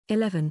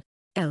11.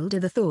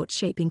 Elder. The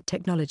thought-shaping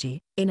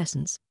technology, in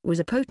essence, was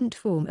a potent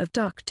form of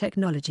dark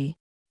technology.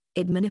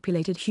 It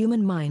manipulated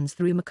human minds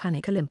through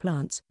mechanical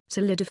implants,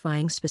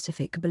 solidifying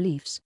specific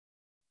beliefs.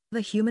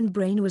 The human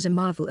brain was a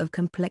marvel of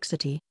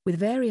complexity, with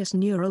various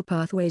neural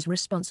pathways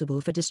responsible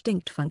for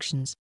distinct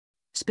functions.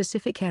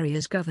 Specific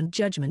areas governed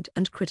judgment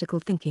and critical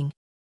thinking.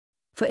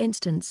 For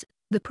instance,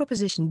 the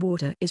proposition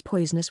water is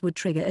poisonous would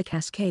trigger a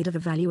cascade of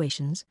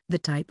evaluations, the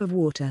type of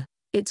water,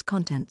 its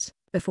contents,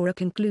 before a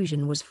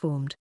conclusion was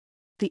formed.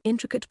 The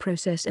intricate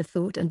process of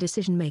thought and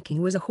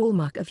decision-making was a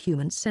hallmark of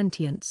human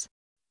sentience.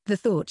 The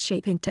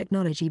thought-shaping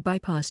technology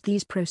bypassed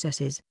these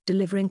processes,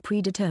 delivering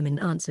predetermined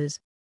answers.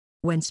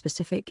 When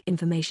specific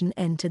information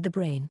entered the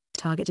brain,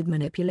 targeted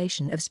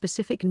manipulation of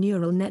specific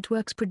neural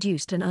networks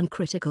produced an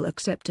uncritical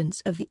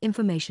acceptance of the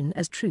information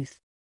as truth.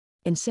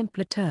 In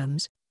simpler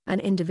terms,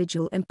 an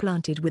individual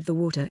implanted with the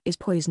water is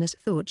poisonous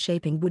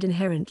thought-shaping would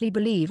inherently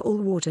believe all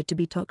water to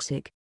be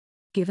toxic.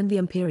 Given the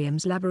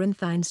Imperium's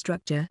labyrinthine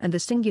structure and the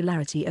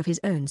singularity of his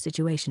own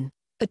situation,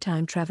 a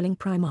time-traveling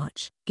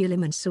primarch,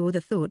 Guilliman saw the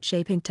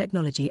thought-shaping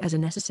technology as a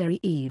necessary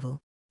evil.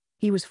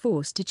 He was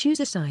forced to choose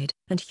a side,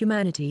 and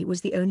humanity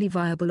was the only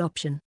viable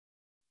option.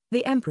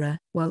 The Emperor,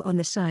 while on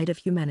the side of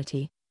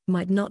humanity,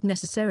 might not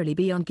necessarily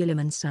be on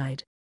Guilliman's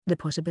side. The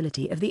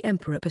possibility of the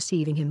Emperor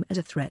perceiving him as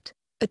a threat,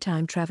 a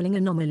time-traveling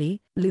anomaly,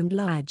 loomed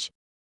large.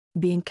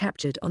 Being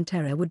captured on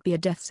Terra would be a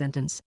death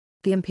sentence.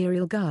 The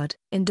Imperial Guard,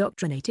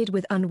 indoctrinated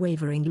with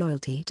unwavering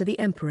loyalty to the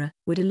Emperor,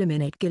 would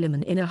eliminate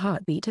Guilliman in a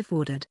heartbeat if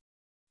ordered.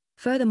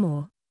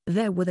 Furthermore,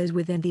 there were those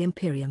within the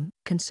Imperium,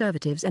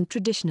 conservatives and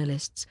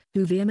traditionalists,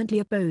 who vehemently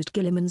opposed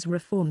Guilliman's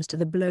reforms to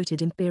the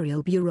bloated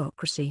imperial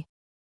bureaucracy.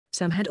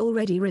 Some had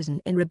already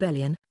risen in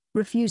rebellion,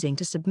 refusing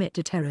to submit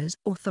to Terra's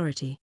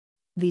authority.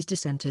 These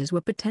dissenters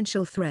were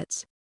potential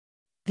threats.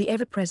 The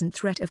ever-present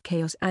threat of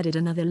chaos added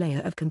another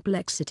layer of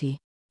complexity.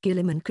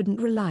 Guilliman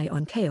couldn't rely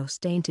on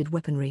chaos-tainted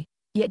weaponry,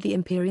 yet the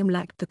Imperium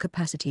lacked the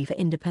capacity for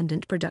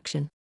independent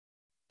production.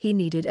 He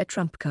needed a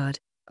trump card,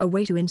 a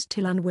way to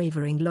instill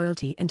unwavering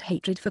loyalty and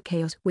hatred for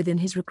chaos within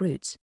his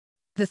recruits.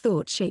 The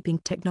thought-shaping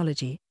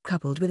technology,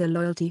 coupled with a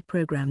loyalty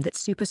program that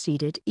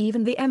superseded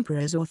even the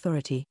Emperor's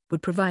authority,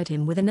 would provide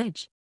him with an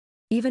edge.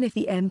 Even if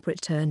the Emperor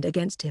turned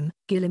against him,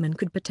 Guilliman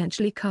could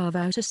potentially carve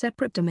out a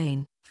separate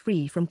domain,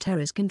 free from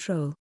Terra's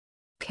control.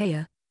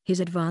 Kea, his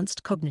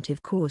advanced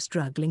cognitive core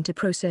struggling to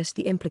process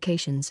the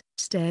implications,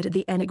 stared at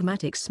the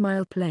enigmatic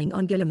smile playing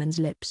on Guilliman's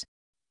lips.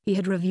 He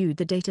had reviewed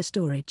the data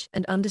storage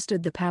and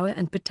understood the power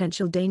and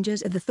potential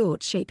dangers of the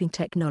thought-shaping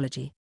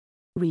technology.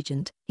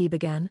 Regent, he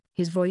began,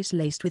 his voice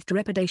laced with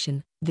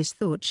trepidation, this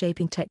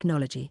thought-shaping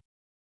technology.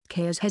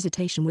 Kea's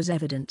hesitation was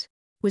evident.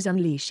 Was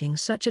unleashing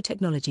such a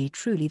technology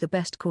truly the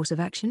best course of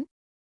action?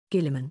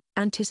 Guilliman,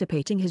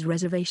 anticipating his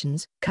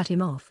reservations, cut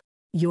him off.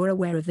 You're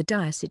aware of the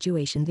dire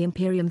situation the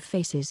Imperium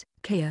faces,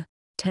 Kea.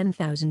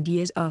 10,000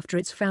 years after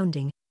its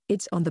founding,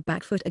 it's on the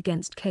back foot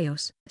against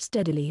chaos,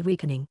 steadily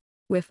weakening.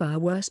 We're far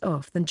worse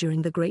off than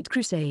during the Great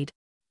Crusade.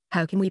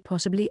 How can we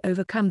possibly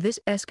overcome this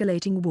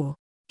escalating war?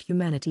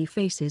 Humanity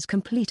faces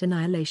complete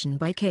annihilation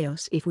by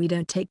chaos if we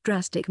don't take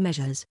drastic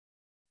measures.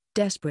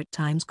 Desperate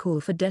times call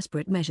for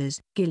desperate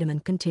measures,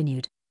 Guilliman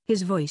continued,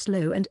 his voice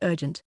low and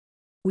urgent.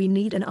 We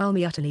need an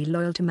army utterly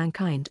loyal to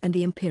mankind and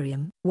the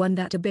Imperium, one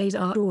that obeys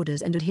our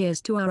orders and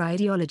adheres to our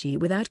ideology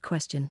without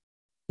question.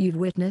 You've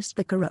witnessed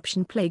the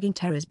corruption plaguing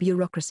Terra's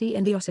bureaucracy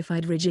and the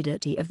ossified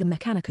rigidity of the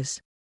Mechanicus.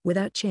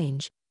 Without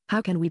change,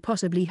 how can we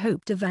possibly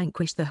hope to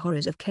vanquish the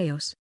horrors of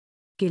chaos?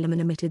 Guilliman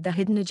emitted the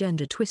hidden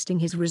agenda twisting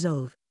his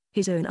resolve,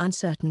 his own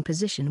uncertain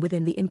position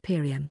within the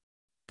Imperium.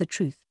 The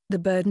truth, the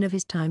burden of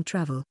his time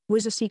travel,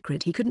 was a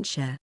secret he couldn't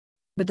share.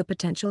 But the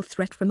potential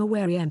threat from a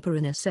wary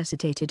Emperor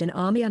necessitated an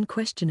army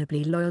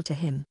unquestionably loyal to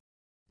him.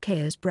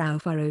 Kea's brow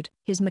furrowed,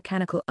 his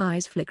mechanical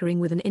eyes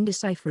flickering with an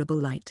indecipherable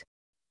light.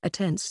 A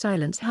tense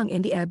silence hung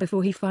in the air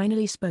before he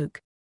finally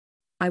spoke.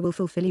 I will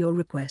fulfill your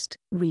request,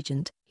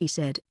 Regent, he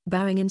said,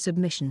 bowing in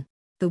submission.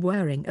 The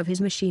whirring of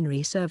his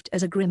machinery served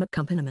as a grim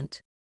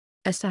accompaniment.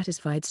 A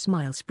satisfied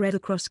smile spread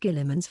across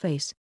Guilliman's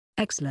face.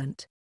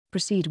 Excellent.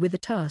 Proceed with the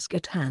task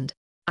at hand.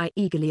 I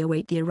eagerly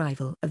await the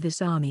arrival of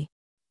this army.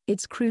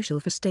 It's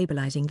crucial for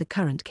stabilizing the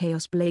current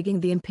chaos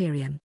plaguing the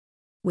Imperium.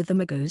 With the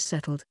Magos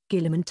settled,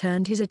 Guilliman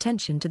turned his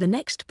attention to the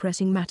next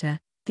pressing matter,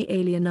 the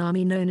alien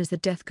army known as the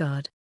Death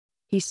Guard.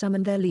 He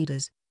summoned their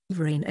leaders,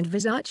 Vrain and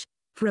Visage,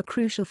 for a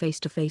crucial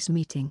face-to-face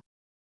meeting.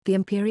 The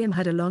Imperium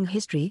had a long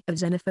history of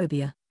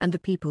xenophobia, and the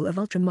people of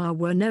Ultramar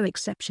were no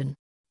exception.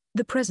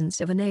 The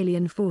presence of an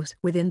alien force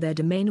within their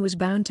domain was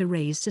bound to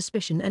raise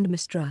suspicion and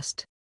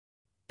mistrust.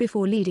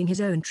 Before leading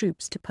his own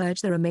troops to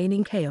purge the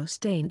remaining chaos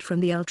stained from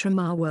the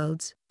Ultramar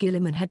worlds,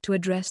 Guilliman had to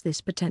address this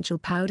potential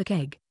powder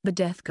keg, the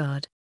Death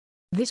Guard.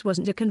 This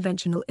wasn't a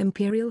conventional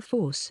Imperial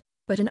force,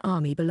 but an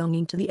army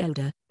belonging to the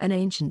Elder, an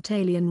ancient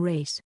alien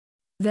race.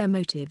 Their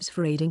motives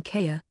for aiding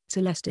Kea,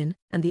 Celestine,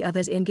 and the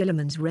others in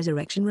Guilliman's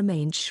resurrection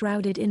remained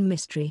shrouded in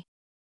mystery.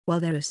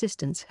 While their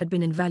assistance had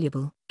been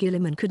invaluable,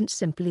 Guilliman couldn't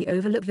simply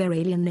overlook their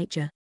alien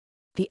nature.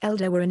 The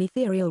Elder were an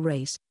ethereal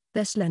race,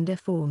 their slender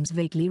forms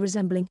vaguely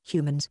resembling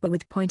humans but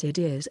with pointed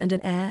ears and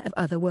an air of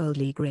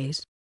otherworldly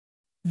grace.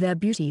 Their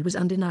beauty was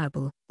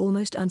undeniable,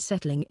 almost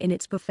unsettling in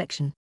its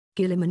perfection.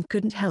 Guilliman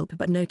couldn't help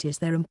but notice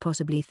their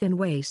impossibly thin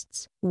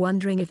waists,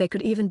 wondering if they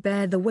could even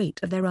bear the weight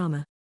of their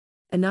armor.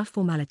 "Enough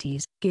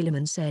formalities,"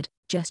 Guilliman said,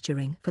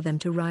 gesturing for them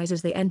to rise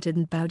as they entered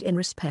and bowed in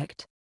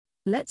respect.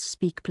 "Let's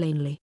speak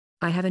plainly.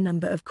 I have a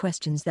number of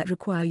questions that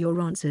require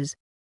your answers."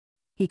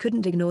 He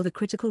couldn't ignore the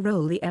critical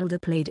role the Elder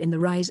played in the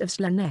rise of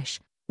Slaanesh,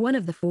 one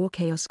of the 4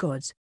 Chaos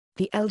Gods.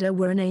 The Elder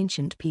were an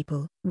ancient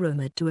people,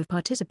 rumored to have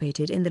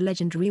participated in the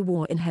legendary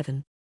War in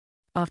Heaven.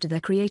 After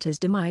their creator's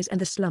demise and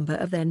the slumber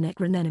of their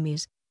Necron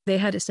enemies, they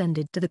had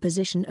ascended to the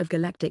position of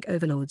galactic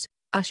overlords,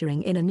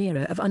 ushering in an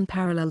era of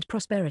unparalleled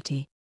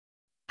prosperity.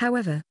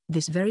 However,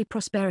 this very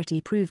prosperity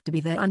proved to be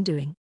their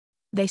undoing.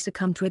 They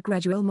succumbed to a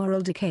gradual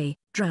moral decay,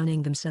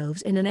 drowning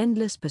themselves in an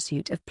endless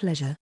pursuit of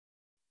pleasure.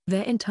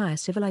 Their entire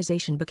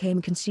civilization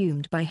became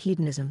consumed by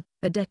hedonism,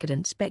 a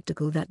decadent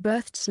spectacle that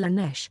birthed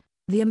Slaanesh,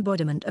 the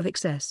embodiment of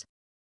excess.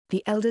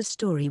 The Elder's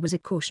story was a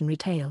cautionary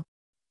tale.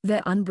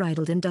 Their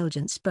unbridled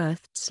indulgence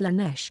birthed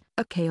Slaanesh,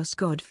 a chaos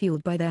god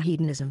fueled by their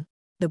hedonism.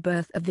 The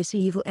birth of this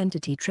evil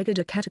entity triggered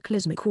a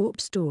cataclysmic warp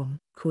storm,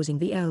 causing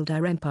the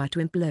Elder Empire to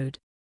implode.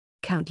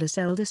 Countless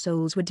Elder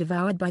souls were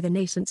devoured by the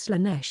nascent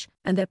Slaanesh,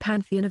 and their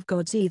pantheon of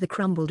gods either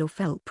crumbled or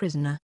fell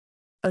prisoner.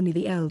 Only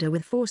the Elder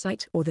with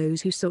foresight or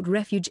those who sought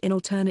refuge in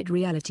alternate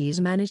realities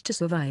managed to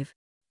survive.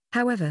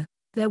 However,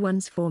 their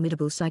once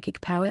formidable psychic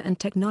power and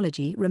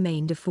technology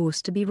remained a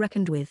force to be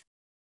reckoned with.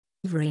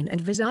 Vrain and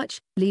Visage,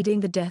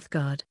 leading the Death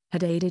Guard,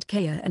 had aided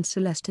Kea and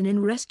Celestin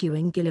in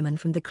rescuing Guilliman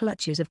from the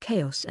clutches of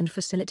chaos and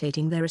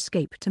facilitating their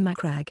escape to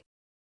Macragge.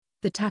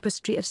 "The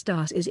tapestry of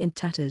stars is in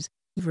tatters,"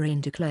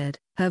 Vrain declared,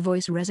 her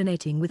voice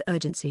resonating with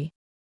urgency.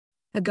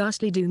 "A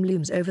ghastly doom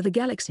looms over the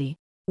galaxy.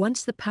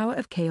 Once the power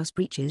of chaos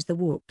breaches the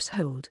warp's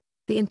hold,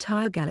 the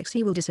entire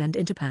galaxy will descend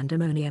into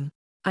pandemonium.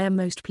 I am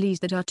most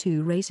pleased that our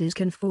 2 races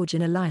can forge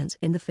an alliance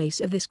in the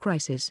face of this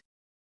crisis."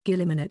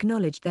 Guilliman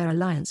acknowledged their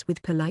alliance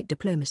with polite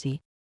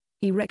diplomacy.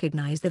 He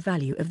recognized the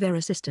value of their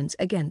assistance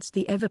against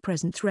the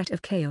ever-present threat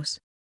of chaos.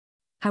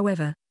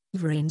 However,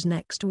 Vrain's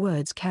next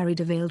words carried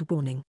a veiled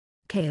warning.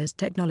 Kea's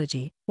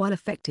technology, while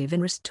effective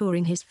in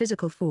restoring his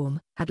physical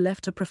form, had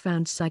left a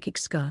profound psychic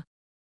scar.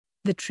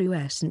 The true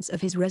essence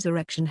of his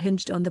resurrection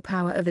hinged on the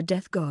power of the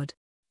Death God.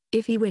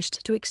 If he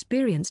wished to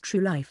experience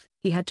true life,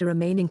 he had to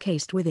remain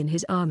encased within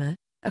his armor,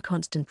 a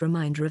constant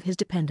reminder of his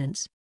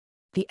dependence.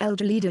 The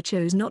Elder leader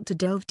chose not to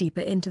delve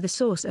deeper into the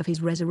source of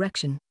his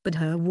resurrection, but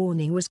her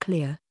warning was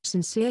clear: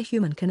 sincere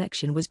human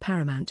connection was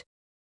paramount.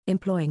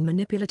 Employing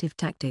manipulative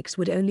tactics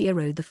would only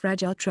erode the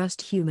fragile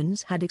trust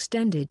humans had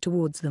extended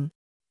towards them.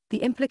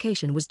 The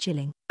implication was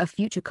chilling: a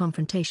future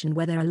confrontation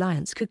where their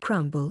alliance could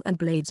crumble and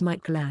blades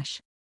might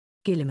clash.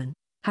 Guilliman,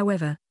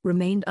 however,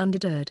 remained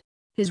undeterred.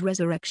 His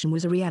resurrection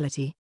was a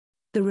reality.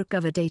 The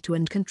recover data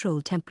and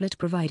control template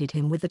provided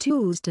him with the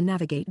tools to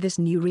navigate this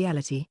new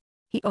reality.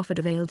 He offered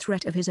a veiled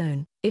threat of his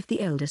own: if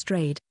the Elder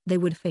strayed, they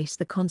would face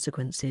the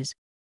consequences.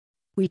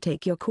 "We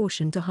take your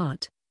caution to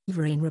heart,"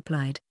 Vrain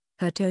replied,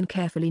 her tone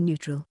carefully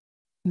neutral.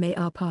 "May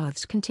our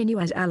paths continue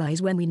as allies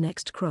when we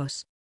next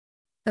cross."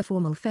 A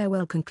formal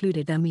farewell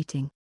concluded their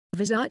meeting.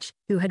 Visage,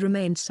 who had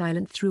remained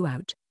silent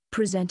throughout,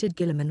 presented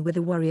Guilliman with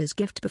a warrior's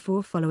gift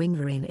before following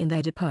Vrain in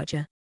their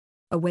departure.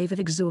 A wave of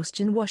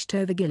exhaustion washed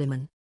over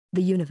Guilliman.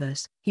 The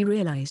universe, he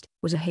realized,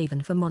 was a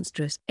haven for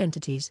monstrous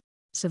entities.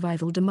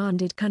 Survival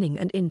demanded cunning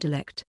and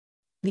intellect.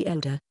 The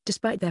Elder,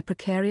 despite their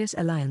precarious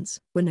alliance,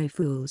 were no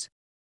fools.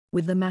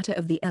 With the matter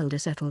of the Elder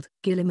settled,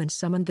 Guilliman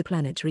summoned the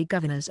planetary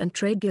governors and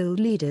trade guild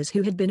leaders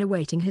who had been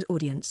awaiting his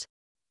audience.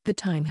 The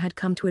time had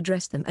come to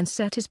address them and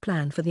set his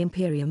plan for the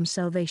Imperium's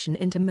salvation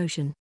into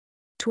motion.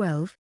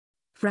 12.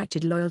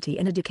 Fractured loyalty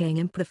in a decaying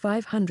imp. The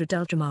 500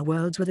 Ultramar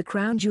worlds were the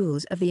crown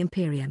jewels of the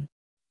Imperium.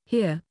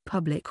 Here,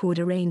 public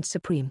order reigned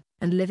supreme,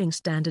 and living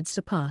standards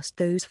surpassed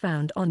those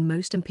found on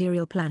most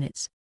Imperial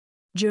planets.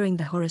 During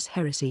the Horus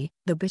Heresy,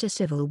 the bitter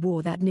civil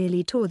war that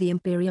nearly tore the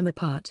Imperium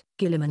apart,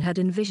 Guilliman had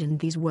envisioned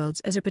these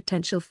worlds as a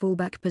potential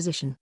fallback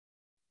position.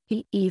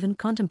 He even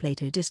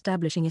contemplated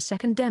establishing a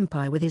second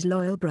empire with his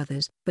loyal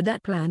brothers, but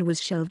that plan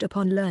was shelved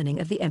upon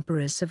learning of the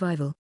Emperor's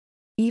survival.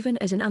 Even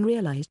as an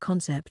unrealized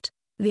concept,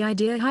 the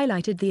idea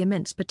highlighted the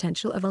immense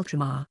potential of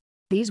Ultramar.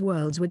 These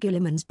worlds were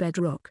Guilliman's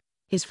bedrock,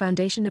 his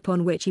foundation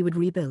upon which he would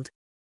rebuild.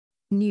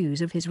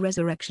 News of his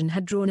resurrection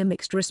had drawn a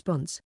mixed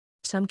response.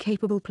 Some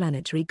capable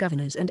planetary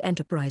governors and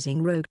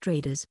enterprising rogue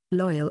traders,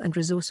 loyal and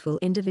resourceful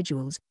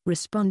individuals,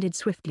 responded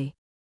swiftly.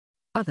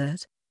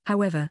 Others,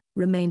 however,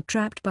 remained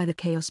trapped by the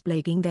chaos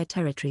plaguing their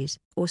territories,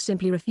 or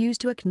simply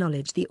refused to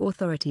acknowledge the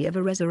authority of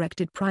a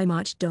resurrected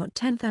Primarch.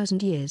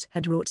 10,000 years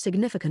had wrought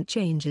significant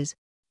changes.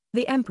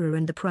 The Emperor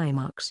and the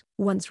Primarchs,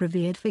 once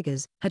revered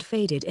figures, had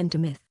faded into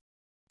myth.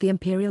 The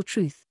imperial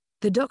truth,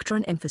 the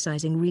doctrine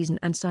emphasizing reason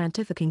and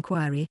scientific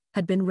inquiry,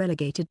 had been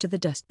relegated to the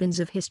dustbins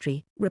of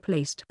history,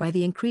 replaced by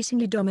the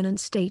increasingly dominant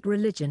state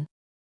religion.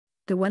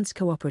 The once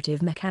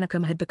cooperative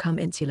Mechanicum had become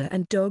insular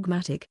and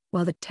dogmatic,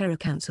 while the Terror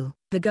Council,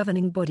 The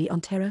governing body on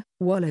Terra,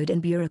 wallowed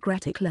in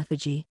bureaucratic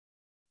lethargy.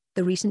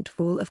 The recent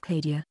fall of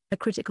Cadia, a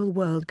critical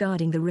world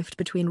guarding the rift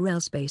between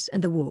Railspace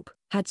and the Warp,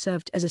 had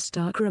served as a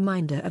stark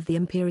reminder of the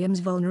Imperium's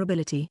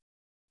vulnerability.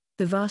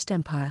 The vast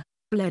empire,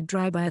 bled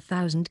dry by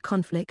 1,000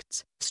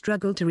 conflicts,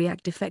 struggled to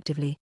react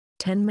effectively.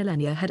 10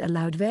 millennia had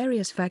allowed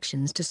various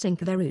factions to sink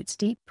their roots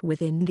deep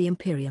within the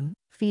Imperium,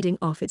 feeding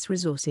off its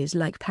resources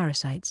like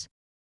parasites.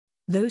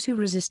 Those who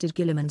resisted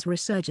Guilliman's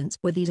resurgence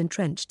were these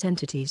entrenched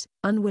entities,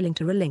 unwilling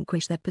to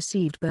relinquish their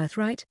perceived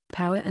birthright,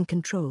 power and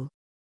control.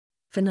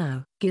 For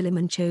now,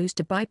 Guilliman chose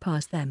to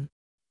bypass them.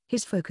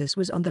 His focus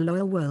was on the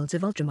loyal worlds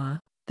of Ultramar,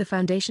 the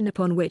foundation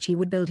upon which he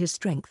would build his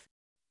strength.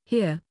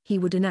 Here, he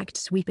would enact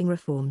sweeping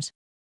reforms.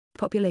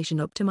 Population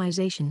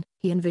optimization.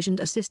 He envisioned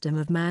a system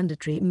of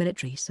mandatory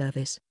military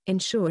service,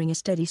 ensuring a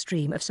steady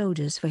stream of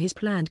soldiers for his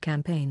planned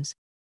campaigns.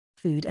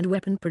 Food and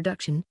weapon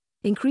production.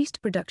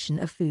 Increased production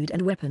of food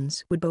and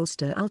weapons would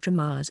bolster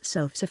Ultramar's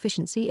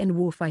self-sufficiency and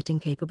warfighting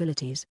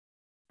capabilities.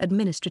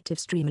 Administrative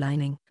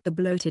streamlining. The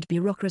bloated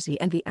bureaucracy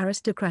and the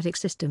aristocratic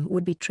system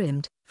would be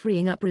trimmed,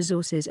 freeing up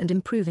resources and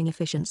improving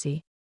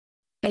efficiency.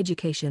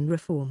 Education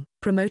reform.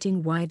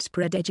 Promoting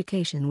widespread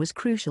education was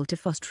crucial to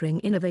fostering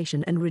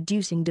innovation and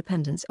reducing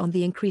dependence on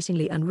the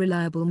increasingly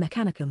unreliable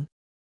mechanicum.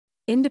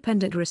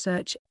 Independent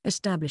research.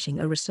 Establishing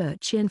a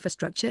research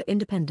infrastructure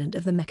independent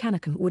of the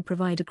mechanicum would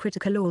provide a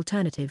critical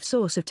alternative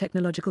source of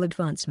technological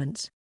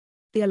advancements.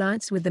 The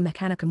alliance with the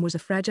mechanicum was a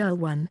fragile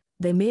one.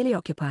 They merely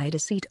occupied a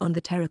seat on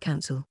the Terra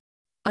Council.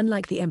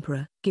 Unlike the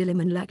Emperor,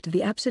 Guilliman lacked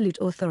the absolute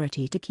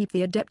authority to keep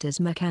the Adeptus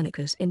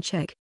Mechanicus in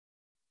check.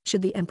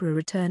 Should the Emperor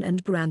return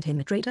and brand him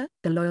a traitor,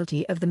 the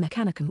loyalty of the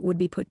mechanicum would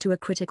be put to a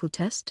critical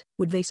test.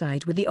 Would they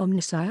side with the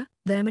Omnissiah,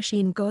 their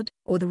machine god,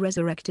 or the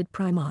resurrected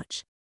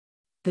Primarch?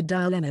 The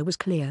dilemma was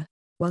clear.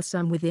 While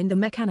some within the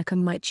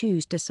mechanicum might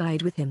choose to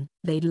side with him,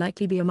 they'd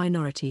likely be a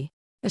minority.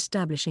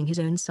 Establishing his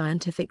own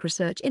scientific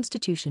research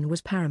institution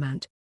was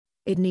paramount.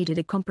 It needed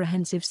a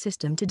comprehensive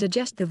system to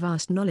digest the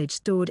vast knowledge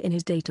stored in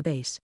his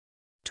database.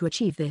 To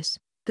achieve this,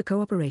 the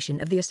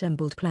cooperation of the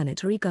assembled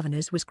planetary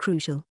governors was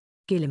crucial.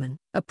 Guilliman,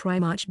 a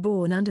Primarch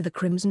born under the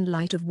crimson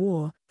light of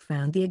war,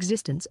 found the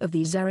existence of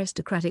these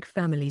aristocratic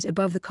families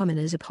above the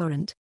commoners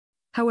abhorrent.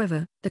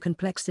 However, the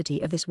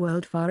complexity of this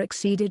world far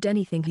exceeded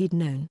anything he'd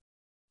known.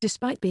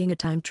 Despite being a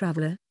time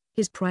traveler,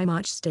 his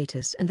Primarch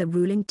status and the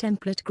ruling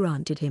template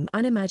granted him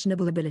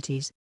unimaginable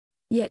abilities.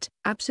 Yet,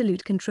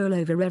 absolute control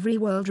over every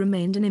world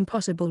remained an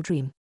impossible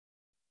dream.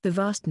 The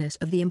vastness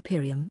of the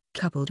Imperium,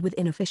 coupled with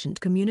inefficient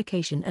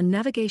communication and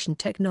navigation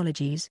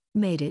technologies,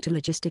 made it a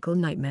logistical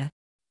nightmare.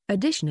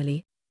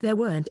 Additionally, there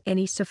weren't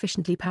any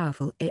sufficiently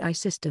powerful AI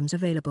systems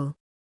available.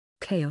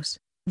 Chaos,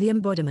 the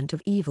embodiment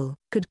of evil,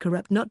 could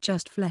corrupt not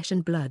just flesh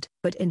and blood,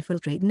 but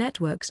infiltrate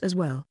networks as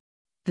well.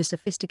 The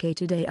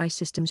sophisticated AI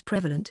systems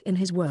prevalent in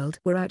his world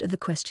were out of the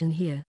question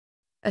here.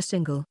 A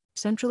single,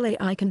 central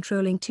AI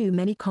controlling too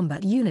many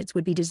combat units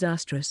would be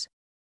disastrous.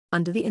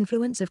 Under the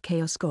influence of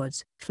chaos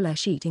gods,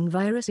 flesh-eating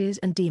viruses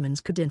and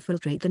demons could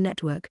infiltrate the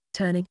network,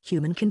 turning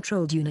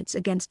human-controlled units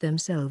against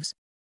themselves.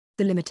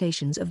 The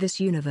limitations of this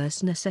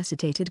universe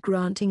necessitated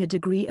granting a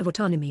degree of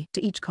autonomy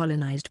to each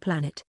colonized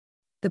planet.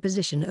 The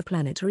position of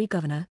planetary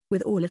governor,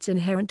 with all its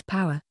inherent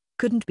power,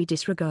 couldn't be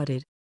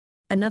disregarded.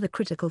 Another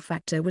critical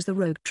factor was the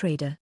rogue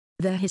trader.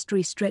 Their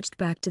history stretched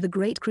back to the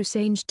Great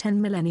Crusade 10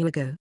 millennia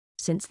ago.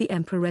 Since the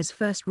Emperor's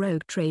first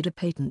rogue trader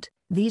patent,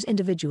 these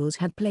individuals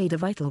had played a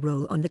vital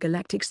role on the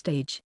galactic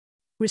stage.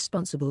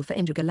 Responsible for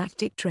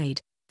intergalactic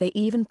trade, they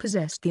even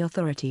possessed the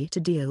authority to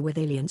deal with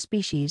alien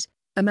species,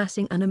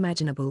 amassing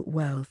unimaginable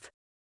wealth.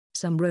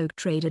 Some rogue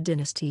trader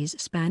dynasties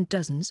spanned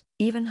dozens,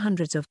 even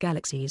hundreds of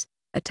galaxies,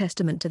 a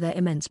testament to their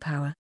immense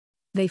power.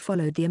 They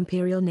followed the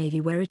Imperial Navy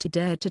where it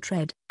dared to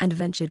tread, and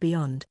ventured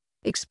beyond,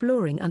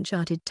 exploring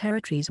uncharted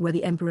territories where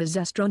the Emperor's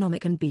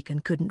astronomican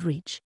beacon couldn't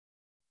reach.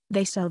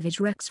 They salvaged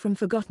wrecks from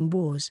forgotten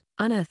wars,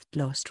 unearthed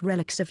lost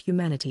relics of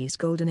humanity's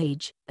golden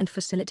age, and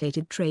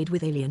facilitated trade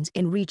with aliens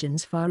in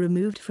regions far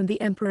removed from the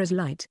Emperor's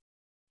light.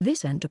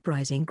 This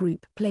enterprising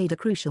group played a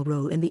crucial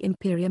role in the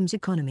Imperium's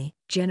economy,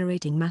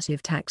 generating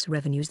massive tax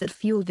revenues that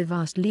fueled the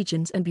vast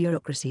legions and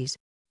bureaucracies.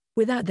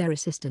 Without their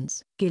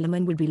assistance,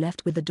 Guilliman would be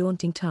left with the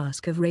daunting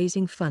task of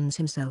raising funds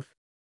himself.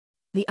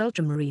 The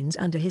Ultramarines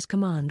under his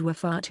command were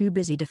far too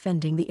busy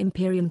defending the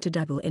Imperium to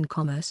dabble in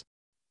commerce.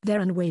 Their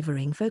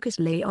unwavering focus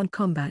lay on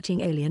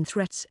combating alien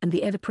threats and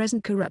the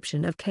ever-present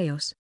corruption of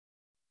chaos.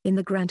 In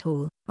the Grand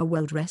Hall, a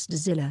well-dressed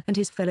Zilla and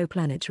his fellow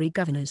planetary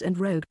governors and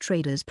rogue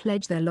traders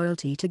pledged their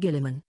loyalty to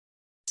Guilliman.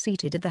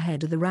 Seated at the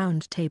head of the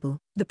round table,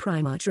 the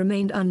Primarch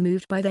remained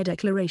unmoved by their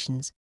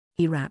declarations.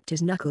 He rapped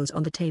his knuckles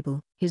on the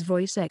table, his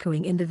voice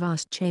echoing in the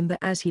vast chamber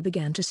as he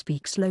began to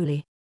speak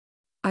slowly.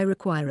 "I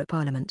require a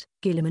parliament,"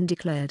 Guilliman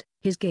declared,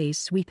 his gaze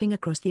sweeping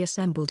across the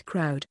assembled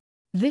crowd.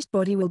 "This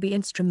body will be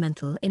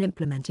instrumental in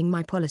implementing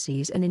my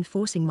policies and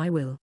enforcing my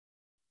will."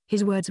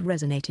 His words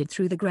resonated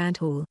through the Grand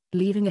Hall,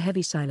 leaving a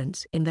heavy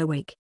silence in their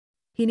wake.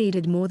 He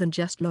needed more than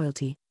just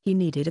loyalty, he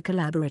needed a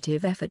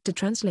collaborative effort to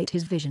translate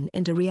his vision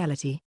into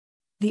reality.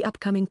 The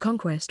upcoming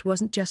conquest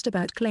wasn't just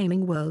about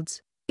claiming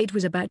worlds, It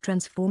was about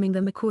transforming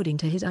them according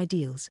to his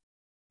ideals.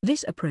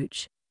 This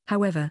approach,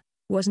 however,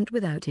 wasn't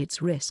without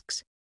its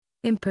risks.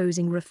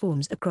 Imposing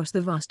reforms across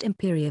the vast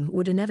Imperium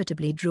would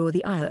inevitably draw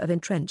the ire of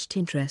entrenched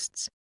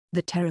interests.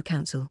 The Terror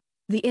Council,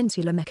 the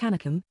Insula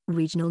Mechanicum,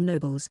 regional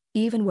nobles,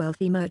 even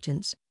wealthy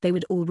merchants, they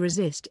would all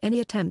resist any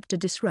attempt to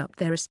disrupt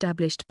their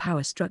established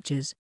power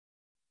structures.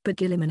 But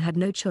Guilliman had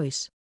no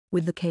choice.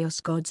 With the Chaos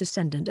God's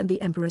ascendant and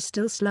the Emperor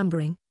still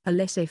slumbering, a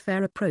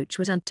laissez-faire approach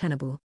was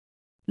untenable.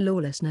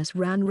 Lawlessness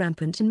ran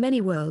rampant in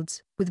many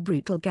worlds, with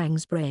brutal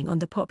gangs preying on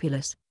the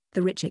populace,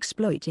 the rich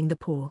exploiting the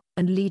poor,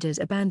 and leaders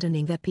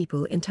abandoning their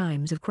people in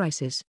times of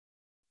crisis.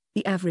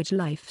 The average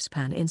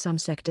lifespan in some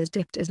sectors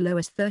dipped as low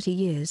as 30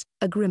 years,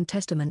 a grim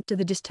testament to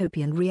the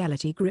dystopian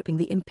reality gripping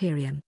the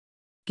Imperium.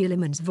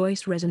 Guilliman's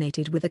voice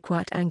resonated with a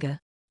quiet anger.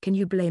 "Can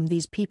you blame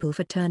these people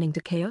for turning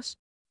to chaos?"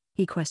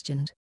 he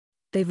questioned.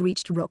 "They've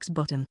reached rock's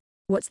bottom.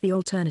 What's the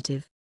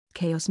alternative?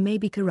 Chaos may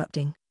be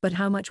corrupting, but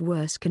how much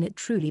worse can it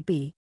truly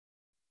be?"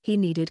 He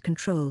needed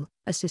control,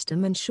 a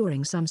system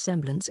ensuring some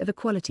semblance of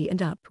equality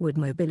and upward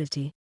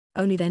mobility.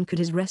 Only then could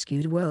his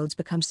rescued worlds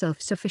become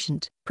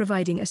self-sufficient,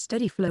 providing a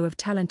steady flow of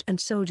talent and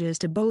soldiers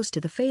to bolster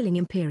the failing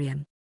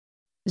Imperium.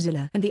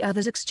 Zilla and the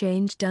others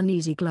exchanged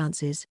uneasy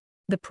glances.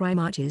 The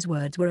Primarch's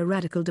words were a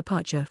radical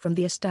departure from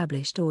the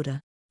established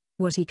order.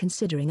 Was he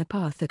considering a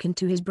path akin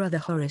to his brother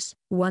Horus,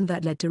 one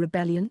that led to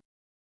rebellion?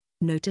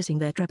 Noticing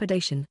their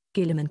trepidation,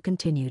 Guilliman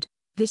continued,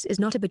 "This is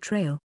not a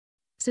betrayal.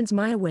 Since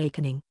my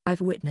awakening, I've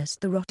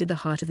witnessed the rot at the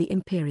heart of the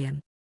Imperium.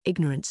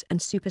 Ignorance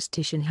and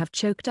superstition have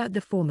choked out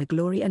the former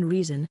glory and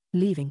reason,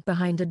 leaving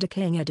behind a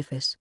decaying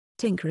edifice.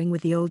 Tinkering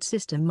with the old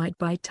system might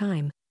buy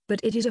time, but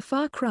it is a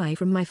far cry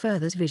from my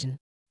father's vision.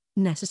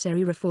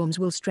 Necessary reforms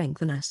will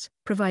strengthen us,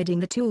 providing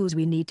the tools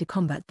we need to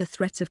combat the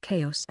threats of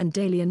chaos and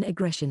alien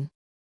aggression."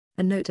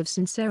 A note of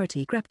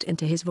sincerity crept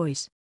into his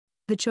voice.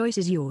 "The choice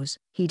is yours,"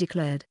 he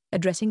declared,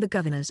 addressing the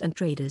governors and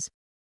traders.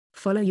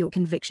 "Follow your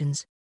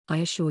convictions. I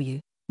assure you,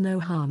 no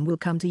harm will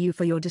come to you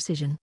for your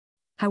decision.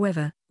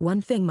 However,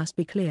 one thing must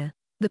be clear,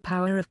 the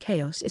power of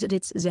chaos is at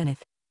its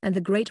zenith, and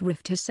the Great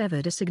Rift has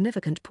severed a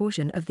significant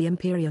portion of the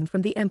Imperium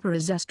from the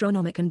Emperor's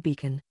astronomican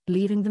beacon,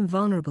 leaving them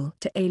vulnerable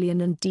to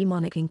alien and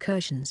demonic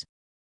incursions."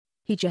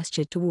 He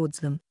gestured towards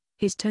them,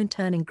 his tone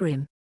turning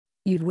grim.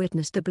 "You've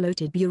witnessed the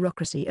bloated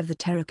bureaucracy of the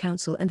Terror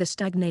Council and the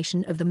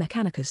stagnation of the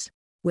Mechanicus.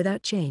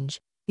 Without change,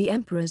 the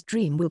Emperor's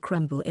dream will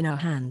crumble in our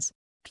hands.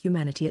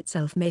 Humanity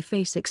itself may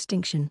face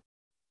extinction.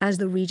 As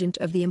the Regent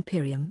of the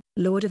Imperium,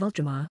 Lord of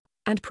Ultramar,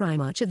 and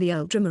Primarch of the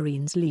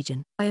Ultramarines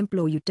Legion, I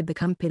implore you to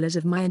become pillars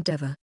of my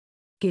endeavor."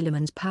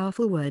 Guilliman's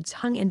powerful words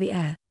hung in the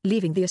air,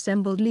 leaving the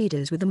assembled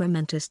leaders with a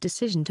momentous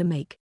decision to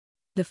make.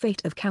 The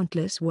fate of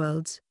countless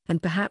worlds,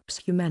 and perhaps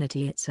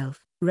humanity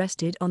itself,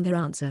 rested on their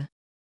answer.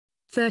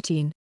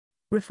 13.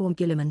 Reform.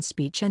 Guilliman's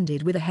speech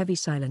ended with a heavy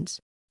silence.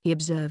 He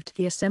observed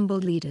the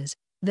assembled leaders,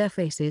 their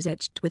faces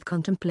etched with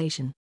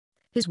contemplation.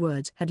 His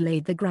words had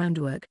laid the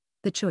groundwork,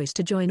 the choice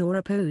to join or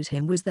oppose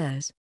him was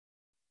theirs.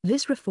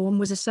 This reform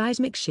was a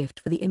seismic shift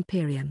for the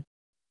Imperium.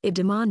 It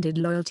demanded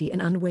loyalty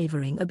and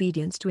unwavering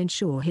obedience to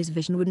ensure his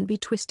vision wouldn't be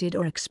twisted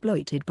or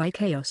exploited by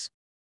chaos.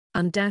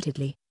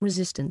 Undoubtedly,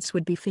 resistance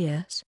would be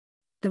fierce.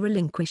 The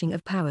relinquishing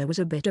of power was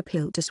a bitter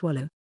pill to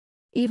swallow.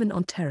 Even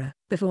on Terra,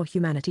 before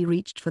humanity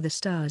reached for the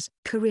stars,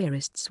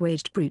 careerists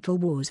waged brutal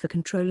wars for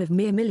control of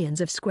mere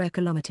millions of square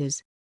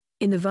kilometers.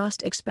 In the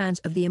vast expanse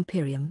of the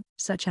Imperium,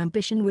 such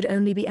ambition would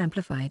only be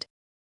amplified.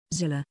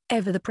 Zilla,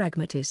 ever the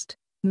pragmatist,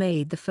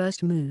 made the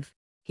first move.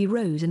 He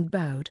rose and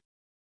bowed.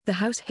 "The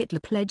House Hitler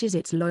pledges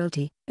its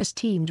loyalty,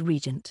 esteemed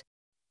Regent.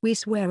 We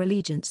swear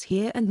allegiance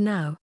here and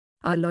now.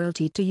 Our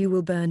loyalty to you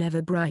will burn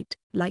ever bright,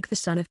 like the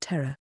sun of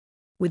Terra."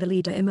 With a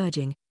leader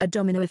emerging, a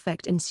domino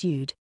effect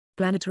ensued.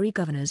 Planetary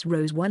governors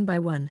rose one by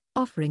one,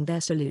 offering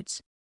their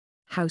salutes.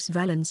 "House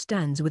Valen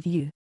stands with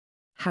you.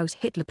 House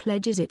Hitler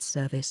pledges its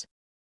service."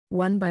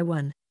 One by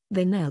one,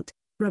 they knelt,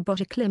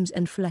 robotic limbs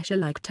and flesh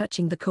alike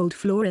touching the cold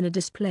floor in a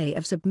display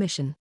of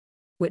submission.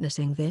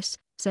 Witnessing this,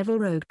 several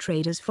rogue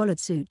traders followed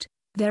suit,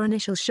 their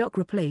initial shock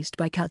replaced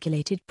by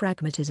calculated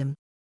pragmatism.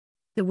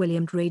 "The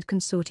William Trade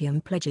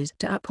Consortium pledges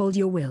to uphold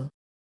your will.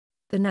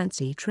 The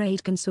Nancy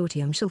Trade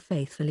Consortium shall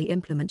faithfully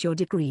implement your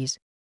decrees."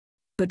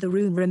 But the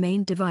room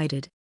remained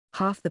divided.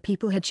 Half the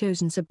people had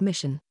chosen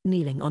submission,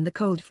 kneeling on the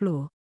cold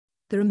floor.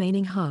 The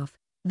remaining half,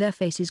 their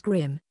faces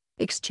grim,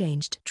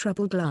 exchanged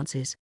troubled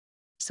glances.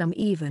 Some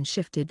even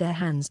shifted their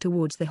hands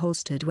towards the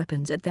holstered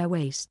weapons at their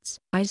waists,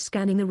 eyes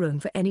scanning the room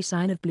for any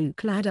sign of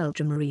blue-clad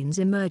ultramarines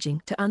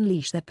emerging to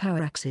unleash their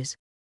power axes.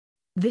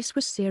 This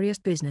was serious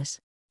business.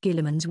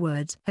 Guilliman's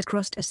words had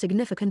crossed a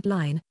significant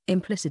line,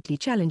 implicitly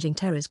challenging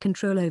Terra's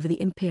control over the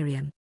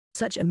Imperium.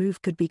 Such a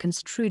move could be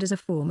construed as a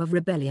form of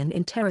rebellion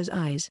in Terra's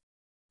eyes.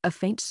 A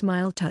faint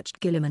smile touched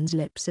Guilliman's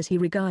lips as he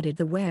regarded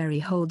the wary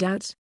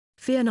holdouts.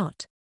 "Fear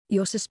not.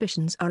 Your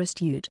suspicions are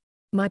astute.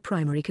 My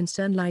primary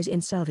concern lies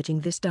in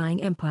salvaging this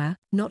dying empire,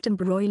 not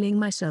embroiling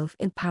myself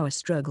in power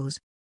struggles.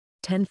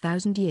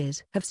 10,000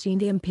 years have seen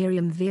the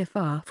Imperium veer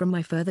far from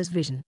my father's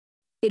vision.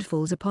 It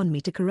falls upon me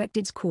to correct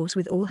its course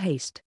with all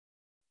haste."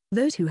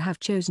 Those who have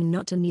chosen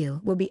not to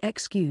kneel will be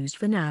excused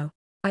for now.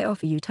 I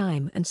offer you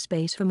time and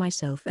space for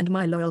myself and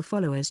my loyal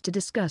followers to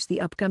discuss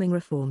the upcoming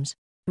reforms.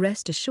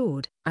 Rest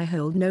assured, I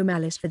hold no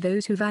malice for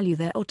those who value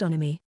their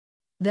autonomy.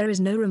 There is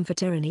no room for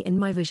tyranny in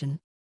my vision.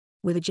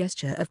 With a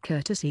gesture of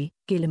courtesy,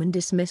 Guilliman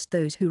dismissed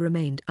those who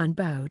remained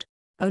unbowed.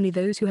 Only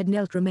those who had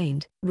knelt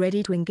remained,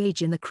 ready to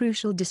engage in the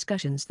crucial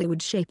discussions that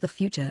would shape the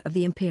future of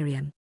the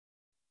Imperium.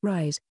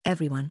 Rise,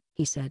 everyone,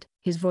 he said,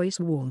 his voice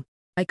warm.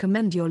 I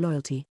commend your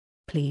loyalty.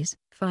 Please,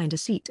 find a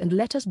seat and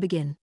let us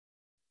begin.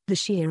 The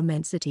sheer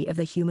immensity of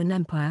the human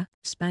empire,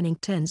 spanning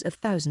tens of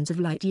thousands of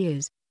light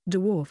years,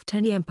 dwarfed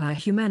any empire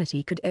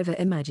humanity could ever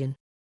imagine.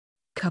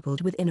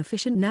 Coupled with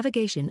inefficient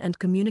navigation and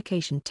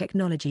communication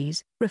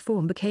technologies,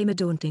 reform became a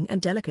daunting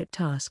and delicate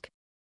task.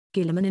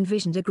 Guilliman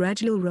envisioned a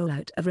gradual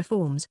rollout of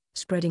reforms,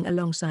 spreading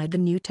alongside the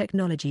new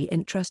technology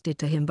entrusted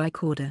to him by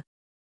Corda.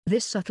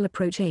 This subtle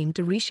approach aimed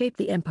to reshape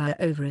the empire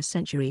over a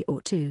century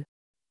or two.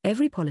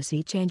 Every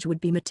policy change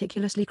would be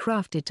meticulously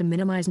crafted to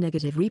minimize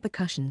negative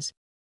repercussions.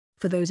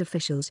 For those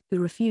officials who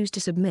refused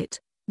to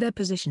submit, their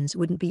positions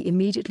wouldn't be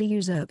immediately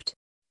usurped.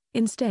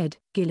 Instead,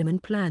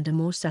 Guilliman planned a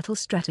more subtle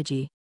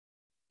strategy.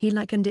 He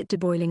likened it to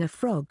boiling a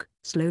frog,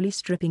 slowly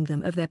stripping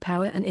them of their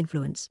power and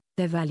influence,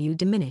 their value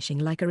diminishing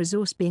like a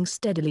resource being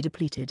steadily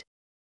depleted.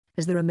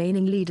 As the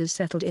remaining leaders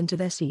settled into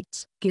their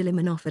seats,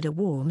 Guilliman offered a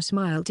warm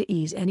smile to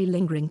ease any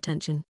lingering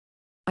tension.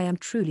 I am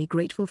truly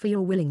grateful for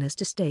your willingness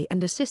to stay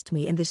and assist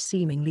me in this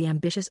seemingly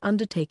ambitious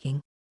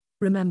undertaking.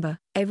 Remember,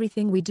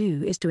 everything we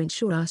do is to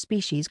ensure our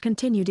species'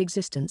 continued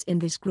existence in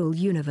this cruel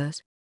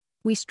universe.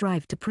 We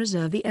strive to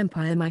preserve the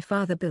empire my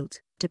father built,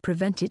 to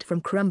prevent it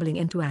from crumbling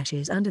into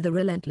ashes under the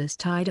relentless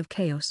tide of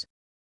chaos.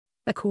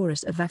 A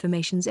chorus of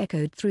affirmations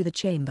echoed through the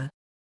chamber.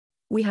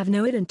 We have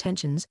no ill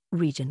intentions,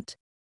 Regent.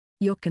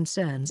 Your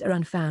concerns are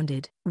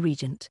unfounded,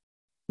 Regent.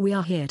 We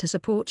are here to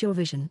support your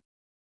vision.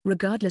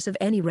 Regardless of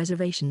any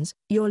reservations,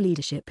 your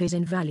leadership is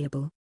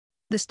invaluable.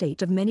 The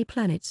state of many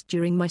planets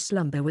during my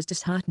slumber was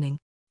disheartening.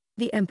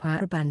 The Empire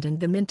abandoned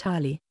them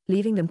entirely,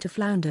 leaving them to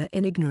flounder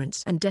in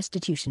ignorance and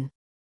destitution.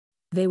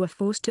 They were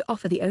forced to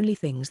offer the only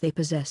things they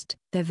possessed,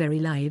 their very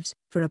lives,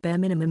 for a bare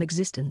minimum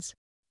existence.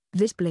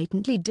 This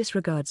blatantly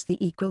disregards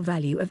the equal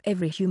value of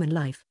every human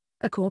life,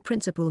 a core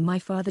principle my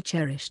father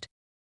cherished.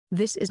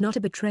 This is not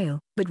a betrayal,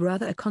 but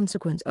rather a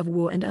consequence of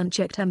war and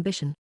unchecked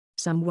ambition.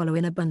 Some wallow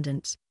in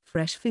abundance,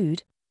 fresh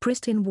food,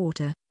 pristine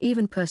water,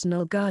 even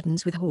personal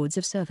gardens with hordes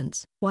of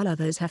servants, while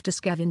others have to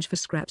scavenge for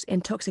scraps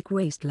in toxic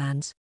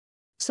wastelands.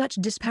 Such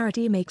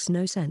disparity makes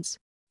no sense.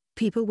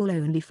 People will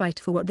only fight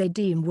for what they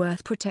deem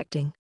worth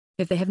protecting.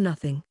 If they have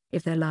nothing,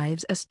 if their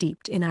lives are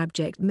steeped in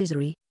abject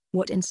misery,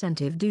 what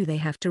incentive do they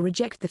have to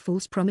reject the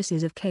false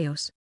promises of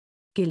chaos?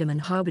 Guilliman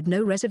harbored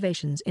no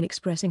reservations in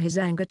expressing his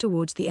anger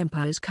towards the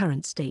Empire's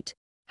current state.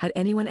 Had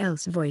anyone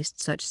else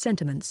voiced such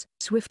sentiments,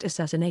 swift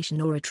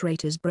assassination or a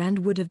traitor's brand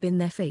would have been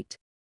their fate.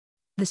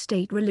 The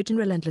state religion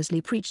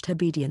relentlessly preached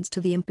obedience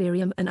to the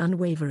Imperium and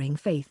unwavering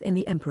faith in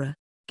the Emperor.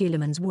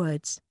 Guilliman's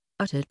words,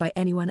 uttered by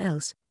anyone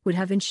else, would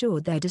have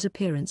ensured their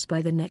disappearance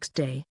by the next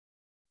day.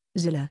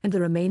 Zilla and the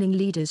remaining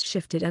leaders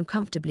shifted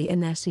uncomfortably in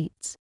their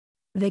seats.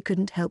 They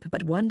couldn't help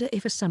but wonder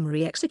if a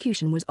summary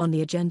execution was on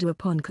the agenda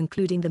upon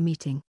concluding the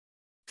meeting.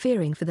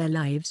 Fearing for their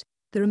lives,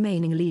 the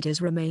remaining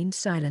leaders remained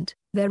silent,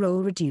 their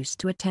role reduced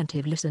to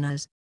attentive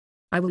listeners.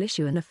 I will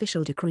issue an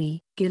official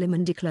decree,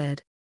 Guilliman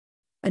declared.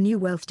 A new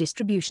wealth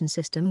distribution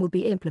system will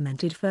be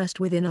implemented first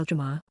within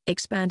Ultramar,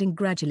 expanding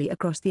gradually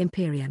across the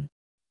Imperium.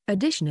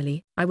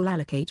 Additionally, I will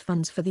allocate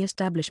funds for the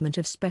establishment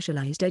of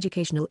specialized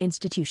educational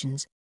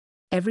institutions.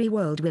 Every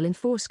world will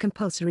enforce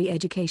compulsory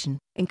education,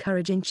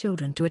 encouraging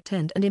children to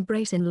attend and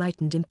embrace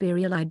enlightened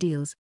imperial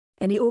ideals.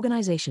 Any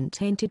organization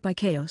tainted by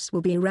chaos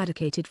will be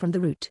eradicated from the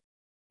root.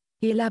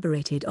 He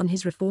elaborated on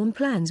his reform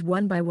plans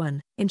one by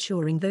one,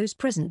 ensuring those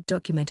present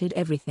documented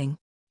everything.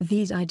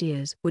 These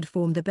ideas would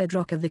form the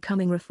bedrock of the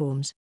coming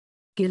reforms.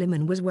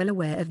 Guilliman was well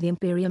aware of the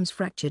Imperium's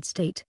fractured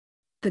state.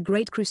 The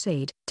Great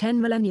Crusade, 10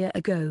 millennia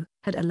ago,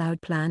 had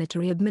allowed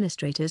planetary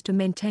administrators to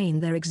maintain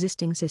their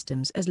existing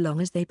systems as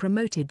long as they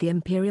promoted the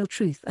imperial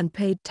truth and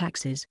paid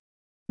taxes.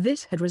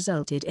 This had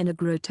resulted in a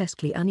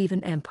grotesquely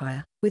uneven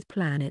empire, with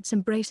planets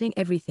embracing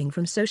everything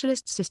from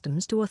socialist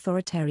systems to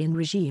authoritarian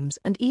regimes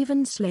and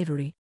even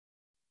slavery.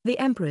 The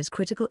Emperor's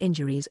critical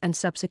injuries and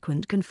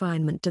subsequent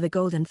confinement to the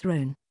Golden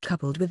Throne,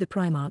 coupled with the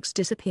Primarch's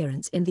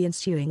disappearance in the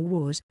ensuing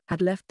wars,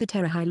 had left the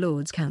Terra High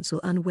Lords Council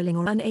unwilling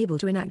or unable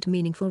to enact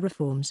meaningful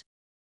reforms.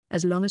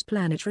 As long as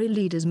planetary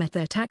leaders met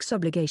their tax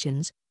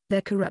obligations,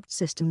 their corrupt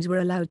systems were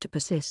allowed to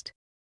persist.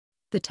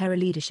 The Terra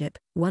leadership,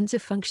 once a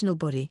functional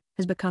body,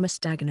 has become a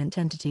stagnant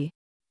entity.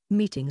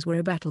 Meetings were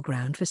a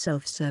battleground for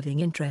self-serving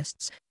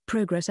interests,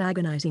 progress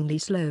agonizingly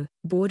slow,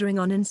 bordering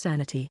on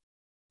insanity.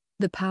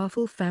 The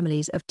powerful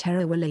families of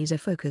Terra were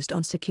laser-focused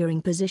on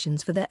securing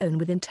positions for their own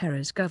within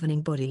Terra's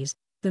governing bodies,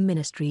 the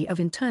Ministry of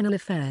Internal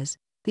Affairs,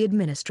 the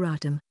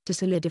Administratum, to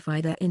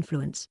solidify their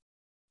influence.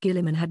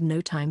 Guilliman had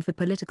no time for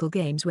political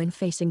games when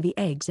facing the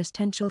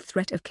existential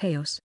threat of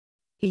chaos.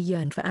 He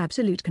yearned for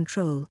absolute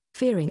control,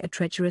 fearing a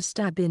treacherous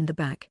stab in the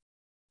back.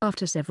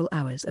 After several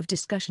hours of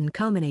discussion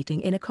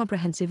culminating in a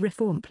comprehensive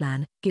reform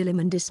plan,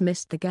 Guilliman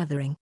dismissed the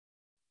gathering.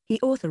 He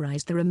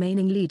authorized the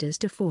remaining leaders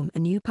to form a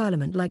new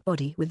parliament-like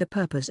body with the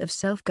purpose of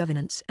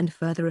self-governance and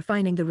further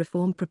refining the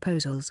reform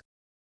proposals.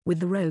 With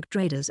the rogue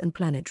traders and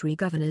planetary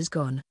governors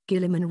gone,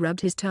 Guilliman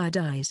rubbed his tired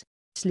eyes.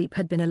 Sleep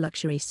had been a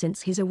luxury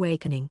since his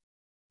awakening.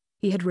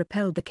 He had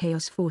repelled the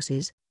chaos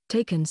forces,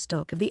 taken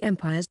stock of the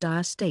Empire's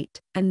dire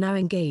state, and now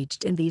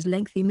engaged in these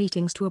lengthy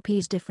meetings to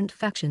appease different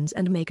factions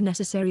and make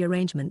necessary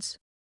arrangements.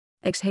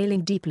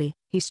 Exhaling deeply,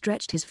 he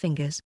stretched his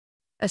fingers.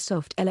 A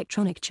soft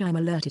electronic chime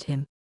alerted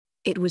him.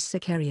 It was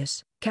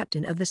Sicarius,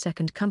 captain of the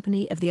 2nd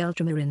Company of the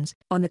Ultramarines,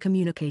 on the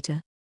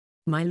communicator.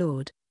 "My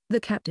lord," the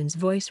captain's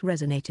voice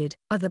resonated.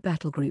 "Other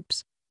battle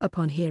groups,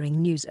 upon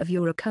hearing news of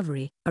your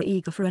recovery, are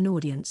eager for an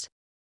audience."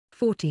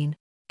 14.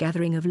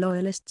 Gathering of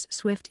loyalists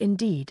swift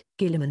indeed,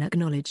 Guilliman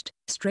acknowledged,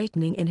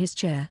 straightening in his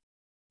chair.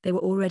 "They were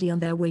already on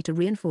their way to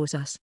reinforce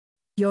us.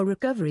 Your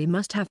recovery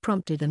must have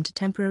prompted them to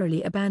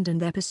temporarily abandon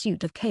their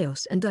pursuit of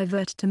chaos and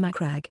divert to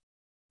Macragge."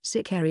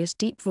 Sicarius'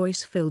 deep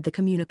voice filled the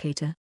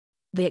communicator.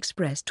 "They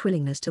expressed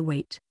willingness to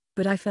wait,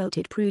 but I felt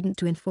it prudent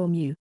to inform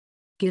you."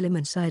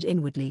 Guilliman sighed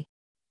inwardly.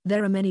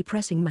 There are many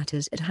pressing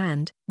matters at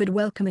hand, but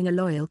welcoming a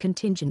loyal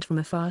contingent from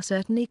afar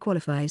certainly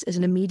qualifies as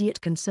an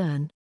immediate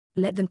concern.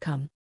 Let them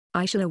come.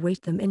 I shall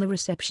await them in the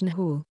reception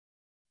hall.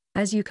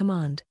 "As you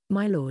command,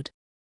 my lord."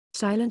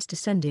 Silence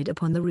descended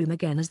upon the room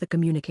again as the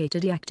communicator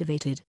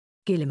deactivated.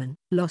 Guilliman,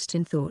 lost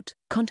in thought,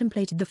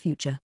 contemplated the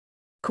future.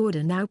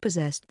 Corda now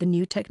possessed the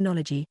new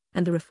technology,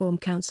 and the Reform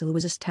Council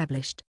was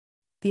established.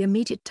 The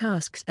immediate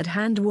tasks at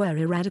hand were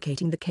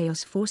eradicating the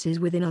chaos forces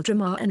within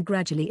Ultramar and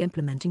gradually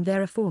implementing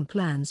their reform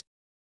plans.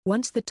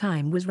 Once the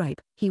time was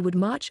ripe, he would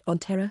march on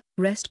Terra,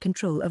 wrest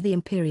control of the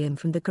Imperium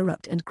from the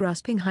corrupt and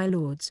grasping High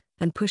Lords,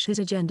 and push his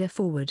agenda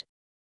forward.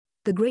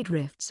 The Great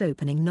Rift's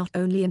opening not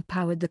only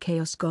empowered the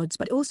Chaos Gods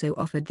but also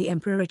offered the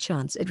Emperor a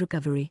chance at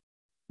recovery.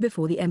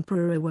 Before the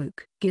Emperor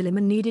awoke,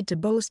 Guilliman needed to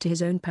bolster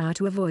his own power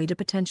to avoid a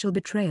potential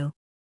betrayal.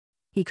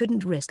 He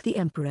couldn't risk the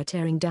Emperor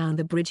tearing down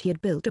the bridge he had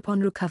built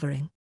upon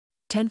recovering.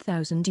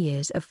 10,000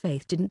 years of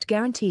faith didn't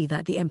guarantee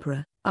that the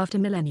Emperor, after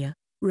millennia,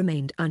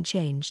 remained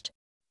unchanged.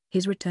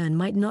 His return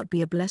might not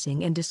be a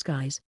blessing in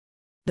disguise.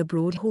 The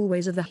broad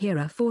hallways of the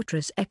Hera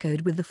fortress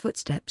echoed with the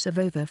footsteps of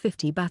over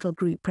 50 battle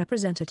group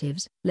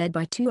representatives, led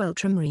by 2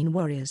 ultramarine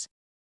warriors.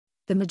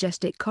 The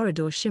majestic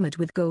corridor shimmered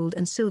with gold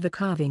and silver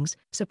carvings,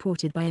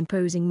 supported by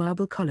imposing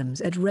marble columns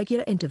at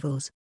regular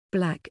intervals.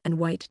 Black and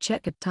white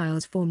checkered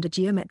tiles formed a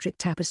geometric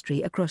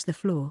tapestry across the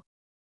floor.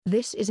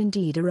 "This is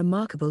indeed a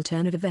remarkable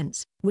turn of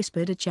events,"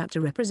 whispered a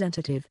chapter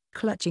representative,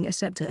 clutching a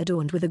scepter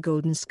adorned with a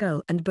golden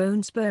skull and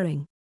bone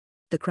spurring.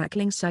 The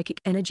crackling psychic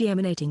energy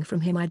emanating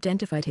from him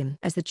identified him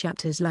as the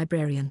chapter's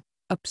librarian,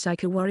 a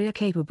psycho warrior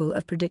capable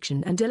of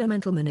prediction and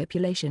elemental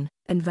manipulation,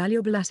 and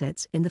valuable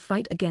assets in the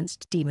fight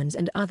against demons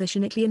and other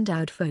shinically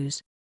endowed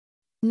foes.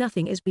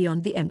 Nothing is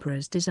beyond the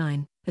Emperor's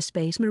design, a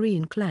space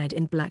marine clad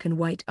in black and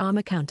white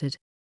armor countered.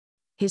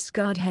 His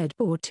scarred head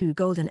bore 2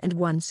 golden and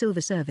 1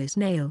 silver service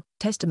nail,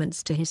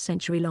 testaments to his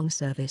century-long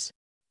service.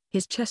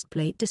 His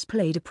chestplate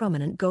displayed a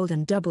prominent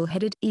golden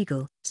double-headed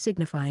eagle,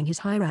 signifying his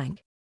high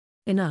rank.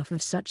 "Enough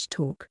of such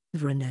talk,"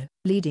 Verno,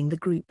 leading the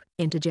group,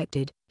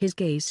 interjected, his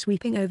gaze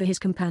sweeping over his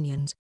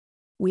companions.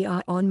 "We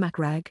are on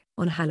Macragge,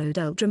 on hallowed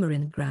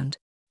ultramarine ground.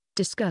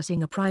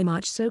 Discussing a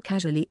primarch so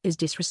casually is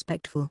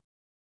disrespectful."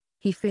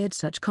 He feared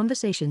such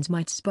conversations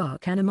might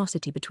spark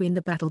animosity between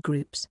the battle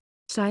groups.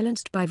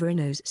 Silenced by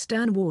Verno's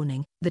stern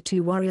warning, the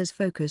 2 warriors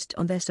focused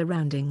on their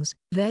surroundings,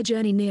 their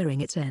journey nearing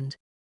its end.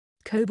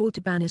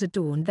 Cobalt banners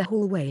adorned the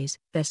hallways,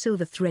 their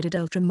silver-threaded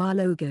Ultramar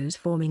logos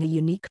forming a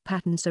unique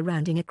pattern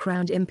surrounding a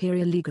crowned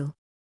Imperial eagle.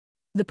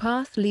 The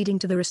path leading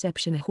to the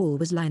reception hall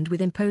was lined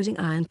with imposing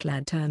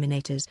ironclad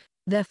terminators,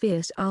 their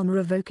fierce armor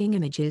evoking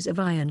images of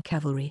iron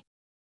cavalry.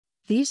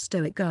 These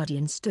stoic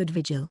guardians stood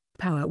vigil,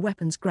 power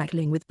weapons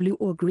crackling with blue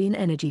or green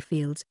energy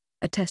fields,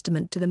 a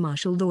testament to the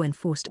martial law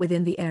enforced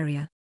within the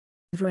area.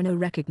 Verno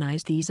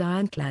recognized these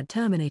ironclad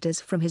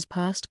terminators from his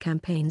past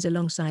campaigns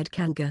alongside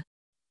Kalga.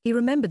 He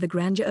remembered the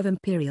grandeur of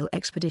Imperial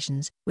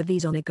expeditions, with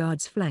these honor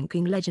guards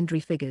flanking legendary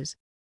figures.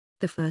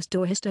 The first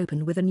door hissed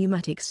open with a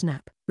pneumatic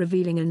snap,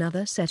 revealing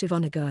another set of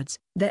honor guards,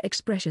 their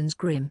expressions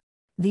grim.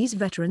 These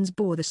veterans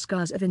bore the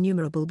scars of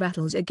innumerable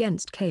battles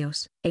against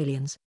chaos,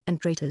 aliens,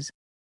 and traitors.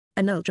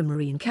 An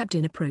ultramarine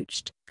captain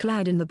approached,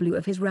 clad in the blue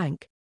of his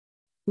rank.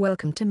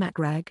 "Welcome to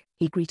Macragge,"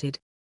 he greeted.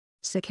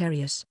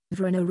 "Sicarius,"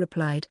 Verno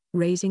replied,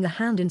 raising a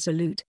hand in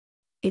salute.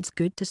 "It's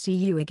good to see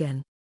you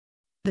again."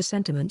 "The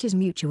sentiment is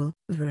mutual,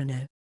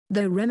 Verno.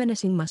 Though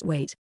reminiscing must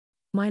wait.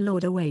 My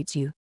lord awaits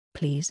you.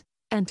 Please,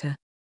 enter."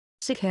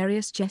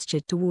 Sicarius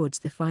gestured towards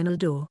the final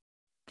door.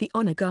 The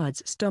honor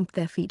guards stomped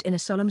their feet in a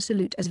solemn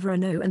salute as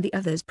Verno and the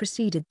others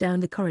proceeded down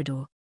the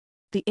corridor.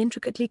 The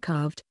intricately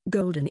carved,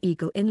 golden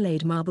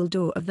eagle-inlaid marble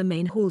door of the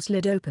main hall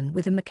slid open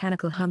with a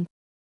mechanical hum.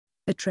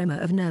 A tremor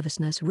of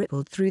nervousness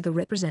rippled through the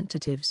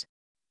representatives.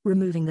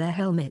 Removing their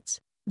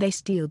helmets, they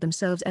steeled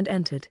themselves and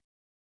entered.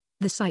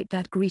 The sight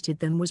that greeted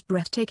them was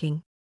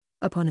breathtaking.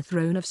 Upon a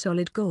throne of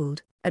solid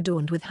gold,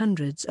 adorned with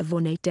hundreds of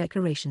ornate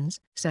decorations,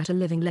 sat a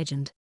living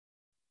legend.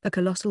 A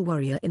colossal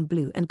warrior in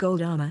blue and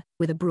gold armor,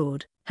 with a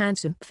broad,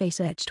 handsome face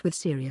etched with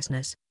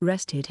seriousness,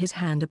 rested his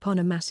hand upon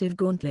a massive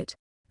gauntlet.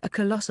 A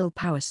colossal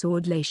power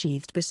sword lay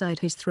sheathed beside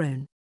his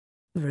throne.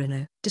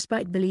 Verno,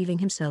 despite believing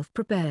himself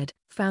prepared,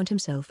 found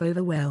himself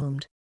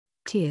overwhelmed.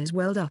 Tears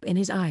welled up in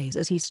his eyes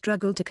as he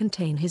struggled to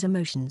contain his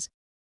emotions.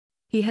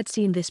 He had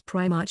seen this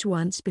Primarch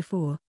once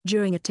before,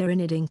 during a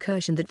Tyranid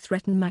incursion that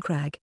threatened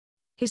Macragge.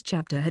 His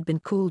chapter had been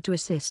called to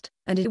assist,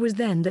 and it was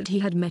then that he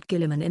had met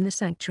Guilliman in the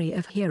sanctuary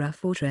of Hera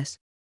Fortress.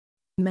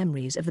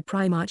 Memories of the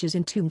Primarch's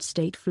entombed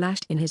state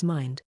flashed in his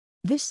mind.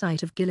 This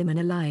sight of Guilliman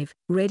alive,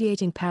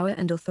 radiating power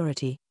and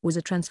authority, was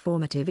a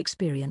transformative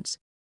experience.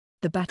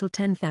 The battle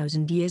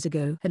 10,000 years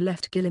ago had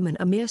left Guilliman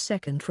a mere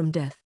second from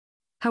death.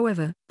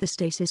 However, the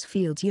stasis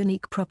field's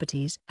unique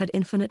properties had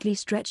infinitely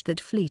stretched that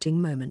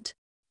fleeting moment.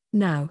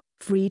 Now,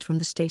 freed from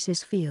the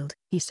stasis field,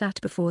 he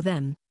sat before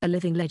them, a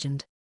living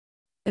legend.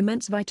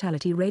 Immense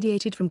vitality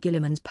radiated from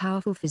Guilliman's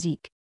powerful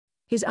physique.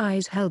 His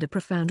eyes held a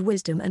profound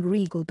wisdom and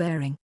regal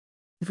bearing.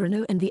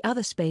 Verno and the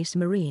other space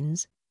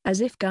marines,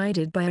 as if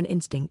guided by an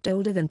instinct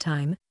older than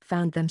time,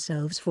 found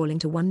themselves falling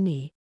to one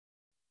knee.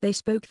 "They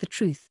spoke the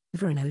truth,"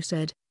 Verno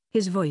said,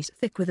 his voice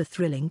thick with a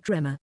thrilling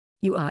tremor.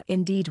 "You are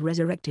indeed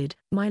resurrected,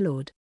 my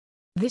lord."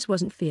 This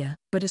wasn't fear,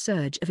 but a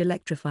surge of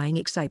electrifying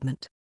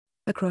excitement.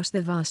 Across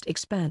the vast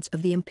expanse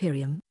of the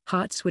Imperium,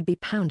 hearts would be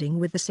pounding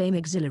with the same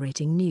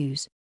exhilarating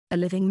news. A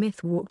living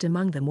myth walked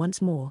among them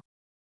once more.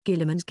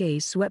 Guilliman's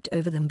gaze swept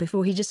over them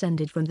before he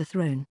descended from the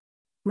throne.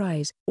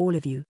 "Rise, all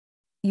of you.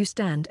 You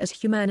stand as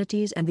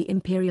humanity's and the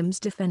Imperium's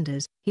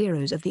defenders,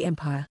 heroes of the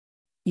Empire.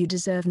 You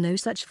deserve no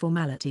such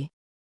formality."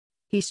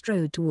 He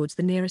strode towards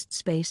the nearest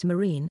space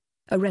marine,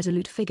 a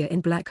resolute figure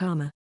in black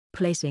armor.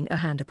 Placing a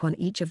hand upon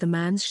each of the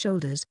man's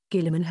shoulders,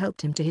 Guilliman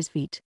helped him to his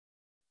feet.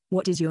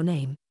 "What is your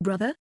name,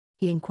 brother?"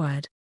 he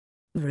inquired.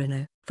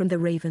 "Verno, from the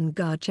Raven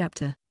Guard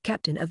chapter,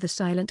 captain of the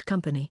Silent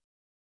Company."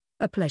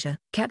 "A pleasure,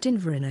 Captain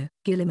Verno,"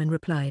 Guilliman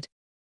replied.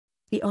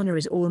 "The honor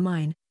is all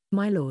mine,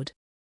 my lord."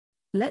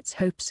 "Let's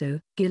hope so,"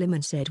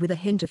 Guilliman said with a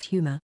hint of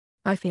humor.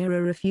 "I fear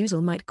a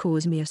refusal might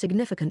cause me a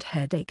significant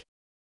headache."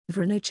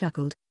 Verno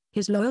chuckled,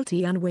 his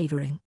loyalty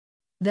unwavering.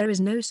 "There is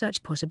no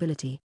such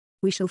possibility.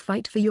 We shall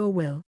fight for your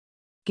will."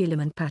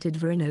 Guilliman patted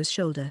Verno's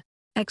shoulder.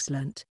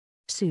 "Excellent.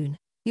 Soon,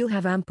 you'll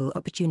have ample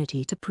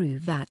opportunity to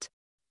prove that.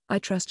 I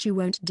trust you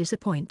won't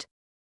disappoint."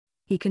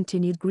 He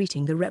continued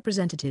greeting the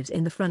representatives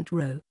in the front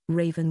row,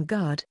 Raven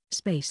Guard,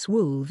 Space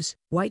Wolves,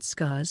 White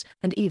Scars,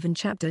 and even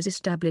chapters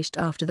established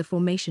after the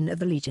formation of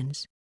the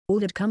legions.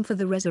 All had come for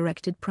the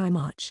resurrected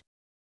Primarch.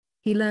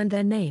 He learned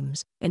their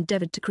names,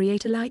 endeavored to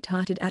create a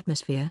light-hearted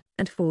atmosphere,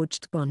 and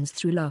forged bonds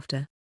through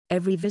laughter.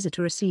 Every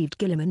visitor received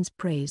Guilliman's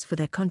praise for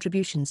their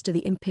contributions to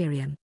the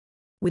Imperium.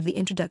 With the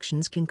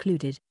introductions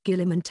concluded,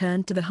 Guilliman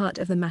turned to the heart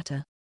of the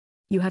matter.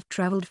 "You have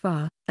traveled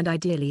far, and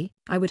ideally,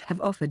 I would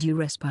have offered you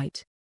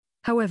respite.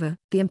 However,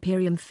 the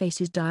Imperium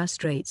faces dire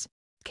straits.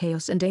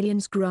 Chaos and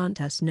aliens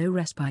grant us no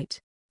respite.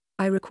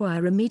 I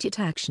require immediate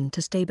action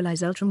to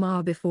stabilize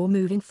Ultramar before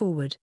moving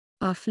forward.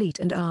 Our fleet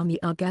and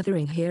army are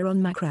gathering here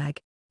on Macragge.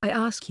 I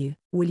ask you,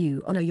 will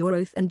you honor your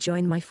oath and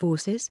join my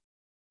forces?"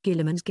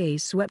 Guilliman's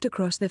gaze swept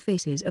across the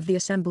faces of the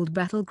assembled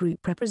battle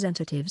group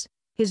representatives,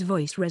 his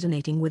voice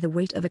resonating with the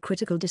weight of a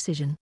critical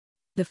decision.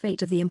 The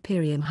fate of the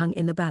Imperium hung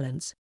in the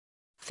balance.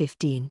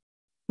 15.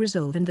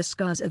 Resolve and the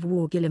scars of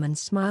war.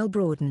 Guilliman's smile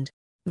broadened.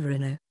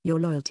 "Verno, your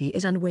loyalty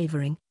is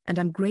unwavering, and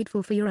I'm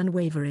grateful for your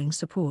unwavering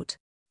support."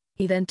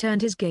 He then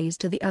turned his gaze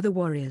to the other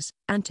warriors,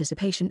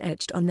 anticipation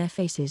etched on their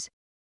faces.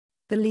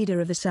 The leader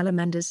of the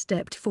Salamanders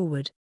stepped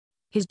forward.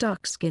 His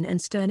dark skin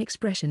and stern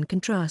expression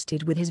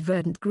contrasted with his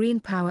verdant green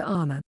power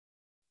armor.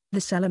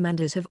 "The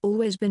Salamanders have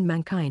always been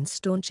mankind's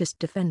staunchest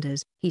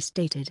defenders," he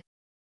stated.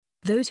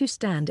 "Those who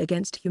stand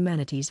against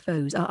humanity's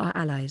foes are our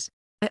allies.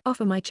 I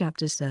offer my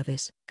chapter's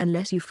service,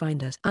 unless you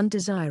find us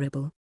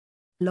undesirable."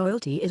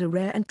 "Loyalty is a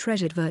rare and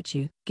treasured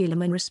virtue,"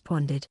 Guilliman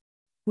responded.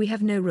 "We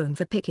have no room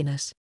for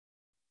pickiness."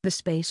 The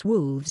Space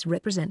Wolves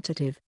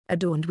representative,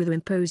 adorned with an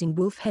imposing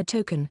wolf head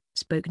token,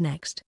 spoke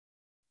next.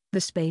 "The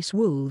Space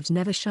Wolves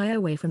never shy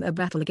away from a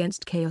battle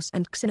against Chaos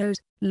and Xenos,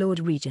 Lord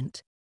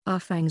Regent.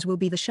 Our fangs will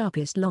be the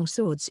sharpest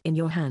longswords in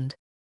your hand."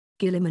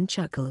 Guilliman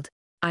chuckled.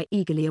 "I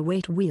eagerly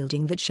await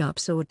wielding that sharp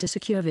sword to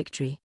secure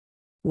victory."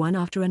 One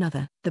after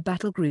another, the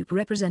battle group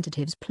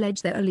representatives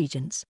pledged their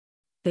allegiance.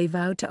 They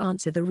vowed to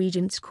answer the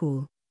Regent's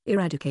call,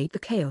 eradicate the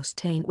chaos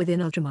taint within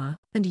Ultramar,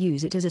 and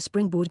use it as a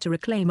springboard to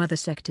reclaim other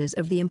sectors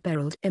of the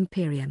imperiled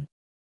Imperium.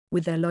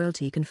 With their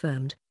loyalty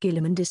confirmed,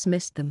 Guilliman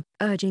dismissed them,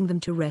 urging them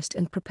to rest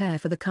and prepare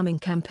for the coming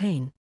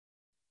campaign.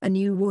 A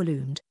new war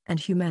loomed, and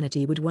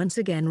humanity would once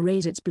again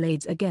raise its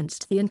blades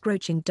against the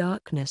encroaching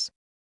darkness.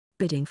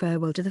 Bidding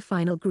farewell to the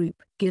final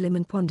group,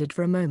 Guilliman pondered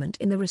for a moment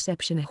in the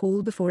reception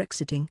hall before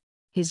exiting.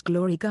 His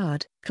glory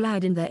guard,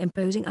 clad in their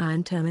imposing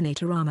iron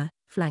Terminator armor,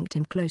 flanked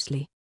him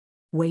closely.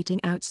 Waiting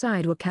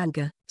outside were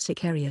Kalga,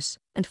 Sicarius,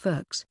 and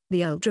Ferx,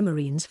 the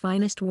Ultramarines'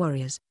 finest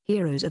warriors,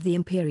 heroes of the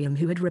Imperium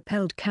who had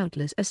repelled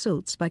countless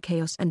assaults by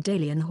Chaos and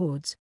alien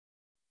hordes.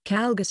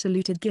 Calgar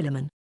saluted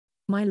Guilliman.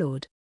 "My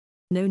lord."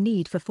 "No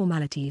need for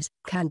formalities,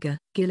 Calgar,"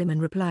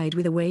 Guilliman replied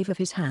with a wave of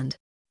his hand.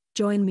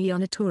 "Join me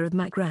on a tour of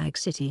Macragge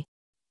City.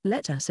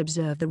 Let us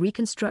observe the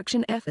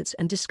reconstruction efforts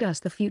and discuss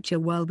the future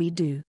while we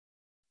do."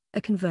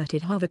 A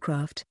converted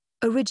hovercraft,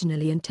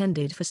 originally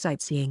intended for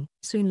sightseeing,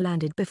 soon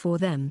landed before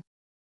them.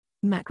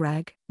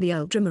 Macragge, the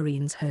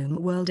Ultramarines'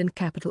 home world and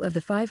capital of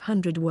the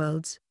 500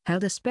 worlds,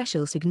 held a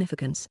special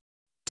significance.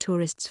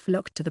 Tourists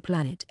flocked to the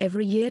planet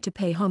every year to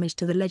pay homage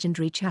to the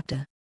legendary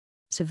chapter.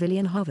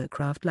 Civilian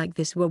hovercraft like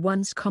this were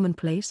once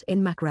commonplace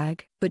in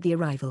Macragge, but the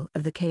arrival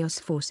of the Chaos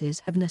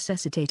Forces have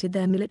necessitated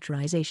their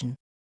militarization.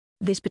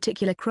 This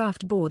particular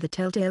craft bore the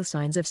telltale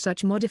signs of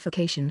such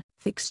modification: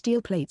 thick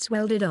steel plates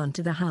welded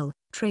onto the hull,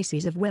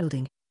 traces of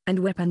welding, and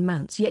weapon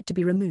mounts yet to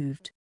be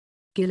removed.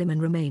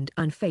 Guilliman remained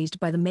unfazed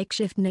by the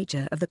makeshift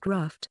nature of the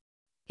craft.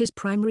 His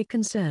primary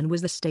concern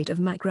was the state of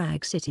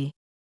Macragge City.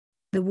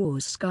 The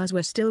war's scars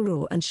were still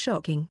raw and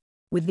shocking.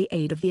 With the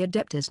aid of the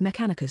Adeptus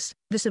Mechanicus,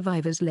 the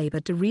survivors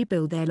labored to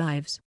rebuild their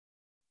lives.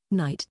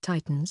 Night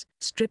Titans,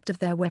 stripped of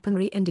their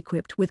weaponry and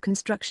equipped with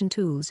construction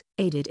tools,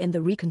 aided in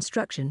the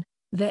reconstruction,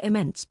 their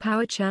immense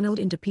power channeled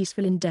into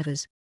peaceful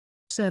endeavors.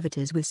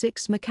 Servitors with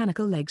 6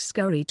 mechanical legs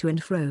scurried to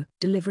and fro,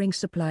 delivering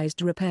supplies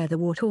to repair the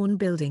war-torn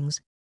buildings.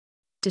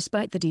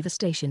 Despite the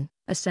devastation,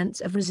 a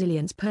sense of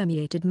resilience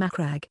permeated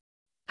Macragge.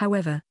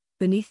 However,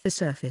 beneath the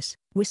surface,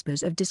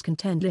 whispers of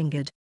discontent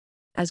lingered.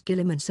 As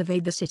Guilliman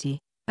surveyed the city,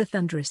 a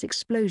thunderous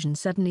explosion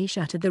suddenly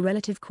shattered the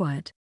relative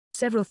quiet.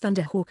 Several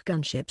Thunderhawk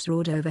gunships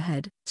roared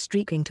overhead,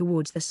 streaking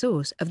towards the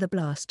source of the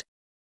blast.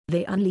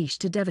 They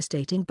unleashed a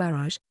devastating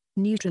barrage,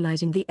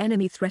 neutralizing the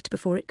enemy threat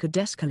before it could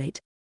escalate.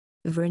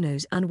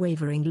 Verno's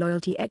unwavering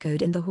loyalty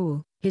echoed in the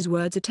hall, his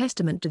words a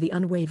testament to the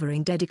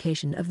unwavering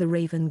dedication of the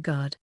Raven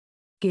Guard.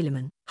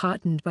 Guilliman,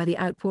 heartened by the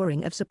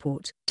outpouring of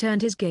support,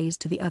 turned his gaze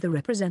to the other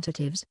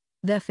representatives,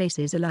 their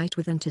faces alight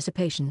with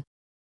anticipation.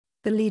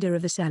 The leader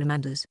of the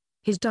Salamanders,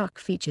 his dark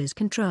features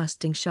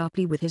contrasting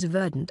sharply with his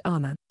verdant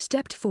armor,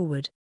 stepped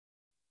forward.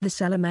 "The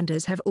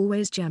Salamanders have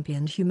always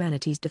championed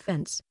humanity's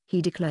defense,"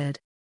 he declared.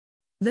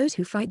 "Those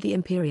who fight the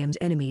Imperium's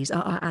enemies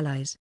are our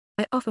allies.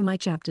 I offer my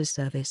chapter's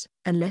service,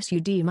 unless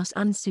you deem us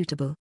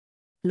unsuitable."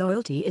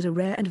 "Loyalty is a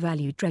rare and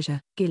valued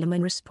treasure,"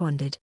 Guilliman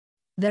responded.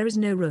 "There is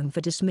no room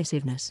for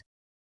dismissiveness."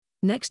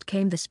 Next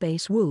came the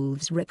Space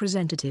Wolves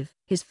representative,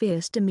 his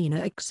fierce demeanor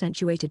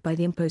accentuated by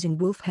the imposing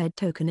wolf head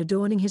token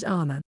adorning his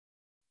armor.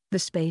 "The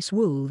Space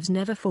Wolves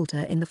never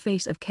falter in the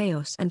face of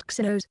chaos and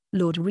Xenos,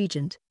 Lord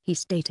Regent," he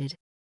stated.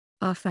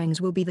 "Our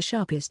fangs will be the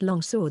sharpest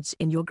longswords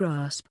in your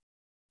grasp."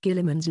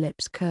 Guilliman's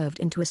lips curved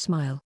into a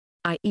smile.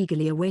 "I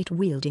eagerly await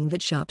wielding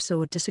that sharp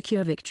sword to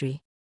secure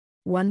victory."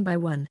 One by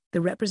one,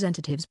 the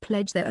representatives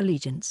pledged their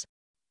allegiance.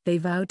 They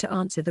vowed to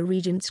answer the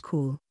Regent's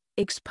call,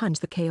 expunge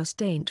the Chaos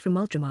Taint from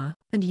Ultramar,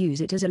 and use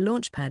it as a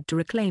launchpad to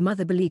reclaim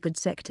other beleaguered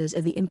sectors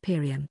of the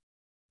Imperium.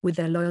 With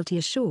their loyalty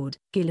assured,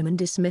 Guilliman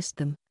dismissed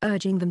them,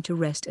 urging them to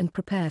rest and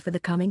prepare for the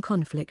coming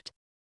conflict.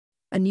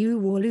 A new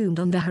war loomed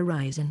on the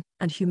horizon,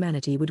 and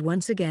humanity would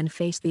once again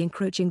face the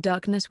encroaching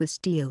darkness with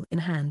steel in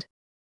hand.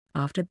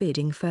 After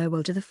bidding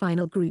farewell to the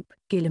final group,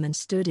 Guilliman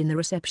stood in the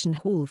reception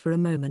hall for a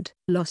moment,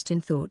 lost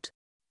in thought.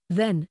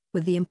 Then,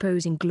 with the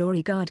imposing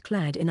Glory Guard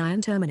clad in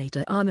Iron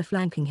Terminator armor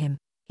flanking him,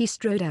 he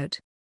strode out.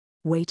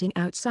 Waiting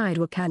outside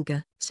were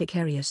Calgar,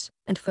 Sicarius,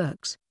 and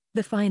Ferx,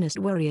 the finest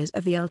warriors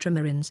of the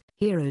Ultramarines,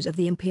 heroes of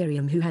the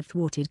Imperium who had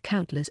thwarted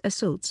countless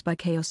assaults by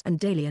Chaos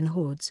and alien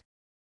hordes.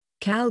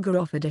 Calgar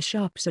offered a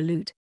sharp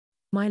salute.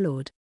 "My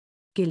lord."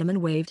 Guilliman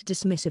waved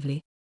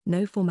dismissively.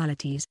 "No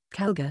formalities,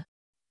 Calgar.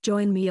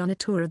 Join me on a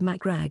tour of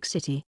Macragge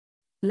City.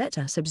 Let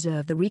us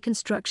observe the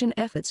reconstruction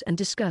efforts and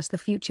discuss the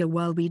future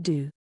while we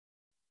do."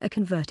 A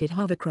converted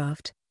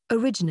hovercraft,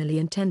 originally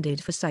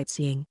intended for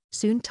sightseeing,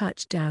 soon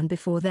touched down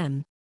before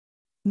them.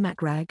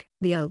 Macragge,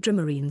 the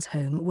Ultramarines'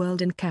 home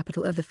world and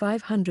capital of the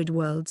 500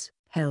 worlds,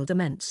 held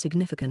immense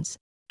significance.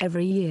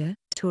 Every year,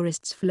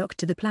 tourists flocked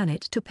to the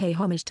planet to pay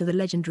homage to the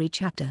legendary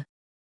chapter.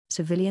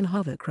 Civilian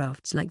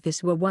hovercrafts like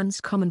this were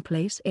once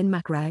commonplace in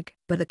Macragge,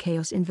 but the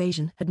Chaos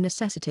invasion had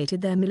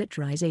necessitated their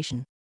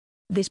militarization.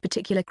 This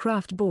particular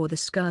craft bore the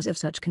scars of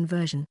such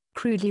conversion: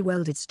 crudely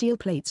welded steel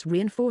plates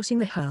reinforcing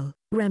the hull,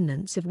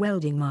 remnants of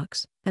welding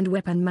marks, and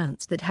weapon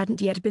mounts that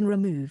hadn't yet been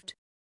removed.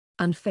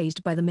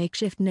 Unfazed by the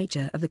makeshift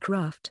nature of the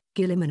craft,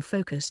 Guilliman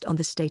focused on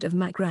the state of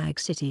Macragge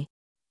City.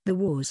 The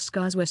war's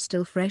scars were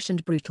still fresh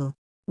and brutal.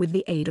 With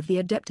the aid of the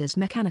Adeptus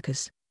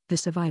Mechanicus, the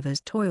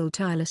survivors toiled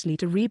tirelessly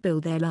to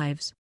rebuild their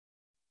lives.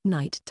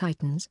 Night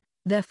Titans,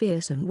 their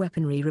fearsome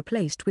weaponry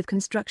replaced with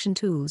construction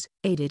tools,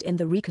 aided in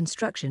the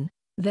reconstruction,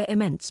 their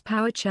immense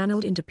power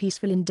channeled into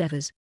peaceful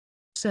endeavors.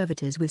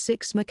 Servitors with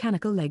 6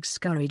 mechanical legs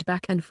scurried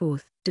back and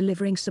forth,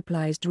 delivering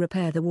supplies to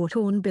repair the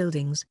war-torn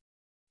buildings.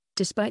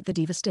 Despite the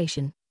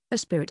devastation, a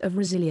spirit of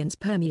resilience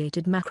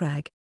permeated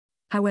Macragge.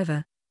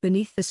 However,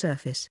 beneath the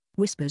surface,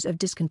 whispers of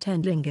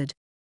discontent lingered.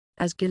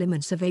 As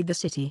Guilliman surveyed the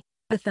city,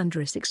 a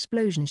thunderous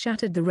explosion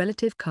shattered the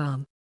relative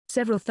calm.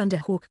 Several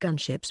Thunderhawk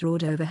gunships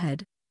roared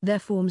overhead, their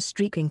forms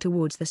streaking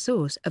towards the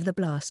source of the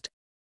blast.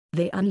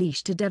 They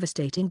unleashed a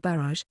devastating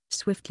barrage,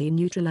 swiftly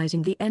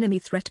neutralizing the enemy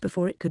threat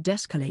before it could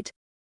escalate.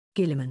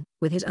 Guilliman,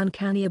 with his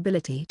uncanny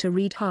ability to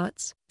read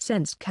hearts,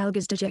 sensed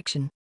Kalga's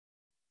dejection.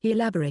 He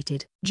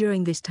elaborated,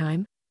 "During this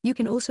time, you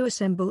can also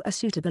assemble a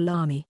suitable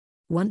army.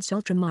 Once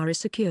Ultramar is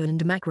secure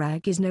and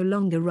Macragge is no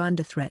longer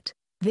under threat,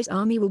 this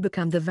army will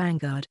become the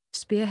vanguard,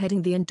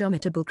 spearheading the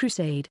indomitable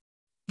crusade.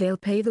 They'll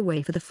pave the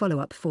way for the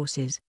follow-up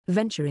forces,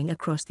 venturing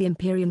across the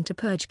Imperium to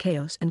purge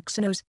chaos and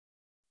Xenos."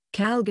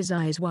 Kalga's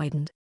eyes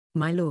widened.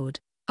 "My lord,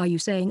 are you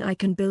saying I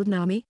can build an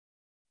army?"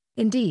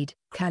 "Indeed,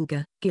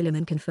 Kalga,"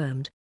 Guilliman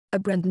confirmed. "A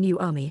brand new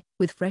army,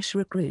 with fresh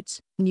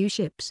recruits, new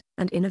ships,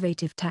 and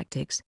innovative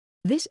tactics.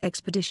 This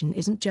expedition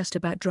isn't just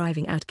about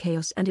driving out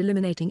chaos and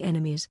eliminating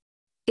enemies.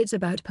 It's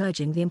about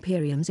purging the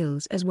Imperium's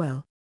ills as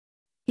well."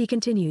 He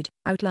continued,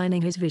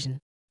 outlining his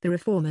vision. "The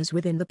reformers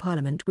within the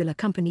Parliament will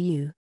accompany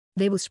you.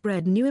 They will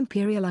spread new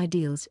imperial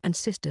ideals and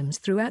systems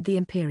throughout the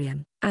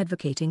Imperium,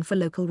 advocating for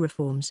local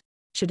reforms.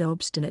 Should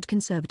obstinate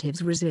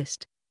conservatives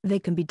resist, they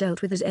can be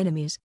dealt with as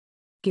enemies."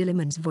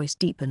 Guilliman's voice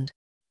deepened.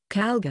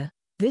 "Kalga,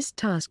 this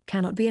task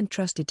cannot be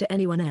entrusted to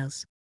anyone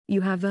else.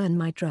 You have earned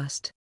my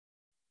trust."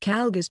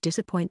 Kalga's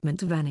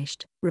disappointment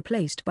vanished,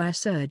 replaced by a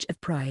surge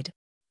of pride.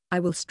 "I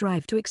will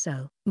strive to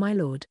excel, my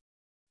lord."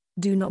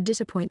 "Do not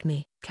disappoint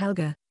me,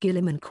 Kalga,"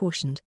 Guilliman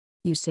cautioned.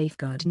 "You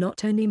safeguard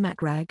not only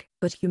Macragge,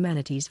 but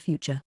humanity's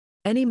future.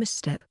 Any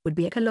misstep would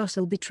be a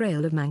colossal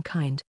betrayal of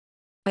mankind."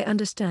 "I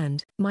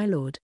understand, my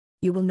lord.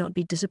 You will not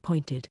be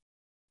disappointed."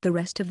 The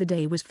rest of the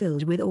day was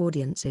filled with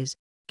audiences.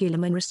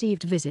 Guilliman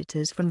received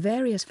visitors from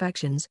various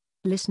factions,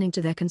 listening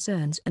to their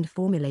concerns and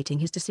formulating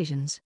his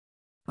decisions.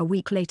 A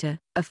week later,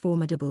 a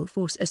formidable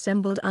force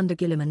assembled under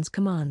Guilliman's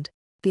command.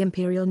 The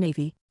Imperial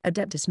Navy,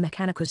 Adeptus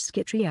Mechanicus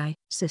Scitriae,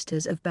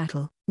 Sisters of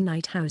Battle,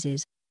 Night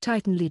Houses,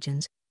 Titan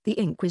Legions, the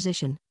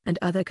Inquisition, and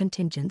other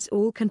contingents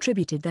all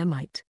contributed their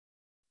might.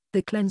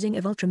 The cleansing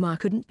of Ultramar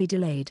couldn't be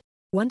delayed.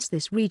 Once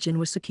this region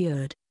was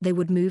secured, they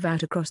would move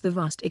out across the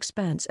vast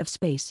expanse of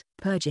space,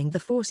 purging the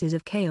forces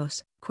of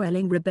chaos,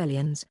 quelling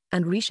rebellions,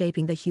 and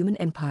reshaping the human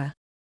empire.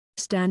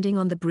 Standing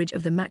on the bridge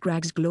of the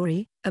Macragge's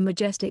Glory, a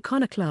majestic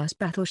Honor-class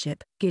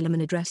battleship,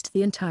 Guilliman addressed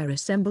the entire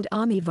assembled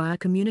army via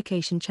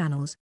communication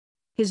channels.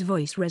 His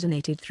voice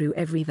resonated through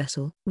every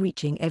vessel,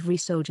 reaching every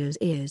soldier's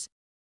ears.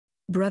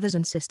 "Brothers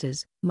and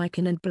sisters, my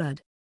kin and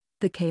blood.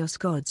 The Chaos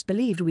Gods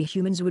believed we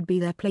humans would be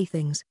their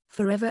playthings,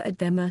 forever at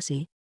their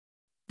mercy.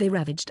 They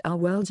ravaged our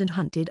worlds and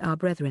hunted our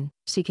brethren,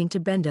 seeking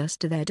to bend us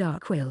to their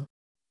dark will.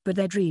 But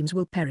their dreams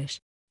will perish.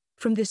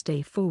 From this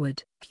day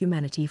forward,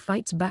 humanity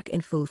fights back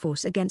in full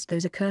force against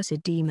those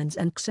accursed demons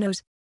and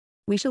Xenos.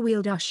 We shall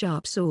wield our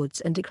sharp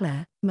swords and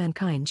declare,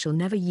 mankind shall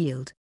never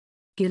yield."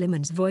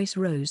 Guilliman's voice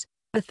rose,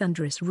 a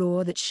thunderous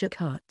roar that shook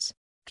hearts.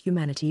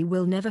 "Humanity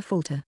will never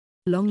falter.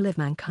 Long live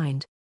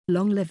mankind.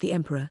 Long live the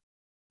Emperor."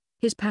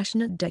 His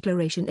passionate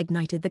declaration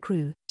ignited the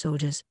crew,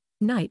 soldiers,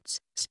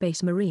 knights,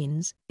 space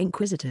marines,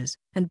 inquisitors,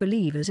 and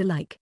believers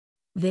alike.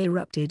 They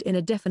erupted in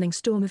a deafening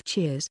storm of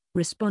cheers,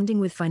 responding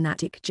with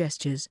fanatic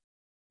gestures.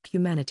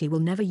 "Humanity will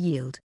never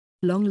yield.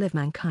 Long live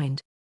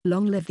mankind.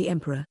 Long live the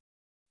Emperor."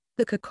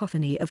 The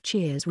cacophony of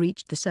cheers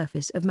reached the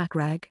surface of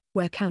Macragge,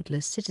 where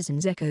countless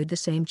citizens echoed the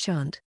same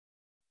chant.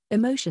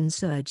 Emotions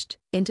surged,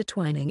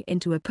 intertwining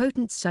into a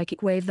potent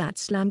psychic wave that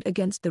slammed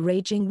against the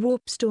raging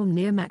warp storm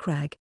near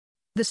Macragge.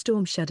 The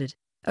storm shuddered,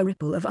 a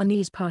ripple of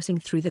unease passing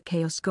through the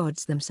Chaos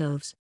Gods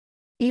themselves.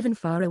 Even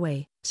far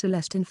away,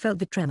 Celestine felt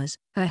the tremors,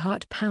 her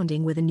heart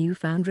pounding with a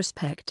newfound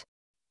respect.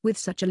 With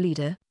such a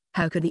leader,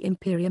 how could the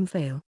Imperium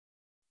fail?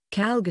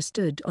 Kalga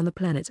stood on the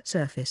planet's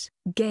surface,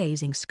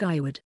 gazing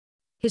skyward.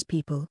 His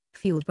people,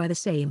 fueled by the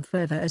same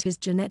fervor as his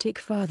genetic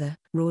father,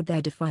 roared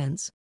their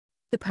defiance.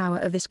 The power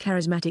of this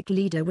charismatic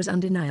leader was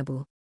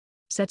undeniable.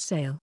 "Set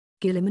sail,"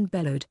 Guilliman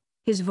bellowed,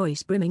 his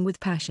voice brimming with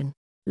passion.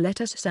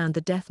 "Let us sound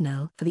the death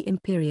knell for the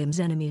Imperium's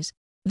enemies.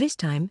 This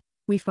time,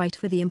 we fight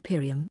for the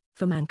Imperium,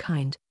 for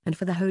mankind, and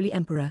for the Holy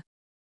Emperor."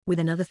 With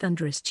another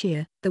thunderous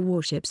cheer, the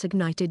warships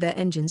ignited their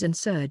engines and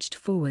surged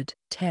forward,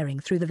 tearing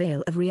through the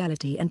veil of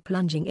reality and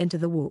plunging into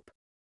the warp.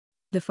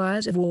 The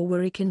fires of war were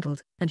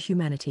rekindled, and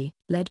humanity,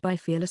 led by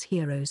fearless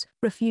heroes,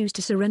 refused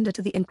to surrender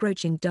to the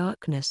encroaching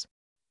darkness.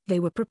 They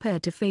were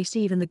prepared to face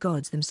even the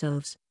gods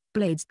themselves,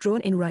 blades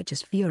drawn in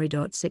righteous fury.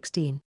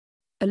 16.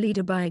 A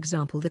leader by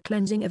example. The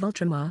cleansing of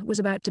Ultramar was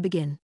about to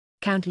begin.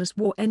 Countless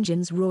war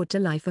engines roared to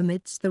life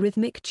amidst the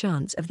rhythmic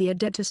chants of the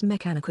Adeptus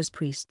Mechanicus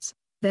priests,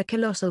 their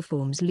colossal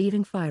forms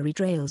leaving fiery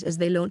trails as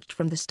they launched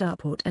from the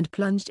starport and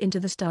plunged into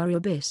the starry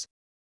abyss.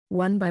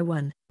 One by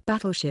one,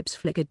 battleships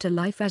flickered to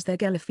life as their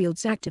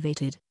gellerfields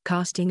activated,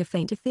 casting a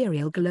faint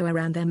ethereal glow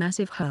around their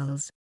massive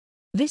hulls.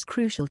 This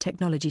crucial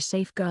technology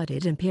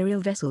safeguarded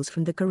Imperial vessels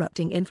from the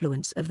corrupting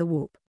influence of the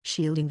warp,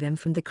 shielding them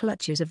from the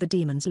clutches of the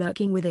demons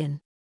lurking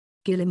within.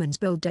 Guilliman's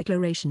bold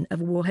declaration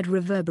of war had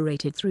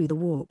reverberated through the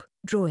warp,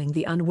 drawing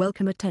the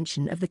unwelcome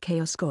attention of the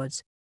Chaos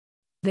Gods.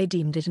 They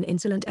deemed it an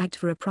insolent act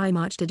for a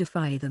Primarch to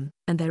defy them,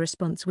 and their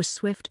response was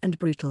swift and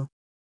brutal.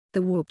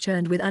 The warp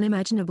churned with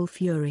unimaginable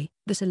fury,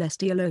 the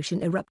celestial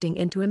ocean erupting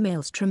into a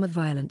maelstrom of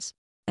violence.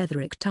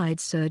 Etheric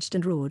tides surged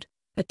and roared,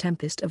 a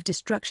tempest of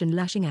destruction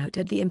lashing out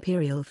at the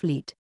Imperial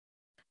fleet.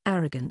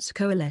 Arrogance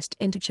coalesced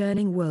into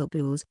churning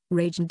whirlpools,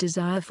 rage and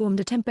desire formed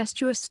a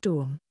tempestuous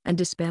storm, and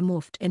despair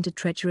morphed into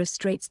treacherous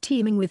straits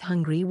teeming with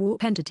hungry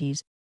warp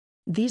entities.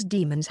 These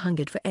demons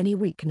hungered for any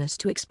weakness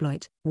to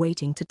exploit,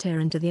 waiting to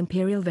tear into the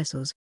Imperial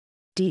vessels.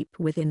 Deep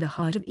within the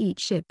heart of each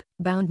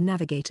ship-bound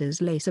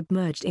navigators lay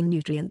submerged in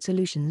nutrient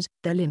solutions,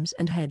 their limbs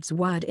and heads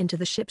wired into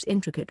the ship's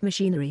intricate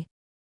machinery.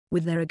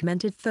 With their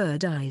augmented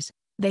third eyes,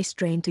 they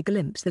strained to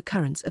glimpse the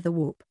currents of the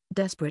warp,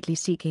 desperately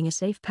seeking a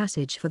safe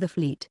passage for the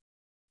fleet.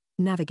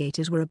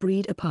 Navigators were a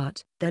breed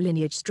apart, their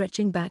lineage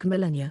stretching back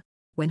millennia.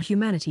 When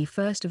humanity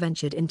first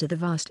ventured into the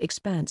vast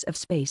expanse of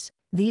space,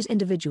 these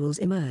individuals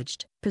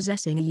emerged,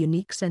 possessing a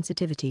unique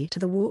sensitivity to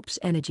the warp's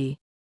energy.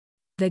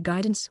 Their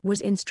guidance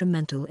was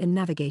instrumental in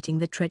navigating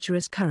the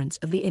treacherous currents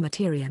of the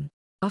immaterium.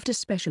 After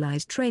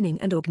specialized training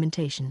and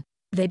augmentation,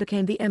 they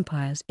became the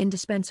Empire's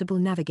indispensable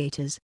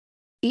navigators.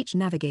 Each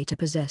navigator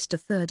possessed a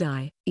third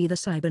eye, either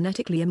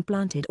cybernetically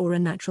implanted or a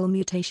natural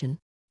mutation.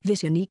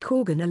 This unique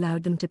organ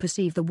allowed them to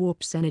perceive the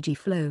warp's energy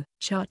flow,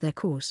 chart their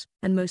course,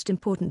 and most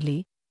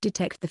importantly,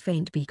 detect the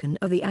faint beacon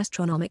of the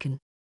Astronomicon.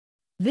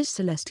 This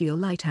celestial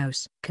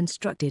lighthouse,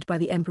 constructed by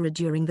the Emperor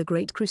during the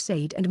Great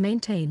Crusade and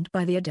maintained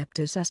by the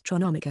Adeptus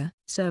Astronomica,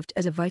 served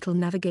as a vital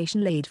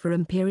navigation aid for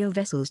Imperial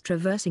vessels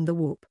traversing the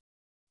warp.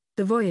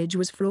 The voyage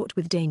was fraught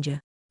with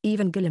danger.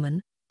 Even Guilliman,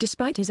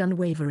 despite his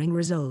unwavering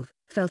resolve,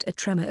 felt a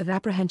tremor of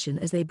apprehension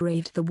as they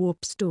braved the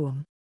warp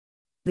storm.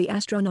 The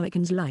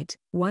Astronomicon's light,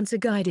 once a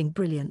guiding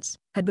brilliance,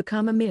 had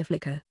become a mere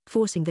flicker,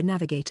 forcing the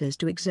navigators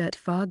to exert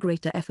far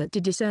greater effort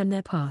to discern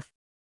their path.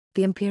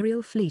 The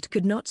Imperial fleet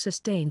could not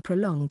sustain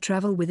prolonged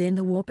travel within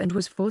the warp and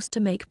was forced to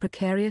make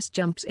precarious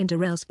jumps into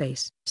rail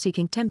space,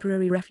 seeking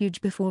temporary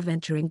refuge before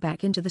venturing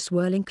back into the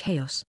swirling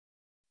chaos.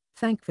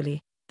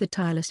 Thankfully, the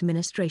tireless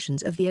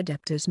ministrations of the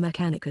Adeptus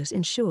Mechanicus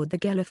ensured the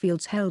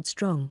Gellerfields held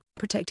strong,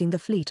 protecting the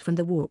fleet from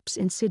the warp's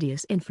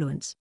insidious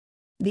influence.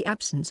 The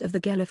absence of the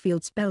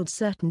Gellerfield spelled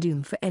certain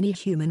doom for any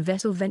human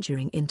vessel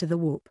venturing into the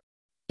warp.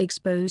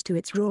 Exposed to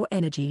its raw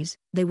energies,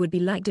 they would be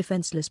like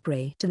defenseless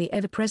prey to the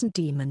ever-present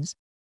demons.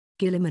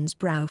 Guilliman's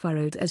brow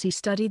furrowed as he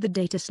studied the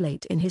data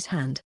slate in his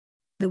hand.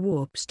 The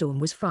warp storm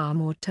was far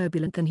more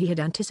turbulent than he had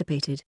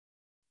anticipated.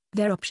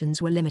 Their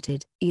options were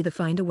limited: either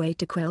find a way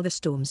to quell the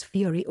storm's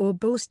fury or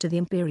bolster the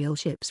Imperial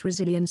ship's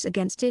resilience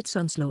against its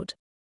onslaught.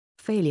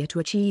 Failure to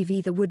achieve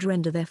either would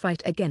render their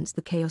fight against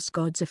the Chaos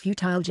Gods a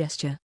futile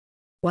gesture.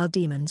 While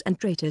demons and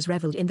traitors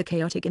reveled in the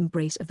chaotic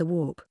embrace of the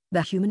warp,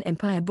 the human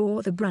empire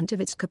bore the brunt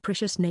of its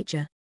capricious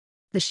nature.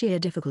 The sheer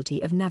difficulty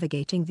of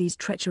navigating these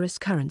treacherous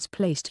currents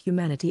placed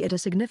humanity at a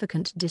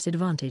significant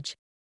disadvantage.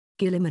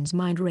 Guilliman's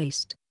mind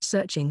raced,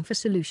 searching for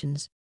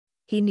solutions.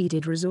 He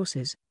needed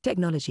resources,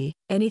 technology,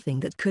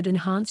 anything that could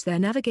enhance their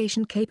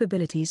navigation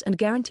capabilities and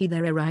guarantee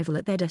their arrival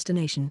at their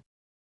destination.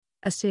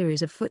 A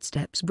series of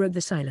footsteps broke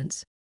the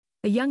silence.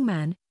 A young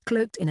man,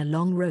 cloaked in a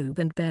long robe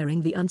and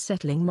bearing the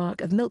unsettling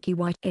mark of milky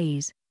white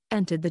haze,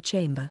 entered the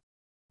chamber.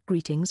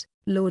 "Greetings,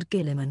 Lord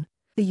Guilliman,"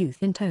 the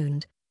youth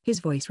intoned, his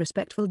voice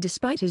respectful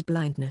despite his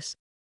blindness.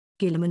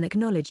 Guilliman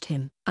acknowledged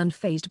him,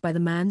 unfazed by the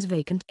man's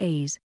vacant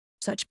gaze.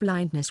 Such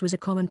blindness was a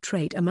common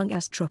trait among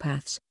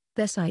astropaths,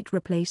 their sight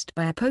replaced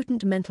by a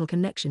potent mental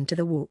connection to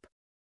the warp.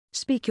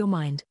 "Speak your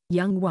mind,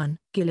 young one,"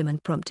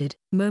 Guilliman prompted,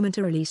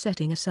 momentarily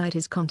setting aside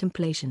his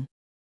contemplation.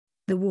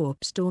 "The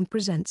warp storm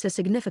presents a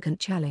significant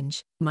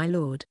challenge, my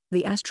lord,"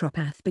 the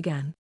astropath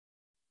began.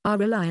 "Our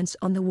reliance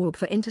on the warp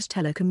for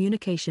interstellar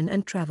communication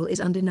and travel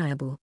is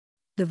undeniable.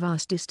 The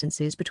vast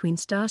distances between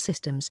star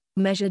systems,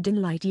 measured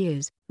in light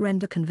years,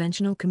 render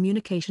conventional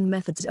communication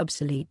methods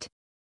obsolete."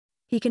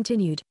 He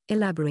continued,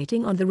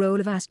 elaborating on the role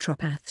of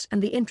astropaths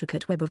and the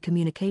intricate web of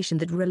communication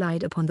that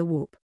relied upon the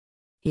warp.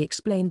 He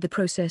explained the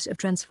process of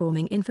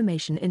transforming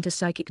information into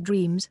psychic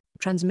dreams,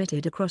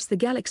 transmitted across the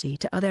galaxy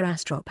to other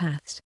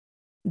astropaths.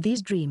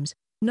 These dreams,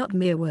 not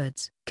mere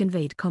words,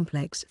 conveyed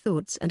complex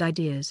thoughts and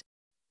ideas.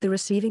 The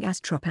receiving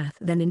astropath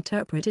then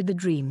interpreted the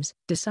dreams,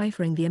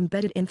 deciphering the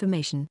embedded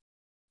information.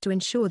 To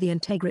ensure the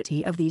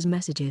integrity of these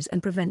messages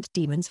and prevent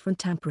demons from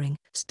tampering,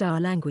 star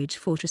language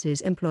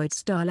fortresses employed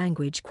star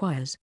language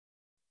choirs.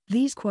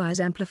 These choirs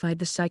amplified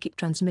the psychic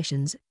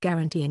transmissions,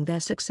 guaranteeing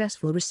their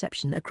successful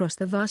reception across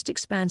the vast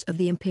expanse of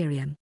the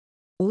Imperium.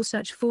 All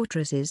such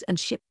fortresses and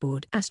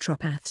shipboard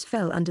astropaths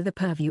fell under the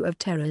purview of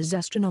Terra's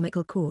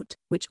astronomical court,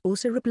 which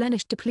also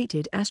replenished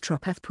depleted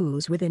astropath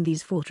pools within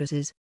these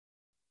fortresses.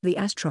 The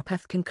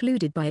astropath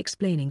concluded by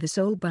explaining the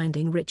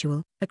soul-binding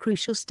ritual, a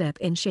crucial step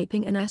in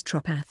shaping an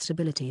astropath's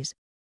abilities.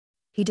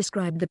 He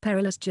described the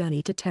perilous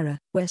journey to Terra,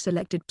 where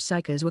selected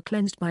psychers were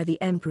cleansed by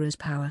the Emperor's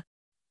power.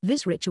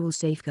 This ritual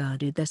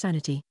safeguarded their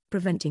sanity,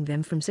 preventing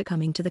them from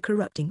succumbing to the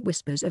corrupting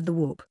whispers of the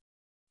warp.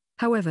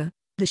 However,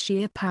 the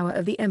sheer power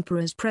of the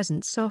Emperor's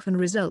presence often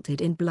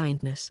resulted in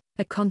blindness,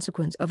 a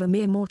consequence of a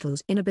mere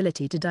mortal's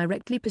inability to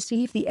directly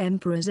perceive the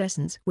Emperor's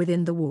essence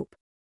within the warp.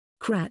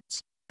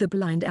 Kratz, the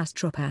blind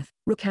astropath,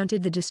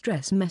 recounted the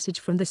distress message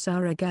from the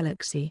Sara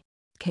galaxy.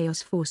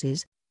 Chaos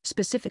forces,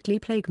 specifically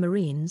plague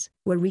marines,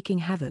 were wreaking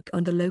havoc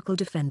on the local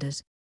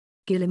defenders.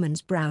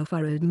 Guilliman's brow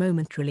furrowed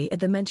momentarily at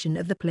the mention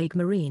of the plague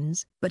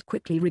marines, but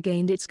quickly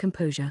regained its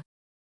composure.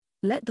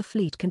 "Let the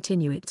fleet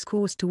continue its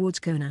course towards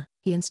Kona,"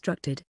 he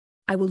instructed.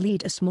 "I will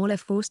lead a smaller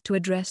force to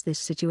address this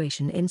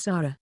situation in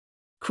Sara."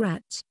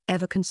 Kratz,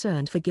 ever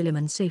concerned for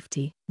Guilliman's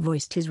safety,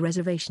 voiced his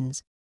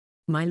reservations.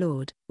 "My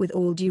lord, with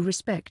all due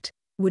respect,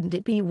 wouldn't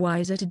it be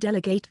wiser to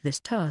delegate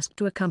this task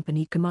to a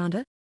company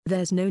commander?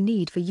 There's no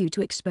need for you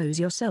to expose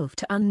yourself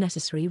to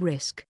unnecessary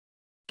risk."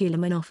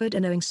 Guilliman offered a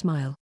knowing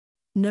smile.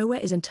 "Nowhere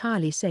is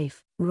entirely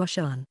safe,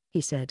 Roshan,"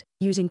 he said,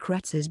 using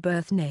Kratz's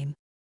birth name.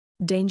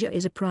 "Danger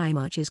is a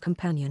Primarch's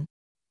companion.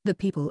 The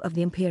people of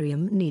the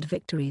Imperium need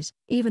victories,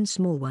 even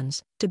small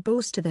ones, to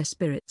bolster their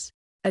spirits.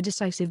 A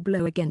decisive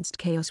blow against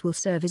chaos will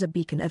serve as a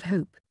beacon of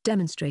hope,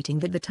 demonstrating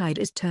that the tide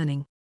is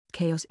turning.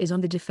 Chaos is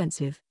on the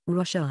defensive,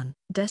 Roshan,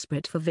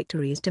 desperate for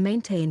victories to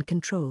maintain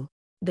control.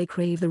 They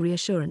crave the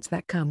reassurance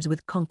that comes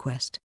with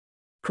conquest."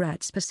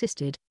 Kratz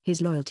persisted,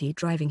 his loyalty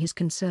driving his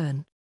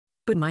concern.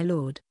 "But my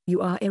lord, you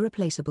are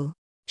irreplaceable.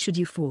 Should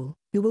you fall,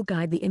 you will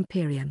guide the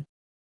Imperium."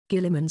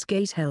 Guilliman's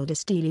gaze held a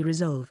steely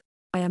resolve.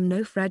 "I am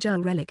no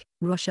fragile relic,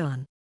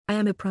 Roshan. I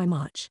am a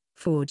Primarch,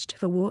 forged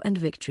for war and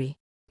victory.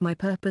 My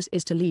purpose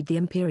is to lead the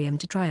Imperium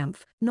to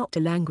triumph, not to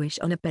languish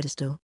on a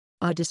pedestal.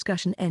 Our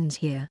discussion ends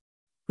here.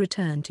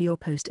 Return to your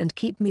post and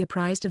keep me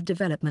apprised of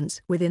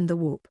developments within the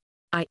warp.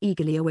 I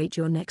eagerly await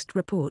your next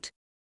report."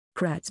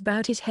 Kratz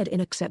bowed his head in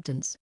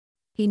acceptance.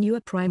 He knew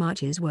a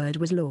Primarch's word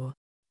was law.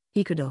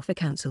 He could offer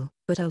counsel,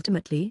 but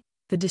ultimately,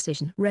 the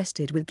decision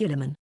rested with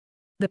Guilliman.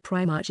 The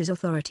Primarch's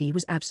authority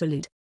was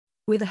absolute.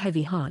 With a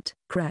heavy heart,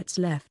 Kratz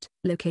left,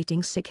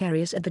 locating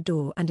Sicarius at the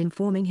door and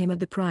informing him of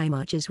the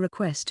Primarch's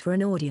request for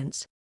an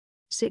audience.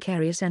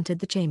 Sicarius entered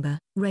the chamber,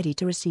 ready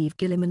to receive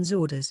Guilliman's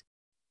orders.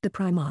 The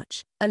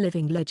Primarch, a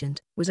living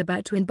legend, was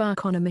about to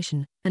embark on a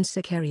mission, and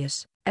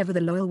Sicarius, ever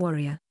the loyal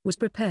warrior, was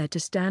prepared to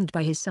stand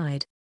by his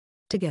side.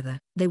 Together,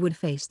 they would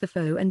face the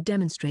foe and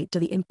demonstrate to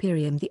the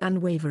Imperium the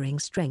unwavering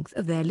strength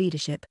of their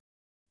leadership.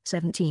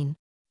 17.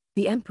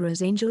 The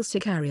Emperor's Angel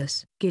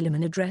Sicarius.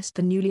 Guilliman addressed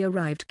the newly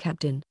arrived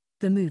captain,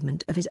 the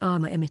movement of his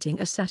armor emitting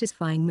a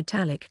satisfying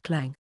metallic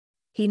clang.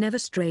 He never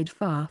strayed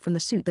far from the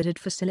suit that had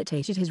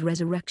facilitated his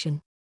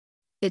resurrection.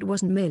 It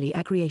wasn't merely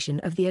a creation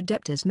of the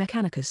Adeptus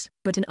Mechanicus,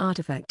 but an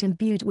artifact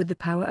imbued with the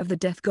power of the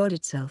Death God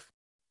itself.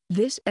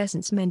 This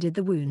essence mended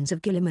the wounds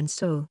of Guilliman's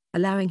soul,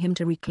 allowing him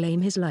to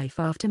reclaim his life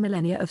after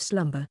millennia of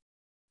slumber.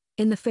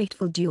 In the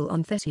fateful duel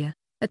on Thessia,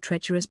 a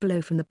treacherous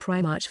blow from the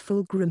Primarch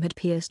Fulgrim had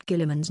pierced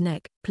Guilliman's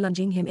neck,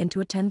 plunging him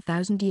into a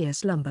 10,000-year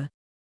slumber.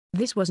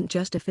 This wasn't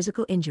just a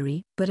physical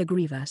injury, but a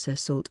grievous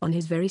assault on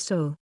his very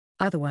soul.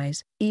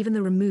 Otherwise, even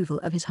the removal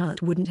of his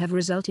heart wouldn't have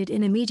resulted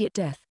in immediate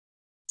death.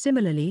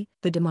 Similarly,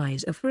 the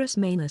demise of Furus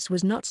Manus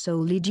was not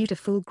solely due to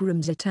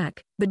Fulgrim's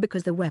attack, but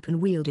because the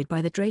weapon wielded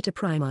by the traitor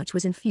Primarch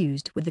was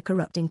infused with the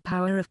corrupting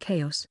power of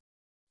chaos.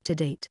 To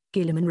date,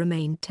 Guilliman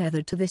remained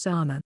tethered to this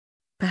armor.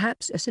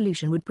 Perhaps a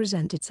solution would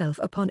present itself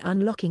upon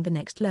unlocking the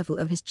next level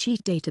of his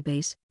cheat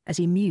database, as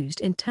he mused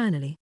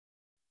internally.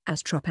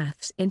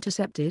 Astropaths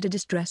intercepted a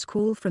distress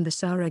call from the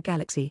Sara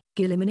galaxy,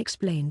 Guilliman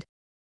explained.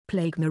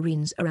 Plague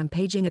marines are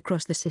rampaging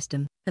across the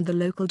system, and the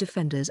local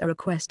defenders are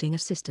requesting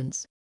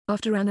assistance.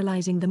 After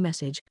analyzing the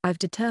message, I've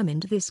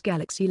determined this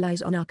galaxy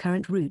lies on our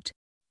current route.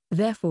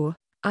 Therefore,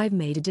 I've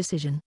made a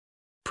decision.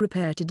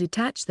 Prepare to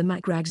detach the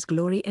Macrag's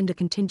Glory and a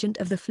contingent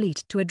of the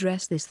fleet to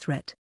address this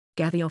threat.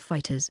 Gather your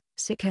fighters,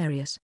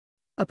 Sicarius.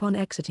 Upon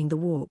exiting the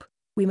warp,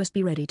 we must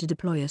be ready to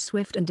deploy a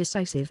swift and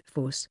decisive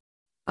force.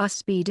 Our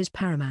speed is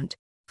paramount.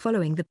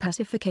 Following the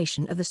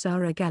pacification of the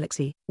Sara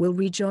galaxy, we'll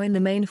rejoin the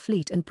main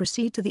fleet and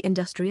proceed to the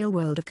industrial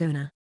world of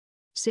Kona.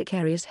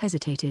 Sicarius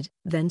hesitated,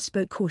 then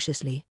spoke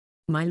cautiously.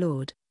 My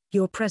lord,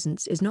 your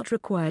presence is not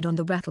required on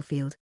the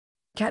battlefield.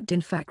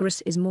 Captain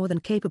Fakris is more than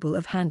capable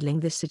of handling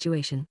this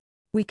situation.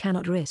 We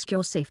cannot risk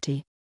your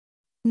safety.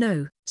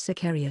 No,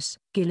 Sicarius,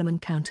 Guilliman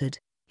countered,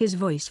 his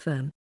voice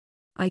firm.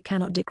 I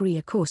cannot decree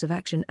a course of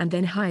action and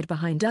then hide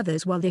behind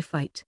others while they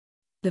fight.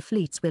 The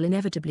fleets will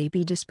inevitably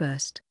be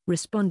dispersed,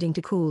 responding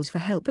to calls for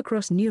help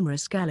across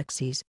numerous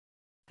galaxies.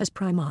 As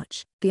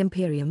Primarch, the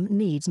Imperium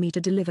needs me to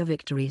deliver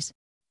victories.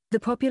 The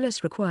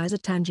populace requires a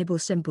tangible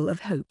symbol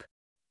of hope.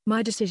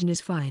 My decision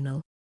is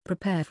final.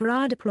 Prepare for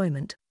our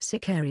deployment,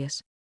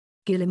 Sicarius.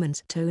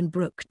 Guilliman's tone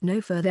brooked no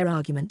further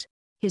argument.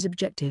 His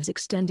objectives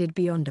extended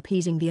beyond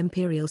appeasing the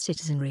imperial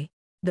citizenry.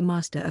 The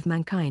master of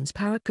mankind's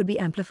power could be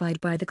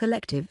amplified by the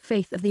collective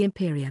faith of the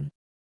Imperium.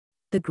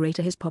 The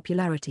greater his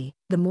popularity,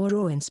 the more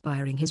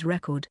awe-inspiring his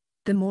record,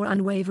 the more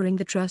unwavering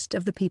the trust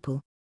of the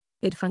people.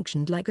 It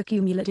functioned like a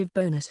cumulative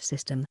bonus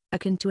system,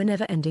 akin to a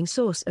never-ending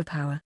source of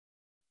power.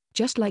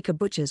 Just like a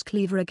butcher's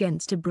cleaver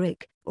against a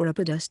brick, or a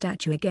Buddha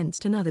statue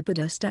against another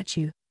Buddha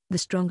statue, the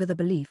stronger the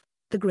belief,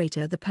 the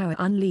greater the power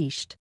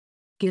unleashed.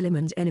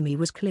 Guilliman's enemy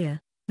was clear,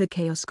 the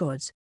Chaos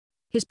Gods.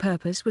 His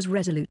purpose was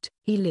resolute.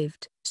 He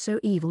lived, so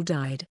evil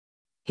died.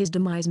 His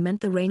demise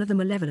meant the reign of the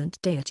malevolent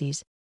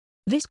deities.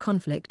 This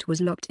conflict was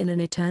locked in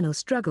an eternal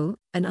struggle,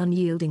 an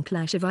unyielding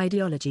clash of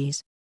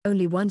ideologies.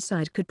 Only one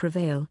side could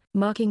prevail,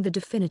 marking the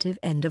definitive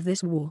end of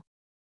this war.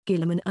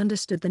 Guilliman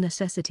understood the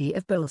necessity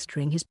of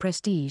bolstering his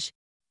prestige.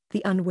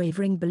 The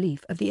unwavering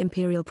belief of the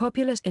imperial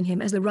populace in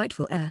him as the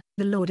rightful heir,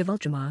 the Lord of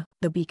Ultramar,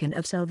 the beacon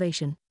of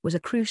salvation, was a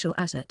crucial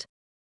asset.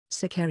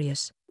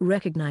 Sicarius,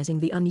 recognizing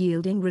the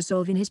unyielding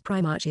resolve in his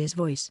Primarch's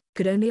voice,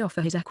 could only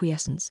offer his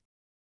acquiescence.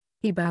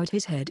 He bowed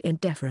his head in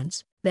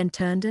deference, then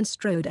turned and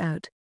strode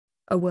out.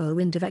 A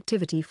whirlwind of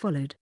activity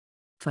followed.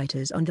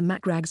 Fighters on the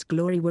Macrag's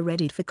Glory were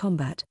readied for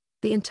combat,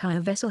 the entire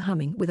vessel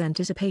humming with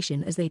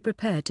anticipation as they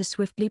prepared to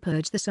swiftly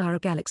purge the Sara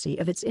Galaxy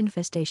of its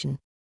infestation.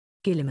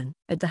 Guilliman,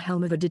 at the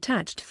helm of a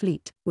detached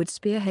fleet, would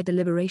spearhead the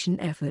liberation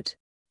effort.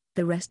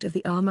 The rest of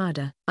the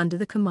armada, under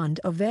the command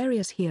of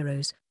various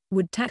heroes,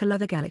 would tackle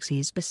other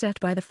galaxies beset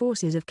by the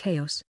forces of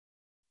chaos.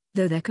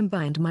 Though their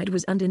combined might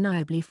was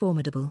undeniably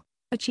formidable,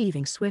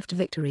 achieving swift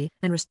victory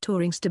and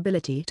restoring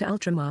stability to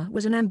Ultramar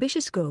was an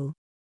ambitious goal.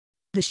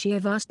 The sheer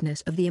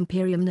vastness of the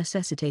Imperium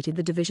necessitated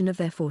the division of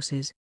their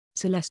forces.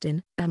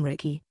 Celestin,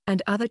 Amriki,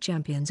 and other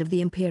champions of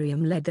the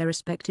Imperium led their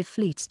respective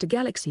fleets to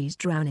galaxies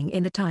drowning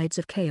in the tides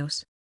of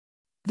chaos.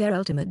 Their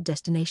ultimate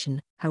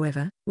destination,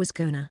 however, was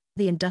Kona,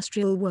 the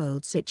industrial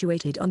world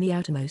situated on the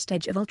outermost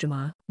edge of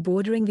Ultramar,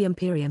 bordering the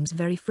Imperium's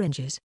very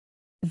fringes.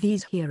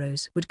 These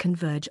heroes would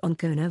converge on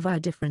Kona via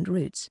different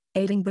routes,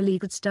 aiding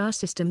beleaguered star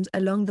systems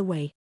along the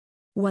way.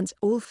 Once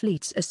all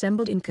fleets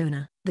assembled in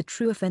Kona, the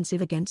true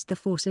offensive against the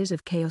forces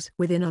of chaos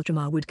within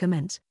Ultramar would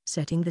commence,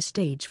 setting the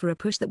stage for a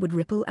push that would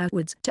ripple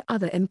outwards to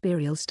other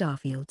Imperial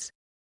starfields.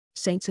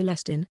 Saint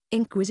Celestin,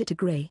 Inquisitor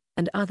Grey,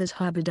 and others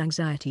harbored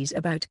anxieties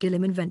about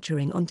Guilliman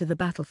venturing onto the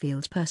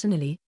battlefield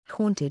personally,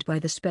 haunted by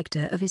the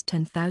specter of his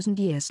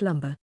 10,000-year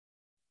slumber.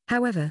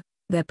 However,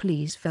 their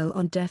pleas fell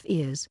on deaf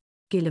ears.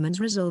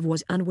 Guilliman's resolve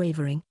was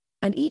unwavering,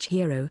 and each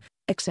hero,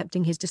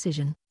 accepting his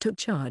decision, took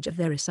charge of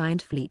their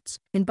assigned fleets,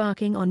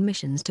 embarking on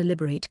missions to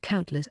liberate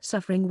countless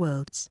suffering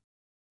worlds.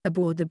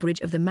 Aboard the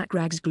bridge of the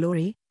Macrag's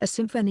Glory, a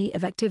symphony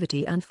of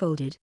activity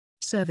unfolded.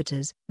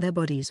 Servitors, their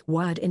bodies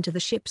wired into the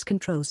ship's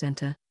control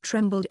center,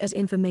 trembled as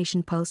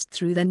information pulsed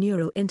through their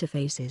neural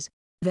interfaces.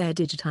 Their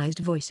digitized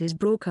voices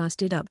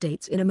broadcasted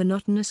updates in a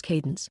monotonous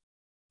cadence.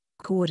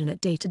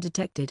 Coordinate data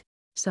detected.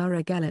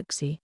 Sara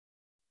Galaxy.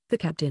 The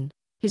captain,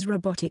 his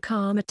robotic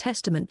arm a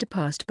testament to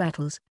past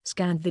battles,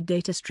 scanned the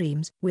data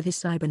streams with his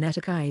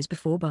cybernetic eyes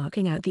before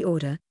barking out the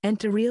order,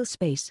 enter real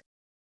space.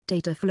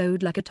 Data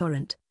flowed like a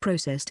torrent,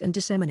 processed and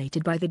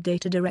disseminated by the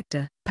data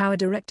director, power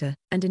director,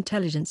 and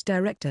intelligence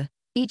director,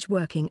 each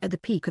working at the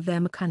peak of their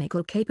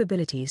mechanical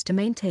capabilities to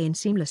maintain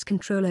seamless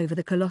control over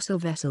the colossal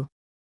vessel.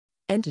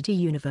 Entity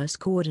universe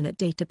coordinate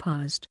data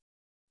parsed.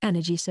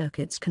 Energy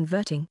circuits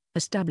converting,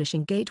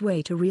 establishing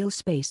gateway to real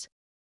space.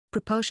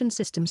 Propulsion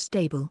system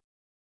stable.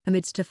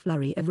 Amidst a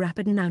flurry of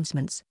rapid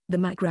announcements, the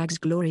Macrag's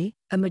Glory,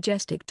 a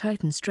majestic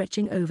titan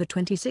stretching over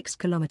 26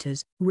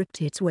 kilometers,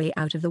 ripped its way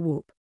out of the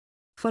warp.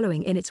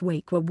 Following in its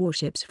wake were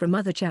warships from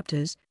other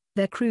chapters,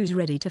 their crews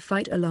ready to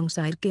fight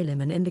alongside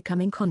Guilliman in the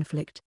coming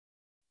conflict.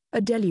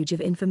 A deluge of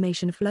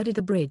information flooded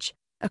the bridge,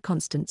 a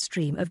constant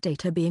stream of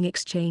data being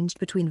exchanged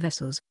between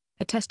vessels,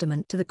 a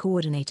testament to the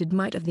coordinated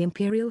might of the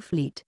Imperial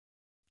fleet.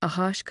 A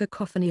harsh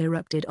cacophony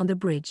erupted on the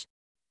bridge.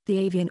 The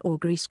avian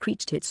augury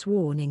screeched its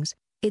warnings,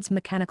 its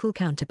mechanical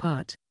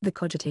counterpart, the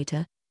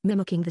cogitator,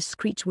 mimicking the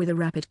screech with a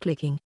rapid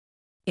clicking.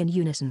 In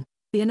unison,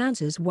 the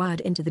announcers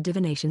wired into the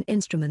divination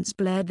instruments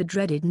blared the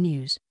dreaded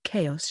news: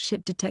 Chaos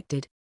ship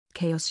detected.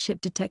 Chaos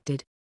ship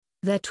detected.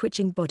 Their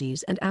twitching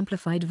bodies and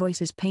amplified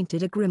voices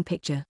painted a grim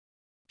picture.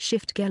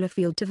 Shift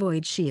Gellerfield to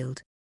void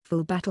shield.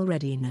 Full battle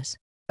readiness.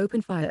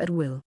 Open fire at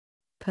will.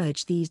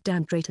 Purge these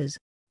damned traitors.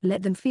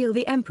 Let them feel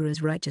the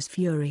Emperor's righteous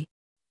fury.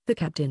 The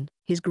captain,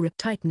 his grip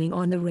tightening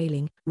on the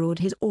railing, roared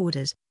his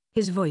orders,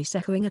 his voice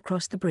echoing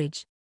across the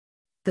bridge.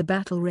 The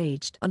battle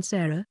raged on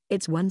Sara,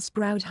 its once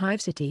proud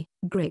hive city,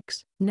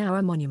 Grix, now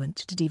a monument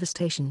to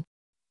devastation.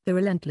 The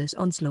relentless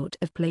onslaught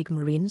of plague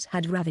marines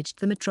had ravaged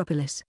the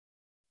metropolis.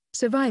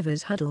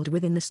 Survivors huddled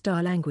within the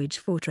Star Language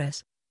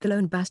fortress, the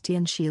lone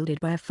bastion shielded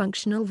by a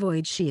functional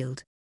void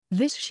shield.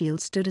 This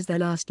shield stood as their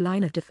last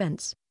line of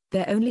defense,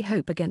 their only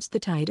hope against the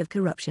tide of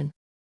corruption.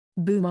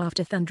 Boom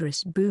after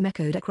thunderous boom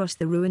echoed across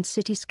the ruined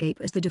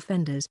cityscape as the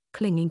defenders,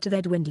 clinging to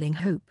their dwindling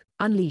hope,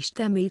 unleashed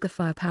their meager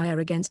firepower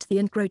against the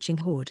encroaching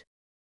horde.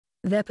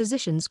 Their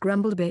positions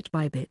crumbled bit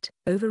by bit,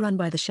 overrun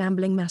by the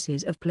shambling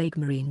masses of plague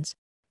marines.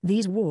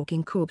 These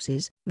walking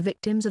corpses,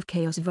 victims of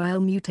chaos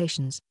vile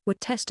mutations, were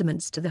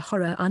testaments to the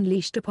horror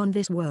unleashed upon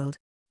this world.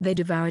 They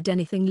devoured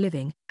anything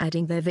living,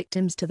 adding their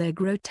victims to their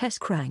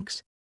grotesque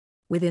ranks.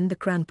 Within the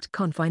cramped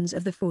confines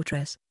of the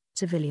fortress,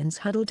 civilians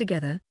huddled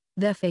together,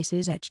 their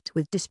faces etched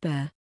with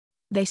despair.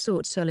 They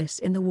sought solace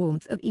in the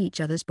warmth of each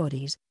other's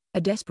bodies,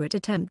 a desperate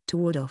attempt to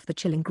ward off the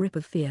chilling grip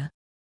of fear.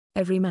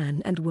 Every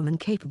man and woman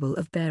capable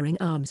of bearing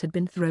arms had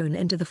been thrown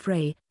into the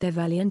fray, their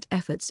valiant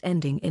efforts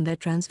ending in their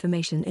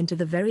transformation into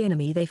the very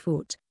enemy they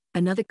fought,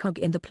 another cog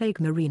in the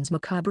plague marine's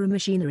macabre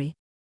machinery.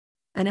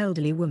 An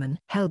elderly woman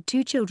held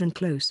two children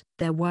close,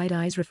 their wide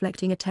eyes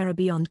reflecting a terror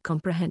beyond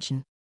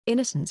comprehension.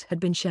 Innocence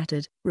had been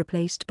shattered,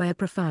 replaced by a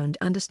profound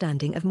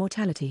understanding of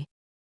mortality.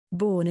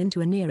 Born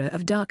into an era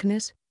of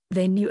darkness,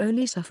 they knew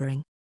only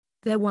suffering.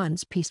 Their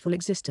once peaceful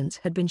existence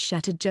had been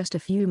shattered just a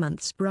few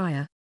months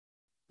prior.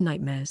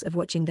 Nightmares of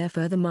watching their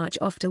further march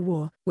off to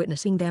war,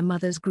 witnessing their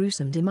mother's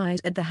gruesome demise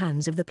at the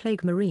hands of the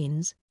Plague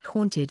Marines,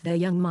 haunted their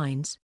young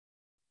minds.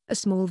 A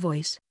small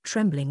voice,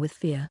 trembling with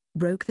fear,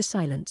 broke the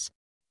silence.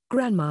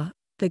 "Grandma,"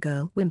 the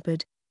girl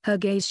whimpered, her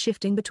gaze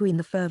shifting between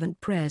the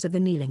fervent prayers of the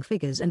kneeling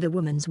figures and the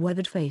woman's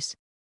weathered face.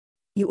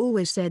 "You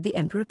always said the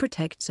Emperor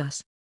protects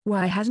us.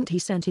 Why hasn't he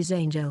sent his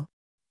angel?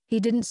 He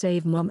didn't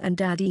save Mom and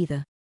Dad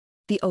either."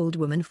 The old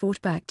woman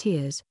fought back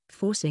tears,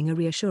 forcing a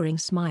reassuring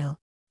smile.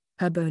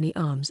 Her bony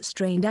arms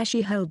strained as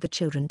she held the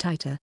children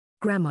tighter.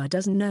 "Grandma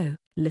doesn't know,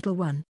 little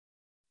one,"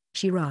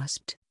 she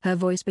rasped, her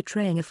voice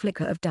betraying a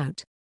flicker of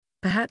doubt.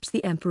 "Perhaps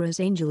the Emperor's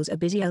angels are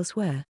busy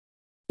elsewhere."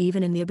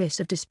 Even in the abyss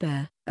of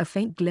despair, a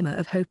faint glimmer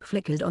of hope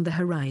flickered on the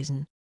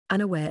horizon.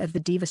 Unaware of the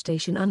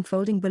devastation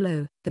unfolding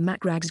below, the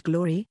Macrag's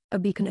glory, a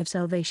beacon of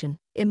salvation,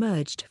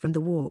 emerged from the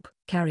warp,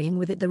 carrying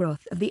with it the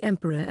wrath of the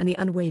Emperor and the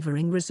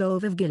unwavering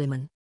resolve of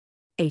Guilliman.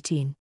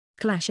 18.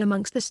 Clash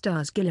amongst the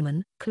stars.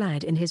 Guilliman,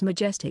 clad in his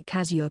majestic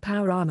azure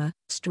power armor,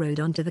 strode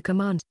onto the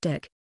command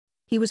deck.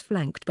 He was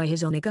flanked by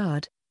his honor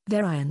guard,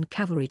 their iron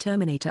cavalry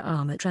Terminator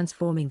armor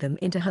transforming them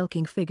into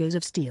hulking figures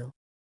of steel.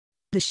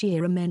 The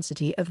sheer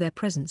immensity of their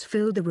presence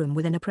filled the room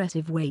with an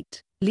oppressive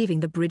weight, leaving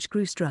the bridge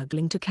crew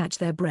struggling to catch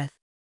their breath.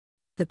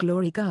 The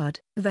Glory Guard,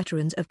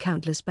 veterans of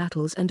countless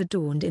battles and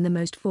adorned in the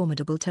most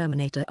formidable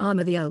Terminator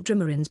armor the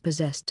Ultramarines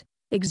possessed,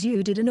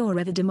 exuded an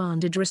aura that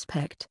demanded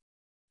respect.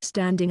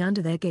 Standing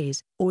under their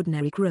gaze,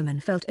 ordinary crewmen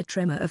felt a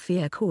tremor of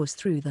fear course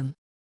through them.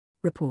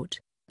 "Report,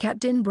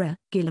 Captain Brer,"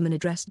 Guilliman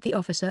addressed the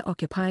officer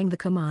occupying the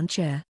command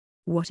chair.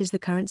 "What is the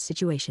current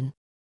situation?"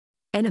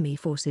 "Enemy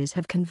forces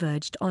have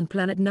converged on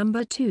planet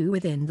number 2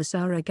 within the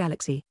Sara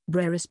galaxy,"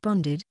 Brer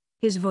responded,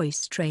 his voice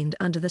strained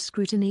under the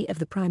scrutiny of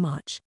the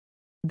Primarch.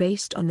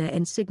 "Based on their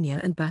insignia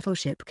and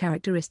battleship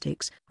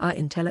characteristics, our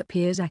intel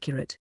appears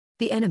accurate.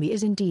 The enemy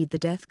is indeed the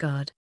Death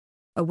Guard."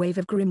 A wave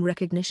of grim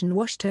recognition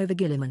washed over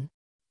Guilliman.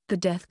 The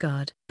Death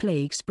Guard,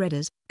 plague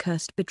spreaders,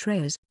 cursed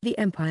betrayers, the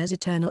Empire's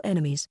eternal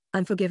enemies,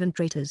 unforgiven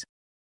traitors.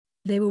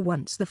 They were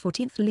once the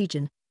 14th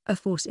Legion, a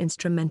force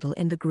instrumental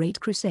in the Great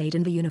Crusade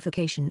and the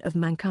unification of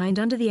mankind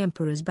under the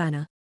Emperor's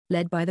banner.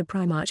 Led by the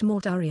Primarch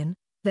Mortarion,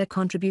 their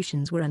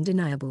contributions were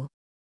undeniable.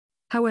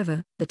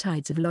 However, the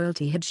tides of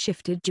loyalty had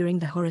shifted during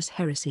the Horus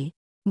Heresy.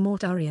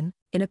 Mortarion,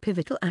 in a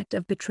pivotal act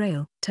of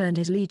betrayal, turned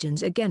his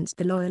legions against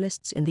the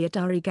loyalists in the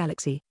Atari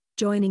galaxy,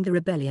 joining the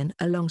rebellion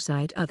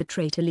alongside other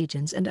traitor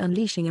legions and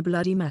unleashing a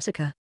bloody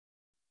massacre.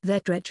 Their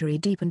treachery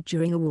deepened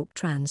during a warp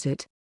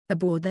transit.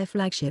 Aboard their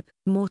flagship,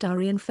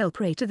 Mortarion fell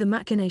prey to the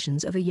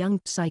machinations of a young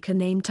psyker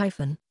named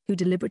Typhon, who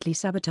deliberately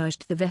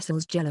sabotaged the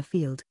vessel's Jella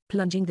field,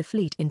 plunging the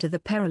fleet into the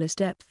perilous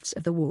depths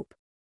of the warp.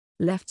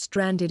 Left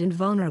stranded and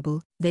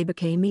vulnerable, they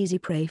became easy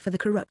prey for the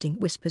corrupting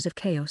whispers of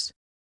chaos.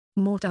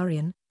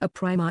 Mortarion, a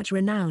Primarch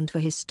renowned for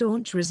his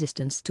staunch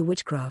resistance to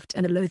witchcraft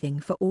and a loathing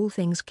for all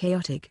things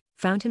chaotic,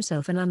 found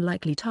himself an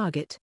unlikely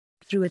target.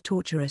 Through a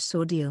torturous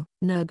ordeal,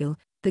 Nurgle,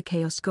 the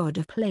chaos god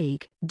of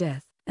plague,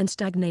 death, and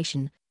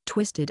stagnation,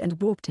 twisted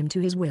and warped him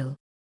to his will.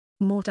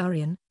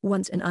 Mortarion,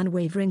 once an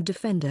unwavering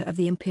defender of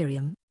the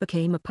Imperium,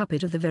 became a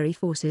puppet of the very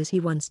forces he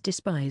once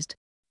despised.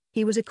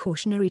 He was a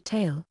cautionary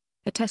tale,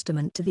 a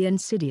testament to the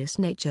insidious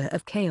nature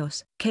of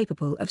chaos,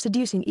 capable of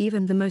seducing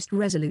even the most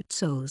resolute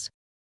souls.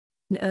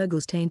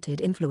 Nurgle's tainted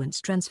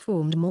influence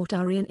transformed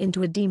Mortarion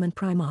into a demon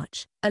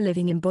Primarch, a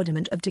living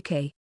embodiment of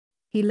decay.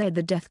 He led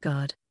the Death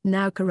Guard,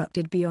 now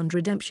corrupted beyond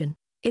redemption,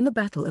 in the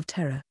Battle of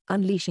Terror,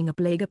 unleashing a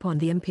plague upon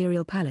the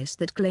Imperial Palace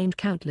that claimed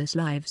countless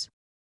lives.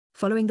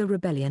 Following the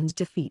rebellion's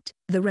defeat,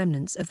 the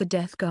remnants of the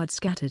Death Guard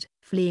scattered,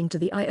 fleeing to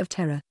the Eye of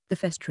Terror, the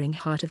festering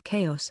heart of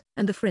chaos,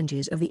 and the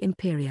fringes of the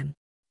Imperium.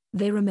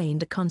 They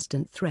remained a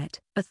constant threat,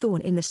 a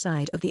thorn in the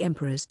side of the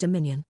Emperor's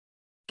dominion.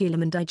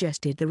 Guilliman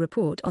digested the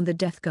report on the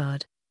Death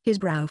Guard, his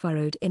brow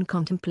furrowed in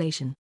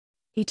contemplation.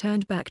 He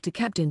turned back to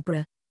Captain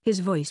Brer, his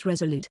voice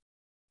resolute.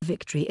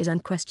 "Victory is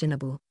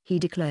unquestionable," he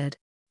declared.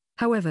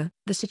 "However,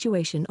 the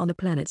situation on the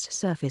planet's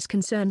surface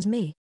concerns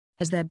me.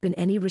 Has there been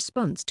any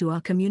response to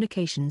our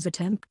communications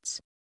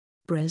attempts?"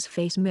 Brer's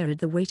face mirrored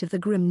the weight of the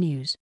grim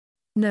news.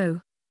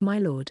 "No, my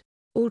lord.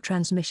 All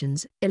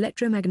transmissions,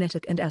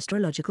 electromagnetic and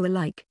astrological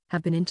alike,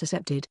 have been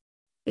intercepted.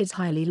 It's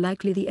highly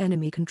likely the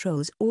enemy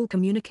controls all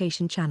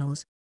communication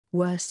channels.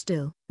 Worse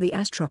still, the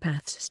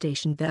astropaths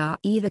stationed there are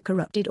either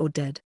corrupted or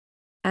dead."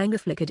 Anger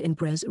flickered in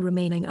Brer's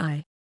remaining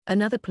eye.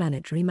 Another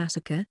planetary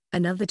massacre,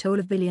 another toll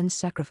of billions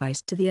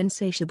sacrificed to the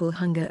insatiable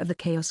hunger of the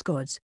Chaos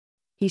Gods.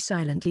 He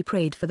silently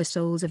prayed for the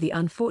souls of the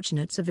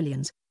unfortunate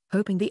civilians,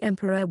 hoping the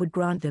Emperor would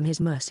grant them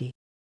his mercy.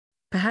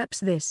 "Perhaps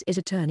this is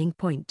a turning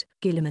point,"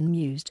 Guilliman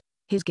mused,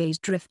 his gaze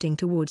drifting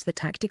towards the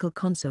tactical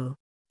console.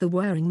 The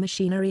whirring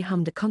machinery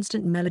hummed a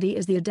constant melody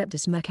as the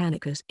Adeptus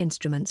Mechanicus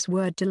instruments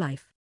whirred to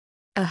life.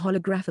 A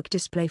holographic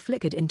display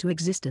flickered into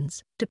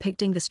existence,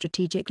 depicting the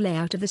strategic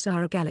layout of the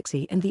Sara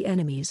galaxy and the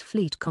enemy's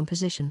fleet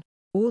composition.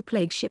 All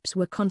plague ships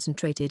were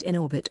concentrated in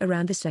orbit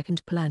around the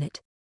second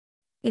planet.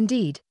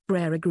 "Indeed,"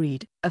 Brer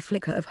agreed, a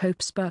flicker of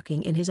hope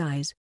sparking in his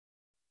eyes.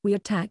 "We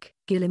attack,"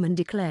 Guilliman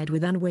declared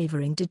with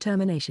unwavering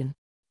determination.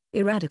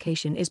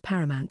 "Eradication is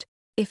paramount.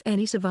 If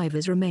any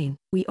survivors remain,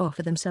 we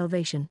offer them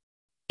salvation.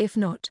 If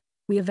not,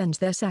 we avenge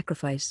their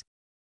sacrifice."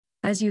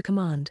 "As you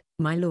command,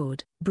 my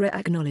lord," Bre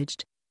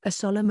acknowledged, a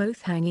solemn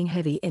oath hanging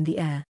heavy in the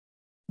air.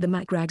 The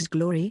Macrag's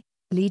glory,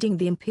 leading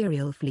the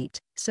Imperial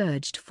fleet,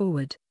 surged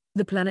forward,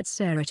 the planet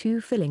Sarah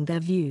 2 filling their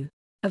view.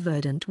 A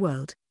verdant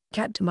world,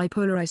 capped by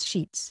polarized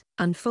sheets,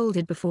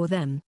 unfolded before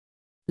them.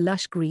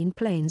 Lush green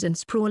plains and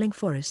sprawling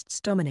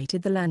forests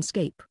dominated the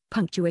landscape,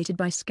 punctuated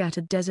by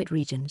scattered desert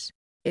regions.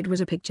 It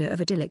was a picture of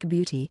idyllic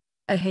beauty,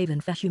 a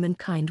haven for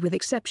humankind with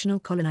exceptional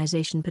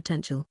colonization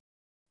potential.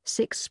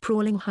 6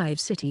 sprawling hive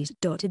cities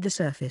dotted the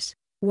surface,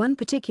 one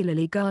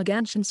particularly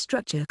gargantuan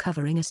structure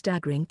covering a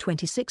staggering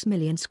 26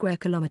 million square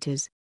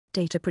kilometers.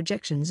 Data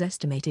projections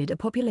estimated a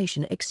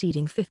population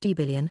exceeding 50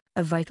 billion,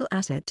 a vital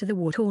asset to the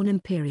war-torn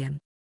Imperium.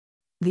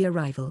 The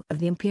arrival of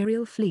the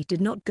Imperial fleet did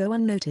not go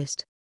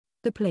unnoticed.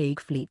 The Plague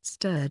fleet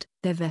stirred,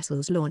 their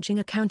vessels launching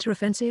a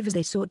counteroffensive as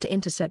they sought to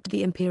intercept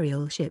the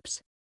Imperial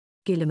ships.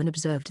 Guilliman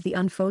observed the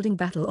unfolding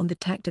battle on the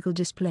tactical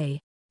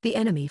display. The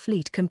enemy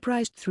fleet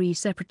comprised 3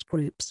 separate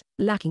groups,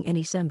 lacking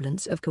any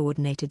semblance of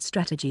coordinated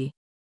strategy.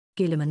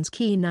 Guilliman's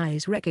keen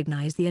eyes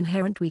recognized the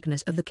inherent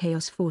weakness of the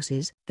Chaos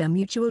forces, their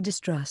mutual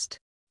distrust.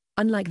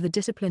 Unlike the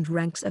disciplined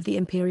ranks of the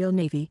Imperial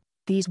Navy,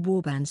 these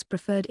warbands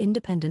preferred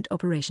independent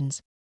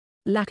operations,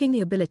 lacking the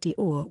ability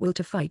or will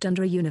to fight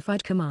under a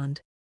unified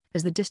command.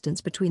 As the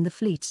distance between the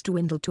fleets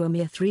dwindled to a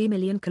mere 3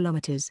 million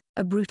kilometers,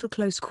 a brutal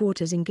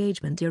close-quarters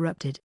engagement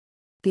erupted.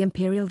 The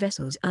Imperial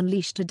vessels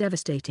unleashed a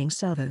devastating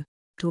salvo.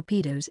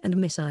 Torpedoes and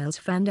missiles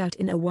fanned out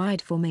in a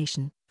wide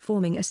formation,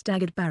 forming a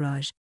staggered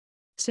barrage.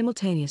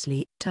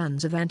 Simultaneously,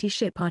 tons of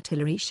anti-ship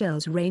artillery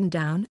shells rained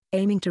down,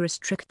 aiming to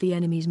restrict the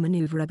enemy's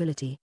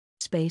maneuverability.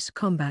 Space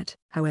combat,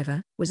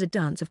 however, was a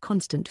dance of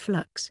constant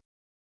flux.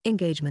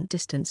 Engagement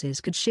distances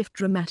could shift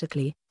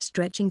dramatically,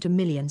 stretching to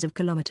millions of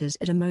kilometers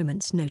at a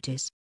moment's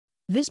notice.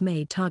 This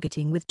made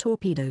targeting with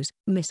torpedoes,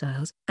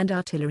 missiles, and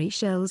artillery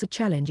shells a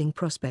challenging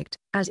prospect,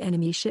 as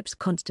enemy ships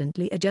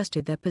constantly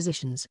adjusted their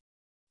positions.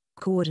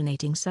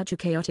 Coordinating such a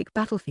chaotic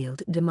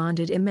battlefield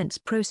demanded immense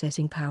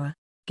processing power.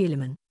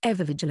 Guilliman,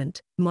 ever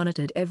vigilant,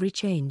 monitored every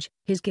change,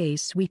 his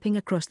gaze sweeping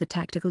across the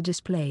tactical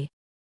display.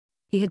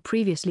 He had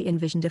previously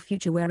envisioned a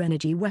future where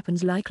energy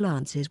weapons like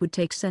lances would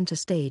take center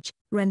stage,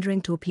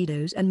 rendering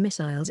torpedoes and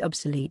missiles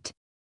obsolete.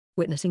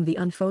 Witnessing the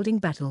unfolding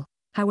battle,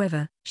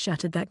 however,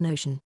 shattered that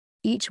notion.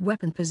 Each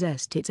weapon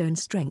possessed its own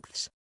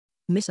strengths.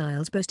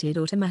 Missiles boasted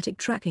automatic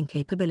tracking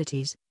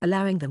capabilities,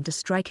 allowing them to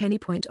strike any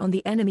point on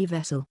the enemy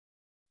vessel.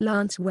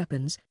 Lance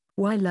weapons,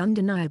 while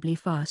undeniably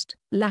fast,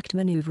 lacked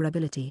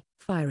maneuverability,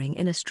 firing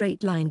in a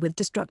straight line with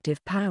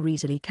destructive power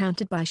easily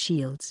countered by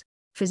shields.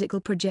 Physical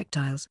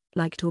projectiles,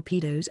 like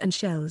torpedoes and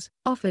shells,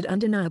 offered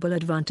undeniable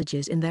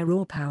advantages in their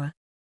raw power.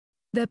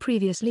 Their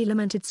previously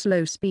lamented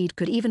slow speed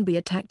could even be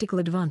a tactical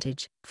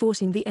advantage,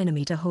 forcing the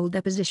enemy to hold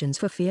their positions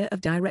for fear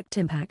of direct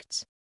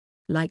impacts.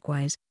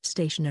 Likewise,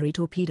 stationary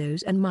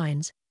torpedoes and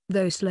mines,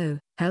 though slow,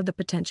 held the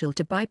potential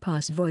to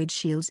bypass void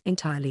shields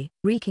entirely,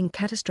 wreaking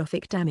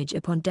catastrophic damage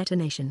upon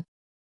detonation.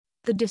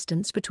 The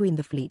distance between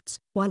the fleets,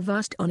 while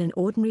vast on an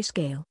ordinary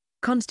scale,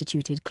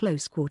 constituted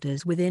close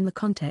quarters within the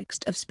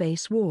context of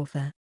space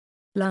warfare.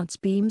 Lance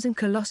beams and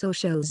colossal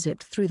shells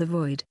zipped through the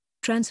void,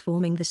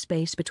 transforming the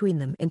space between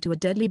them into a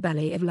deadly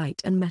ballet of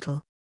light and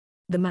metal.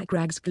 The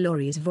Macrag's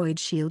glorious void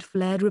shield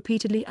flared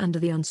repeatedly under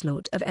the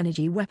onslaught of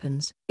energy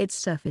weapons, its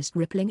surface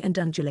rippling and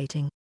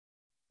undulating.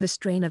 The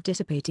strain of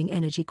dissipating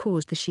energy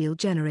caused the shield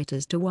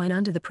generators to whine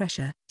under the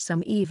pressure,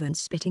 some even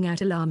spitting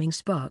out alarming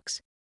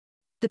sparks.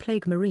 The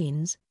Plague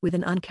Marines, with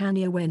an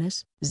uncanny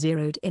awareness,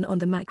 zeroed in on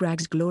the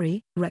Macrag's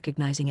glory,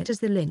 recognizing it as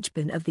the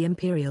linchpin of the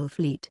Imperial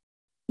fleet.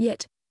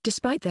 Yet,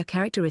 despite their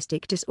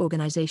characteristic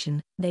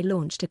disorganization, they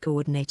launched a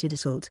coordinated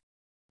assault.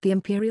 The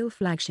Imperial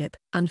flagship,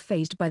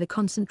 unfazed by the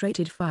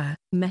concentrated fire,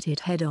 met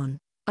it head-on,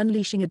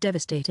 unleashing a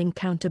devastating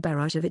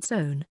counter-barrage of its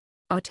own.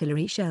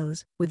 Artillery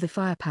shells, with the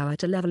firepower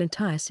to level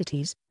entire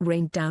cities,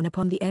 rained down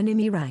upon the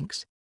enemy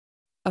ranks.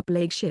 A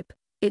plague ship,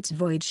 its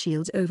void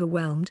shields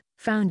overwhelmed,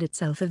 found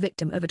itself a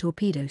victim of a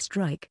torpedo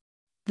strike.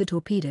 The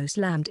torpedo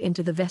slammed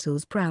into the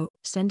vessel's prow,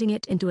 sending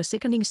it into a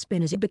sickening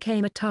spin as it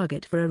became a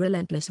target for a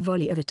relentless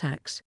volley of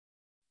attacks.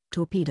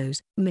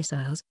 Torpedoes,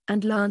 missiles,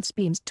 and lance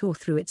beams tore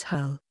through its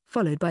hull,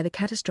 followed by the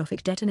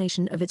catastrophic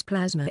detonation of its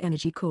plasma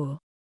energy core.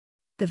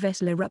 The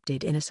vessel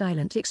erupted in a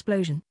silent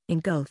explosion,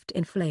 engulfed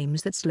in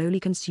flames that slowly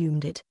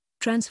consumed it,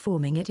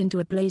 transforming it into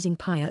a blazing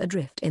pyre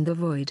adrift in the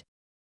void.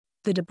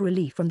 The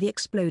debris from the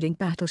exploding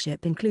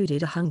battleship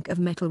included a hunk of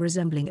metal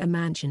resembling a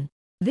mansion.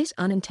 This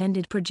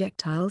unintended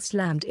projectile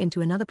slammed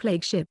into another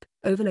plague ship,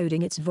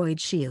 overloading its void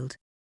shield.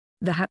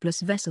 The hapless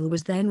vessel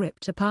was then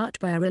ripped apart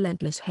by a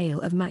relentless hail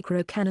of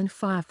macro cannon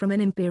fire from an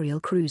Imperial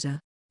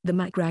cruiser. The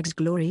Macrag's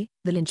glory,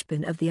 the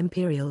linchpin of the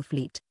Imperial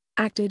fleet,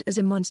 acted as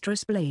a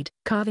monstrous blade,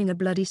 carving a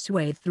bloody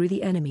swathe through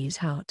the enemy's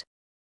heart.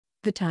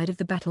 The tide of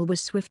the battle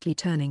was swiftly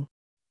turning.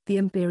 The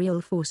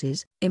Imperial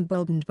forces,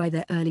 emboldened by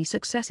their early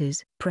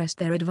successes, pressed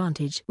their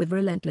advantage with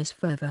relentless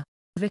fervor.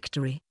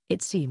 Victory,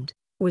 it seemed,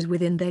 was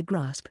within their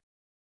grasp.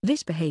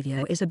 "This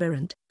behavior is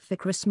aberrant,"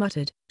 Thickrus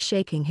muttered,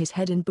 shaking his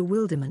head in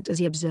bewilderment as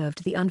he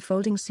observed the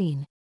unfolding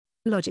scene.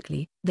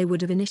 Logically, they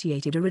would have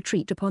initiated a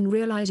retreat upon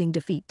realizing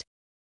defeat.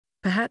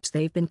 "Perhaps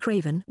they've been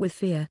craven with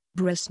fear,"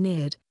 Brez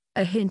sneered,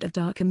 a hint of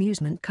dark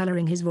amusement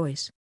coloring his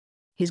voice.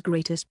 His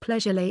greatest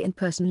pleasure lay in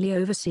personally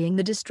overseeing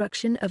the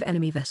destruction of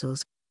enemy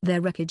vessels,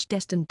 their wreckage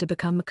destined to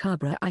become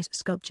macabre ice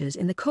sculptures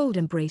in the cold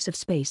embrace of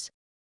space.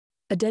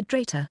 "A dead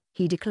traitor,"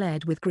 he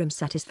declared with grim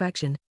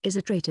satisfaction, "is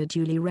a traitor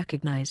duly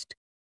recognized."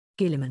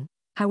 Guilliman,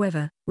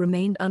 however,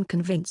 remained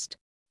unconvinced.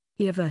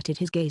 He averted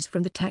his gaze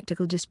from the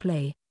tactical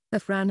display, a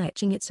frown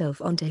etching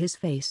itself onto his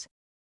face.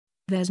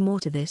 "There's more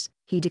to this,"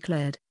 he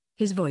declared,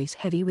 his voice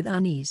heavy with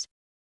unease.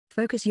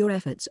 "Focus your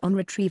efforts on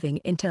retrieving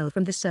intel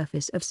from the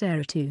surface of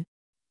Saratu.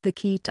 The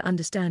key to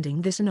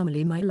understanding this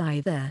anomaly might lie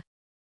there."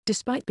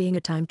 Despite being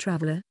a time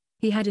traveler,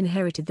 he had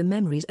inherited the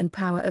memories and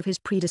power of his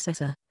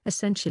predecessor,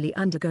 essentially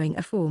undergoing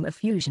a form of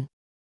fusion.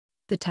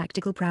 The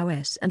tactical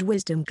prowess and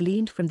wisdom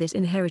gleaned from this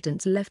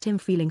inheritance left him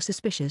feeling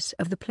suspicious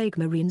of the Plague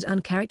Marine's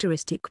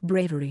uncharacteristic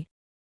bravery.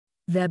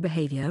 Their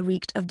behavior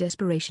reeked of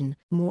desperation,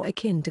 more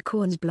akin to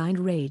Khorne's blind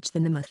rage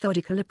than the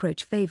methodical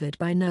approach favored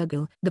by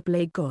Nurgle, the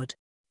Plague God.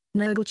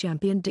 Nurgle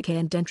championed decay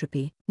and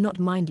entropy, not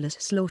mindless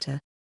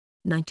slaughter.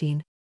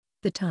 19.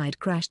 The tide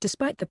crashed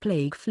despite the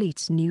Plague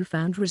Fleet's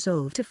newfound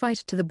resolve to fight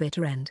to the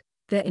bitter end.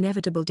 Their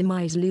inevitable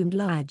demise loomed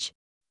large.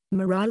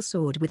 Morale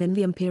soared within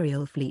the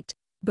Imperial fleet,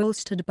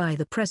 bolstered by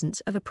the presence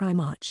of a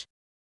Primarch.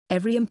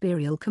 Every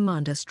Imperial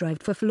commander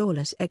strived for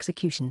flawless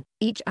execution,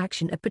 each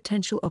action a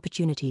potential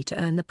opportunity to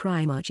earn the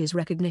Primarch's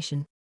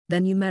recognition.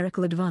 Their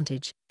numerical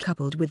advantage,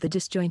 coupled with the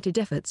disjointed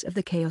efforts of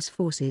the Chaos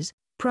forces,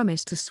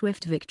 promised a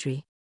swift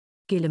victory.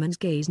 Guilliman's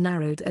gaze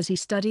narrowed as he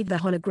studied the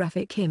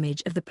holographic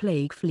image of the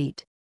Plague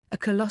Fleet. A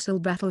colossal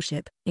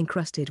battleship,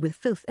 encrusted with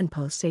filth and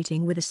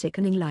pulsating with a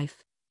sickening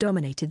life,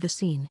 dominated the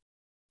scene.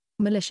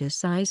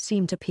 Malicious eyes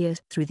seemed to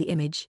pierce through the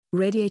image,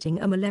 radiating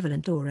a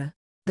malevolent aura.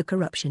 The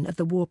corruption of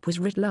the warp was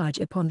writ large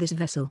upon this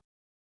vessel.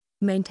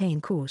 "Maintain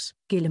course,"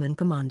 Guilliman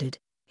commanded,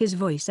 his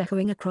voice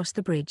echoing across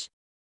the bridge.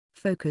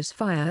 "Focus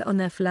fire on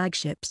their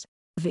flagships.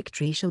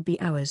 Victory shall be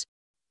ours."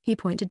 He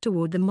pointed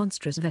toward the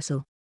monstrous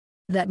vessel.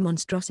 "That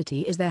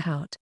monstrosity is their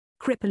heart.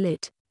 Cripple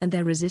it, and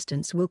their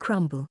resistance will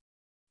crumble."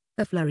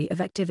 A flurry of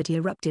activity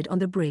erupted on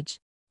the bridge.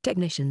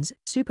 Technicians,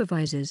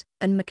 supervisors,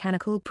 and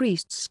mechanical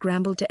priests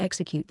scrambled to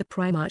execute the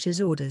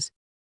Primarch's orders.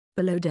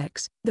 Below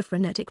decks, the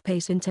frenetic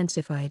pace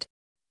intensified.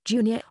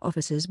 Junior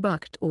officers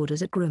barked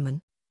orders at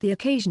crewmen, the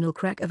occasional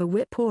crack of a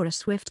whip or a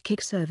swift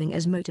kick serving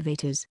as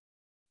motivators.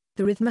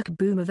 The rhythmic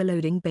boom of the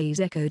loading bays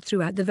echoed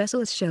throughout the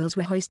vessel as shells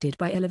were hoisted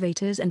by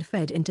elevators and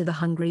fed into the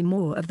hungry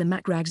maw of the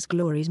Macrag's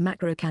Glory's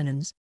macro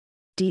cannons.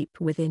 Deep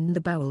within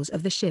the bowels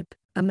of the ship,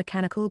 a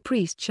mechanical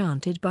priest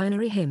chanted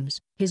binary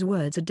hymns, his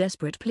words a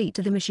desperate plea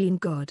to the machine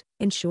god,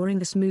 ensuring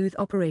the smooth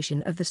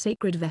operation of the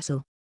sacred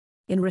vessel.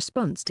 In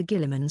response to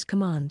Guilliman's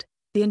command,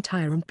 the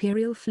entire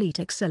Imperial fleet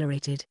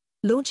accelerated,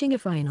 launching a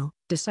final,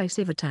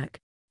 decisive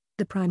attack.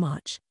 The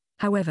Primarch,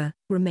 however,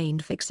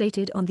 remained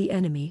fixated on the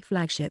enemy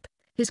flagship,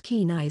 his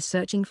keen eyes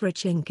searching for a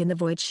chink in the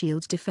Void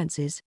Shield's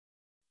defenses.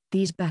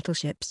 These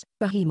battleships,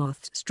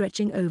 behemoths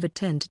stretching over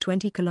 10 to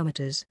 20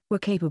 kilometers, were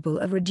capable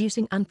of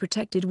reducing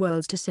unprotected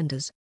worlds to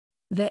cinders.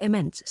 Their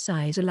immense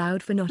size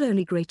allowed for not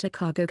only greater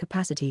cargo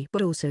capacity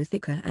but also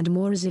thicker and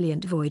more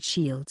resilient void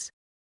shields.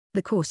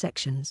 The core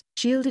sections,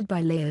 shielded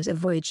by layers of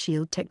void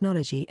shield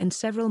technology and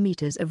several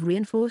meters of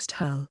reinforced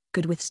hull,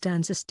 could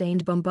withstand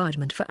sustained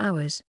bombardment for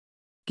hours.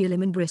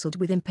 Guilliman bristled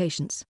with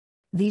impatience.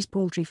 These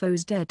paltry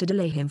foes dared to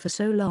delay him for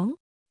so long?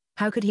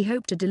 How could he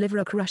hope to deliver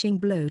a crushing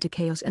blow to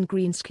Chaos and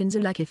Greenskins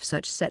alike if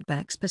such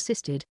setbacks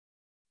persisted?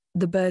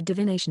 The bird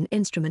divination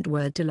instrument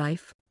whirred to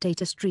life,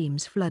 data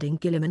streams flooding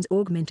Guilliman's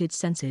augmented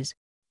senses.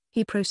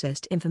 He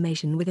processed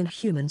information within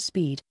human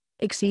speed,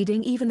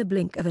 exceeding even the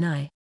blink of an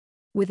eye.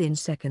 Within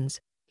seconds,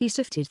 he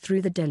sifted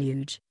through the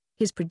deluge,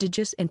 his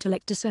prodigious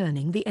intellect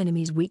discerning the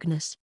enemy's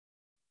weakness.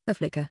 A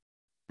flicker.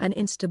 An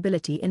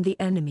instability in the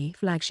enemy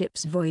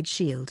flagship's void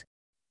shield.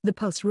 The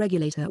pulse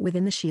regulator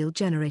within the shield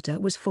generator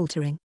was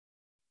faltering.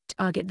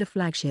 "Target the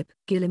flagship,"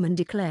 Guilliman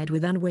declared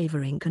with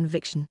unwavering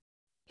conviction.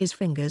 His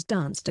fingers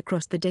danced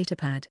across the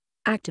datapad,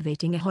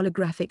 activating a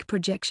holographic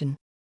projection.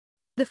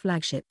 The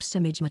flagship's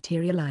image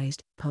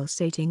materialized,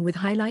 pulsating with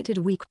highlighted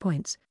weak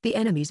points, the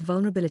enemy's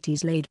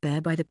vulnerabilities laid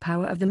bare by the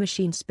power of the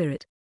machine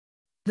spirit.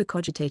 The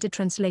cogitator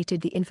translated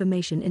the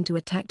information into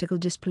a tactical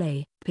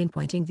display,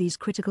 pinpointing these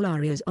critical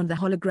areas on the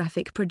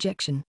holographic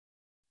projection.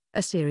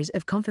 A series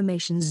of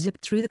confirmations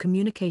zipped through the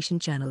communication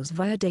channels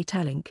via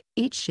data link,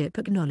 each ship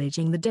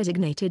acknowledging the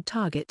designated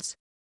targets.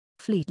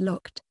 "Fleet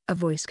locked," a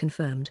voice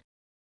confirmed.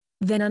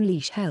 "Then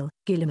unleash hell,"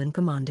 Guilliman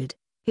commanded,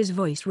 his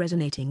voice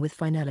resonating with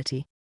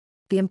finality.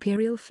 The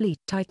Imperial fleet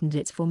tightened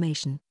its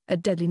formation, a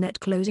deadly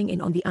net closing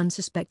in on the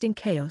unsuspecting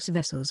Chaos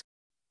vessels.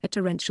 A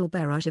torrential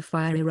barrage of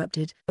fire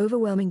erupted,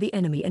 overwhelming the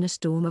enemy in a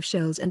storm of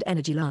shells and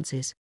energy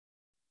lances.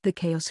 The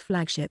Chaos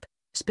flagship,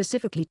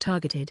 specifically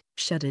targeted,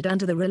 shuddered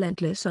under the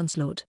relentless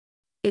onslaught.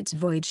 Its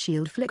void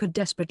shield flickered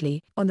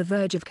desperately, on the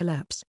verge of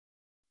collapse.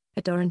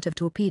 A torrent of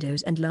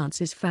torpedoes and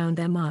lances found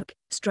their mark,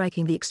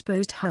 striking the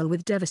exposed hull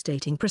with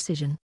devastating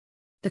precision.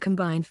 The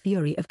combined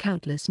fury of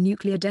countless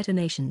nuclear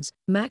detonations,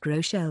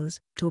 macro shells,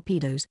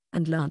 torpedoes,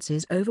 and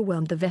lances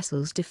overwhelmed the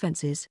vessel's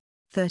defenses.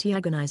 30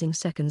 agonizing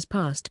seconds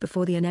passed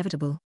before the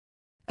inevitable.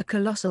 A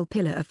colossal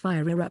pillar of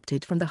fire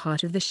erupted from the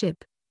heart of the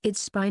ship, its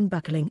spine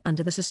buckling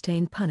under the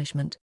sustained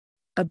punishment.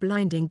 A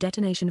blinding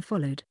detonation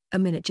followed, a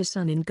miniature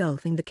sun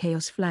engulfing the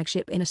Chaos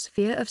flagship in a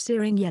sphere of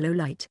searing yellow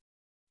light.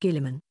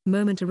 Guilliman,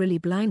 momentarily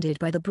blinded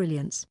by the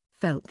brilliance,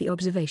 felt the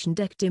observation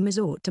deck dim as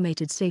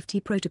automated safety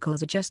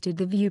protocols adjusted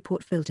the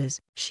viewport filters,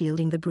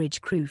 shielding the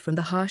bridge crew from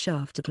the harsh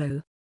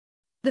afterglow.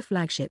 The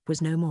flagship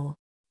was no more.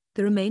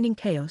 The remaining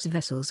Chaos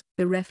vessels,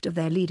 bereft of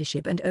their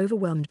leadership and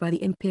overwhelmed by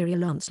the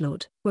Imperial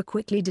onslaught, were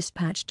quickly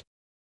dispatched.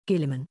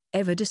 Guilliman,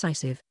 ever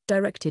decisive,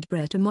 directed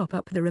Brer to mop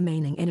up the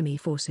remaining enemy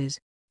forces.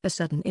 A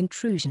sudden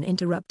intrusion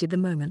interrupted the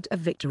moment of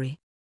victory.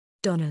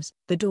 Donners,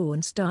 the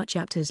Dawn Star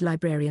chapter's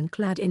librarian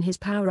clad in his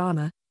power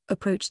armor,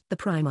 approached the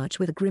Primarch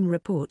with a grim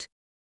report.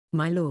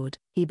 "My lord,"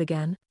 he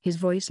began, his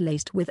voice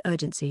laced with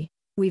urgency,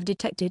 "we've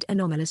detected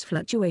anomalous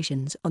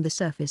fluctuations on the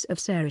surface of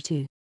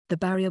Seratu. The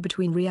barrier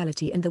between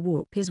reality and the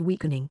warp is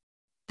weakening.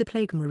 The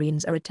Plague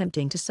Marines are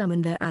attempting to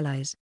summon their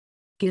allies."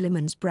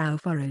 Guilliman's brow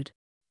furrowed.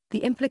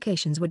 The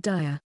implications were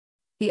dire.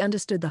 He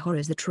understood the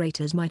horrors the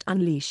traitors might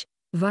unleash,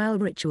 vile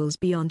rituals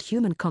beyond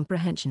human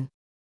comprehension.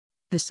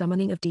 The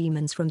summoning of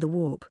demons from the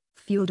warp,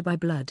 fueled by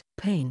blood,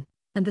 pain,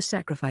 and the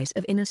sacrifice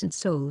of innocent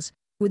souls,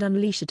 would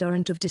unleash a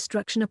torrent of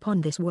destruction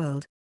upon this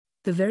world.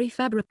 The very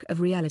fabric of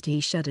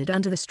reality shuddered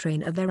under the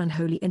strain of their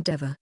unholy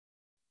endeavor.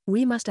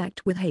 "We must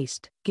act with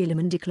haste,"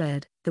 Guilliman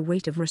declared, the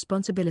weight of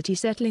responsibility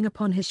settling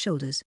upon his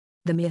shoulders.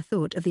 The mere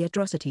thought of the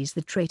atrocities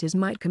the traitors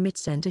might commit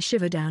sent a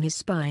shiver down his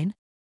spine.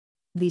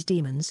 These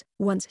demons,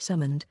 once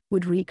summoned,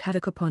 would wreak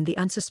havoc upon the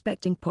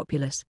unsuspecting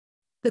populace.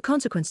 The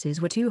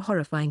consequences were too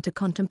horrifying to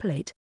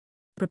contemplate.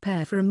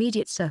 "Prepare for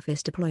immediate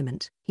surface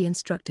deployment," he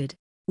instructed.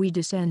 "We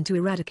descend to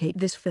eradicate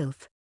this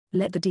filth.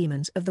 Let the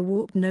demons of the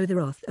warp know the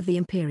wrath of the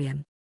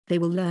Imperium. They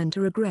will learn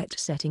to regret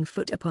setting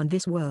foot upon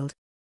this world."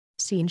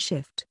 Scene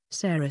shift,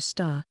 Sarah's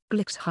Star,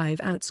 Glick's hive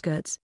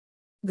outskirts.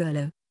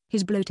 Gurlo,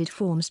 his bloated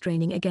form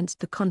straining against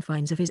the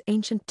confines of his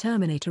ancient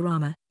Terminator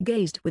armor,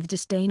 gazed with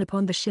disdain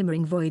upon the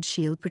shimmering void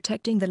shield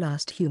protecting the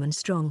last human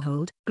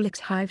stronghold,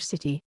 Glick's hive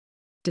city.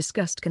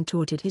 Disgust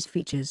contorted his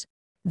features.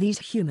 These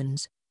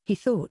humans, he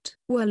thought,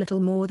 were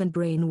little more than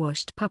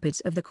brainwashed puppets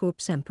of the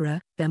Corpse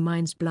Emperor, their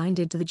minds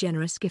blinded to the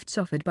generous gifts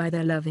offered by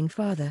their loving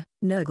father,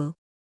 Nurgle.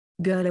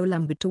 Gurlo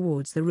lumbered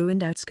towards the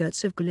ruined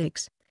outskirts of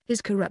Glick's,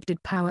 his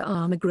corrupted power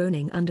armor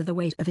groaning under the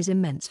weight of his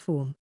immense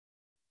form.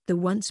 The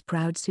once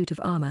proud suit of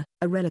armor,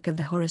 a relic of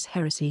the Horus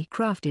heresy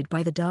crafted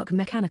by the Dark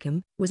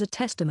Mechanicum, was a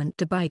testament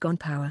to bygone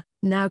power,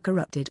 now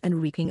corrupted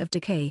and reeking of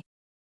decay.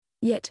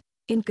 Yet,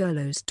 in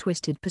Gurlo's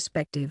twisted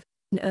perspective,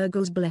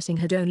 Nurgle's blessing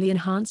had only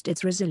enhanced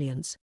its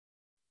resilience.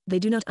 "They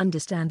do not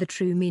understand the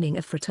true meaning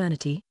of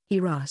fraternity," he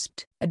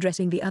rasped,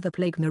 addressing the other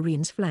Plague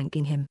Marines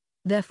flanking him,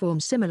 their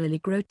forms similarly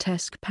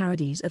grotesque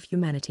parodies of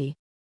humanity.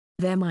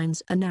 "Their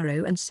minds are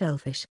narrow and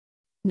selfish.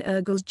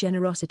 Nurgle's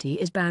generosity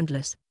is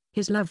boundless,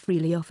 his love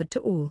freely offered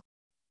to all.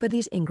 But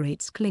these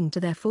ingrates cling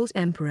to their false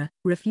emperor,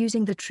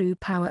 refusing the true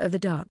power of the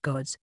dark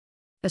gods."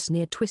 A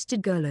sneer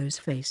twisted Gurlo's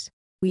face.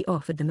 "We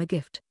offered them a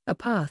gift, a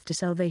path to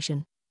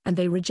salvation, and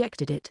they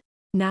rejected it.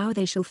 Now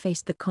they shall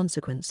face the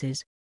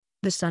consequences.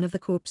 The son of the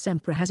Corpse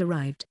Emperor has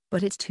arrived,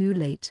 but it's too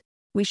late.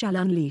 We shall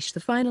unleash the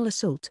final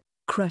assault,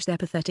 crush their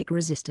pathetic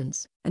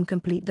resistance, and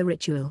complete the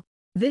ritual.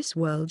 This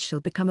world shall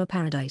become a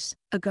paradise,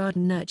 a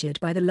garden nurtured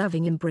by the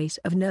loving embrace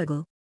of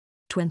Nurgle."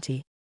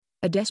 20.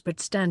 "A desperate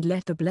stand,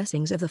 let the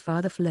blessings of the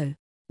Father flow,"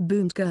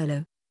 boomed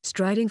Gurlo,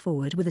 striding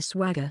forward with a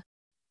swagger.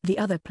 The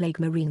other Plague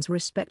Marines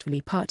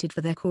respectfully parted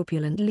for their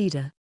corpulent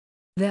leader.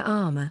 Their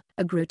armor,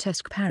 a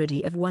grotesque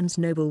parody of once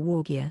noble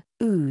wargear,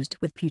 oozed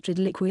with putrid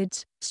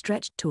liquids,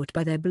 stretched taut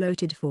by their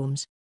bloated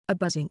forms. A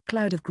buzzing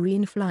cloud of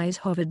green flies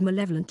hovered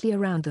malevolently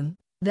around them,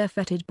 their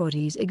fetid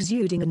bodies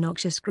exuding a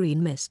noxious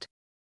green mist.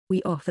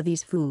 "We offer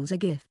these fools a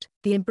gift,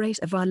 the embrace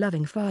of our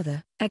loving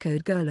father,"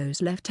 echoed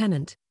Gurlo's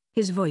lieutenant,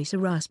 his voice a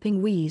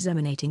rasping wheeze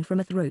emanating from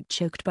a throat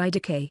choked by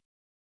decay.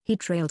 He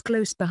trailed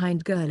close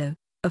behind Gurlo,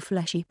 a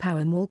fleshy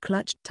power maul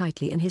clutched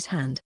tightly in his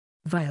hand.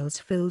 Vials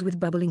filled with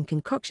bubbling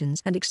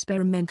concoctions and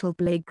experimental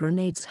plague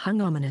grenades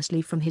hung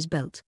ominously from his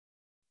belt.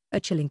 A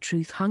chilling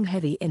truth hung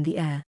heavy in the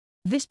air.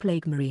 This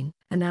Plague Marine,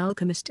 an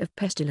alchemist of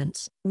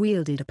pestilence,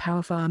 wielded a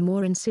power far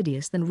more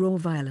insidious than raw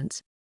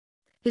violence.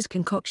 His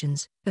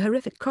concoctions, a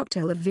horrific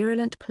cocktail of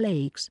virulent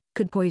plagues,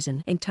 could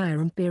poison entire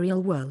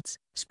Imperial worlds,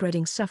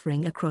 spreading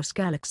suffering across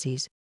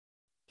galaxies.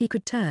 He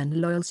could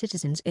turn loyal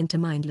citizens into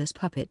mindless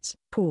puppets,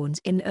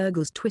 pawns in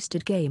Nurgle's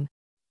twisted game.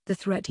 The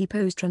threat he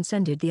posed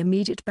transcended the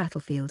immediate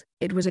battlefield.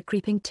 It was a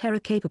creeping terror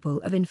capable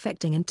of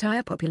infecting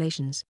entire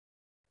populations.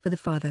 "For the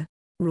Father,"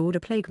 roared a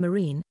Plague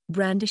Marine,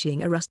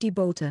 brandishing a rusty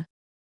bolter.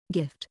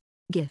 "Gift,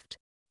 gift,"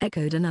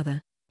 echoed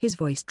another, his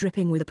voice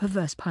dripping with a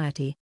perverse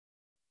piety.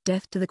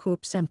 "Death to the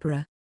Corpse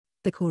Emperor."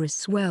 The chorus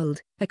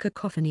swelled, a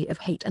cacophony of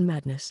hate and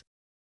madness.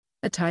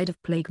 A tide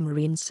of plague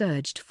marines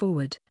surged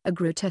forward, a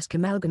grotesque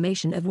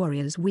amalgamation of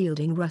warriors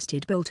wielding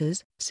rusted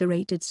bolters,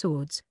 serrated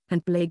swords,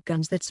 and plague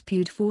guns that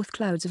spewed forth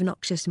clouds of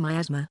noxious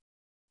miasma.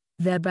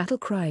 Their battle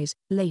cries,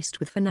 laced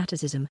with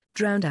fanaticism,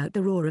 drowned out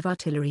the roar of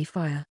artillery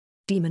fire.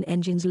 Demon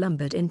engines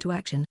lumbered into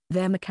action,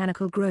 their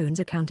mechanical groans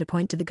a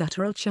counterpoint to the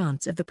guttural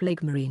chants of the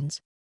plague marines.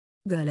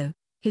 Gurlo,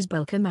 his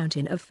bulk a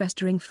mountain of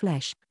festering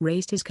flesh,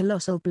 raised his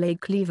colossal plague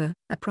cleaver,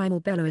 a primal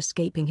bellow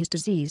escaping his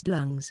diseased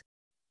lungs.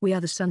 "We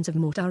are the sons of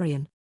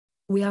Mortarion.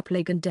 We are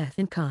plague and death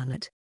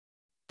incarnate."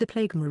 The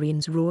plague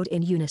marines roared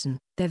in unison,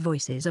 their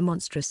voices a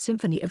monstrous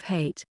symphony of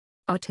hate.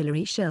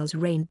 Artillery shells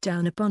rained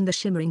down upon the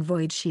shimmering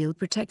void shield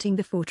protecting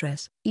the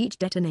fortress, each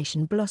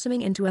detonation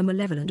blossoming into a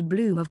malevolent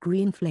bloom of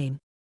green flame.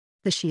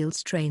 The shield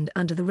strained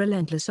under the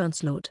relentless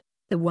onslaught,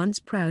 the once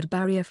proud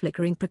barrier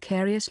flickering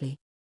precariously.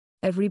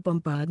 Every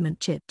bombardment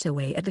chipped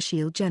away at the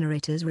shield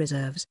generator's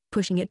reserves,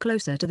 pushing it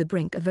closer to the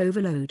brink of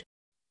overload.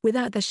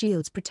 Without the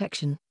shield's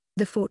protection,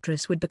 the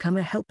fortress would become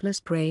a helpless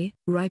prey,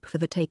 ripe for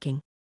the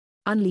taking.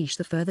 "Unleash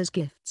the Further's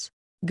gifts,"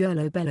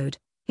 Gurlo bellowed,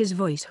 his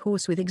voice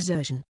hoarse with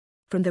exertion.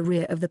 From the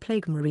rear of the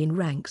plague marine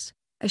ranks,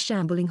 a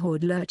shambling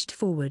horde lurched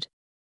forward.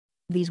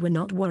 These were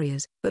not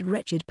warriors, but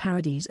wretched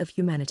parodies of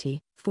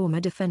humanity,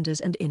 former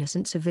defenders and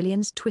innocent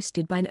civilians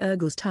twisted by an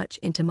Urgel's touch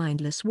into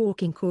mindless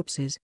walking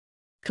corpses.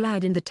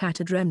 Clad in the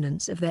tattered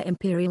remnants of their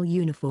imperial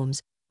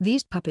uniforms,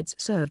 these puppets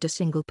served a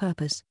single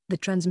purpose, the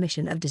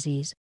transmission of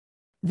disease.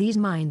 These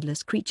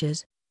mindless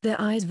creatures, their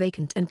eyes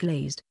vacant and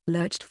glazed,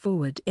 lurched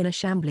forward in a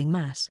shambling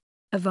mass.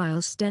 A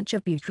vile stench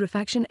of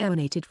putrefaction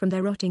emanated from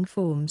their rotting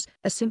forms,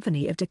 a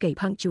symphony of decay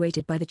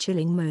punctuated by the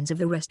chilling moans of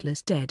the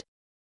restless dead.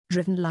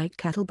 Driven like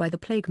cattle by the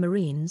plague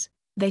marines,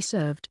 they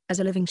served as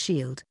a living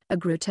shield, a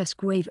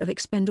grotesque wave of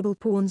expendable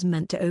pawns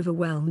meant to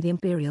overwhelm the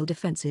imperial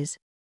defenses.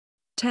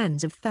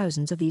 Tens of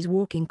thousands of these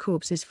walking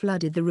corpses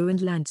flooded the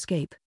ruined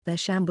landscape, their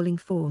shambling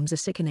forms a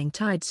sickening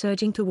tide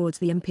surging towards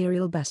the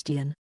imperial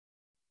bastion.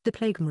 The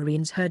plague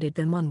marines herded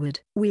them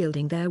onward,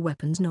 wielding their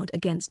weapons not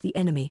against the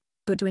enemy,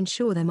 but to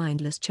ensure their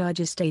mindless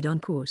charges stayed on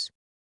course.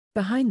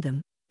 Behind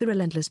them, the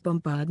relentless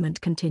bombardment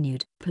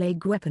continued,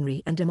 plague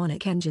weaponry and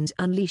demonic engines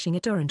unleashing a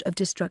torrent of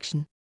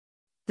destruction.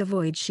 The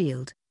void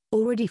shield,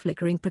 already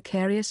flickering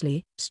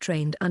precariously,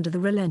 strained under the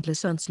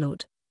relentless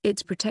onslaught,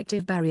 its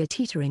protective barrier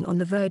teetering on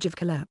the verge of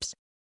collapse.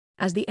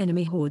 As the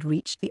enemy horde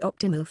reached the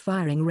optimal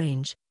firing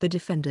range, the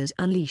defenders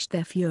unleashed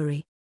their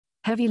fury.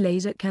 Heavy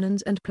laser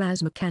cannons and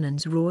plasma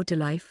cannons roared to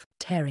life,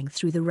 tearing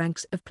through the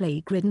ranks of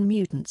plague-ridden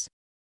mutants.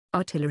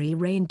 Artillery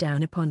rained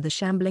down upon the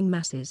shambling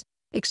masses,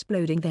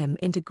 exploding them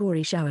into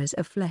gory showers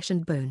of flesh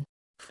and bone.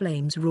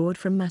 Flames roared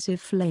from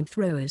massive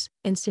flamethrowers,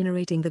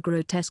 incinerating the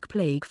grotesque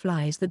plague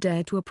flies that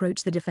dared to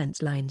approach the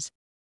defense lines.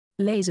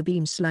 Laser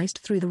beams sliced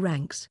through the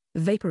ranks,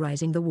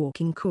 vaporizing the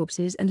walking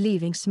corpses and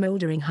leaving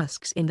smoldering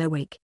husks in their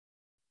wake.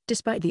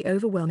 Despite the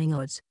overwhelming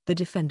odds, the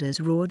defenders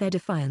roared their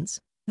defiance,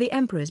 the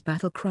Emperor's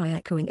battle cry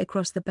echoing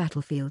across the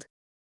battlefield.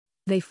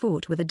 They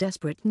fought with a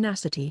desperate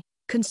tenacity,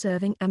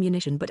 conserving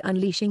ammunition but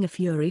unleashing a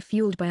fury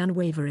fueled by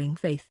unwavering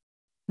faith.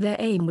 Their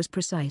aim was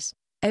precise,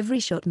 every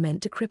shot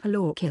meant to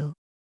cripple or kill.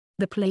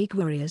 The plague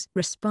warriors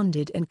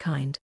responded in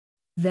kind.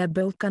 Their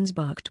bolt guns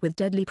barked with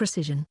deadly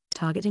precision,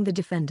 targeting the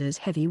defenders'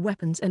 heavy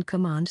weapons and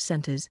command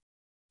centers.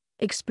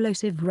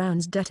 Explosive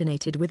rounds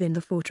detonated within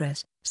the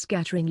fortress,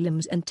 scattering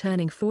limbs and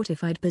turning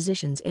fortified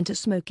positions into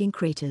smoking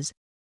craters.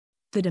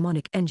 The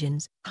demonic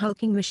engines,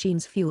 hulking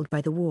machines fueled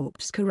by the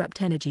warp's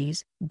corrupt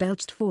energies,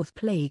 belched forth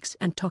plagues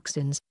and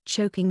toxins,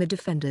 choking the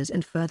defenders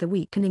and further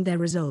weakening their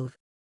resolve.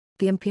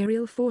 The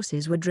Imperial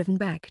forces were driven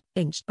back,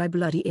 inch by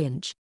bloody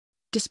inch.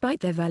 Despite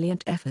their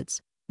valiant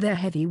efforts, their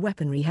heavy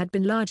weaponry had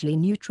been largely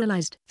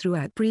neutralized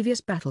throughout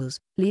previous battles,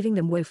 leaving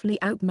them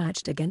woefully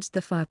outmatched against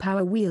the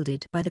firepower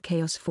wielded by the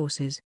Chaos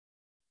forces.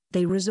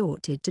 They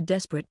resorted to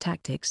desperate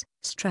tactics,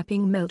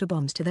 strapping melter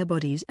bombs to their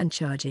bodies and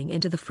charging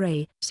into the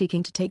fray,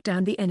 seeking to take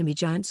down the enemy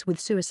giants with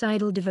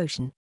suicidal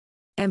devotion.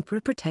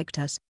 "Emperor, protect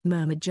us,"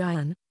 murmured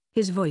Jian,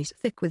 his voice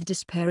thick with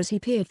despair as he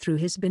peered through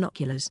his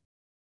binoculars.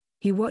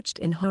 He watched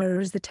in horror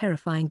as the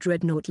terrifying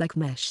dreadnought-like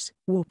meshes,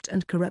 warped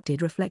and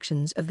corrupted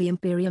reflections of the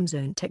Imperium's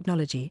own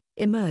technology,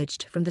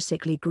 emerged from the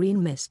sickly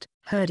green mist,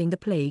 herding the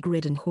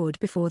plague-ridden horde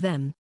before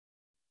them.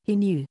 He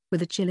knew,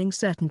 with a chilling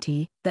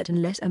certainty, that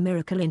unless a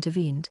miracle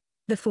intervened,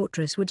 the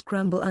fortress would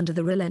crumble under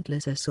the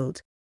relentless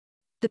assault.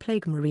 The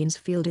plague marines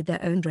fielded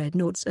their own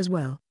dreadnoughts as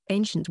well,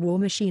 ancient war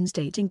machines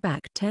dating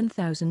back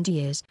 10,000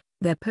 years,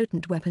 their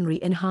potent weaponry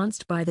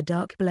enhanced by the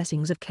dark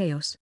blessings of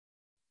chaos.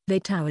 They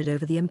towered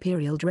over the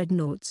Imperial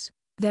dreadnoughts,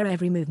 their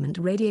every movement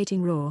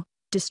radiating raw,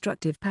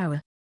 destructive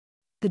power.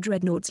 The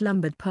dreadnoughts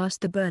lumbered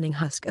past the burning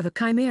husk of a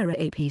Chimera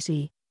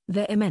APC,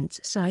 their immense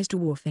size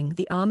dwarfing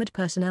the armored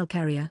personnel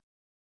carrier.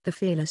 The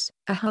Fearless,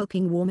 a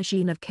hulking war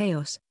machine of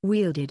chaos,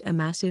 wielded a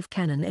massive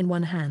cannon in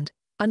one hand,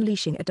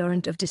 unleashing a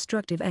torrent of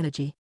destructive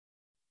energy.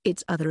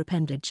 Its other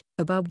appendage,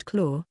 a barbed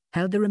claw,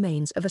 held the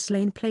remains of a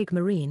slain plague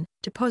marine,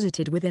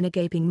 deposited within a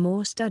gaping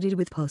maw studded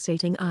with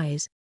pulsating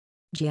eyes.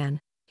 Jian,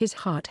 his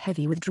heart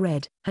heavy with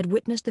dread, had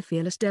witnessed the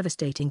fearless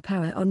devastating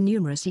power on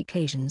numerous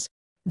occasions.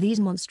 These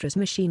monstrous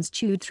machines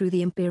chewed through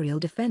the Imperial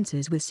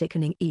defenses with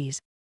sickening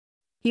ease.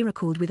 He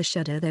recalled with a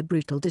shudder their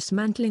brutal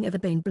dismantling of a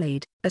Bane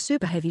blade, a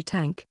super-heavy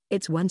tank,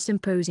 its once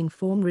imposing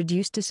form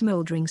reduced to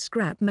smoldering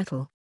scrap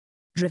metal.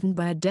 Driven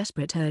by a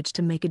desperate urge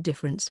to make a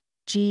difference,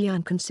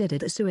 Jian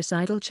considered a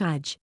suicidal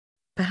charge.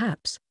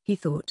 Perhaps, he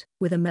thought,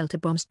 with a melter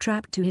bomb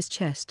strapped to his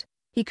chest,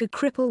 he could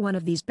cripple one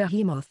of these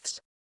behemoths.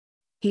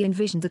 He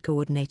envisioned the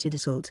coordinated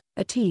assault,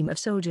 a team of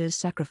soldiers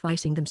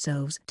sacrificing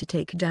themselves to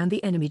take down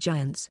the enemy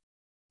giants.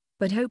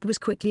 But hope was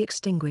quickly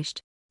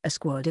extinguished. A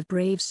squad of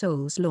brave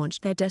souls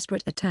launched their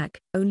desperate attack,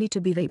 only to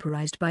be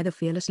vaporized by the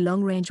fearless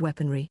long-range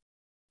weaponry.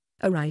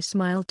 A wry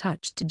smile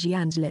touched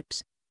Jian's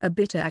lips, a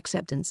bitter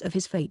acceptance of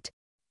his fate.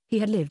 He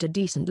had lived a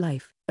decent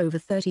life, over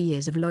 30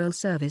 years of loyal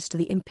service to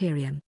the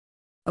Imperium.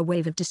 A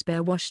wave of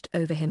despair washed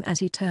over him as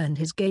he turned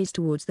his gaze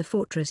towards the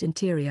fortress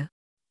interior.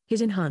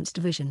 His enhanced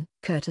vision,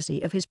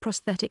 courtesy of his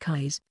prosthetic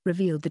eyes,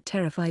 revealed the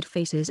terrified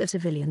faces of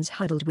civilians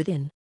huddled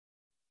within.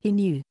 He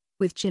knew,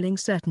 with chilling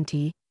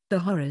certainty,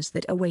 the horrors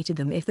that awaited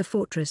them if the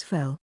fortress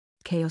fell.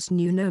 Chaos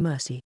knew no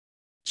mercy.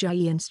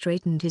 Jian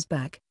straightened his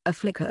back, a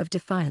flicker of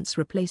defiance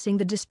replacing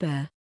the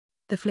despair.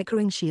 The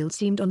flickering shield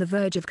seemed on the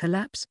verge of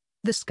collapse,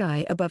 the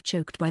sky above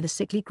choked by the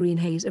sickly green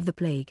haze of the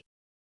plague.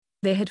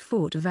 They had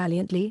fought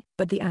valiantly,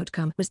 but the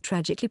outcome was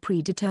tragically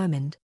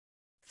predetermined.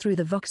 Through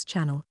the Vox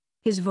channel,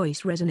 his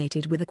voice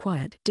resonated with a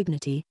quiet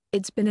dignity.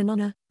 "It's been an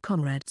honor,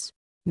 comrades.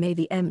 May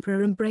the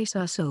Emperor embrace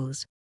our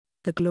souls.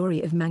 The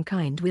glory of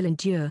mankind will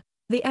endure,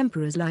 the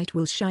Emperor's light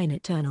will shine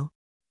eternal.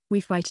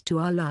 We fight to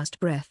our last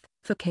breath,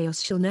 for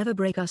chaos shall never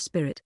break our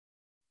spirit."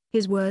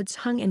 His words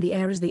hung in the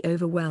air as the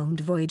overwhelmed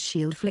void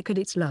shield flickered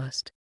its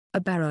last. A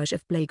barrage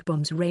of plague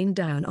bombs rained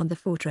down on the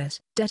fortress,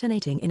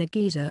 detonating in a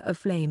geyser of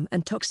flame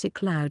and toxic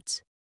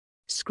clouds.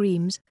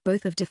 Screams,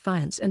 both of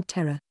defiance and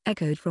terror,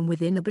 echoed from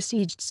within the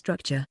besieged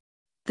structure.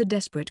 The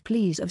desperate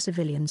pleas of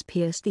civilians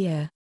pierced the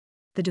air.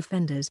 The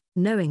defenders,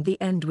 knowing the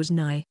end was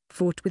nigh,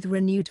 fought with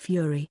renewed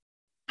fury.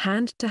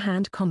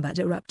 Hand-to-hand combat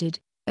erupted,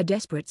 a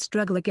desperate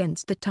struggle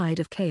against the tide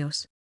of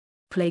chaos.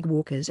 Plague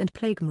walkers and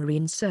plague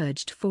marines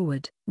surged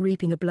forward,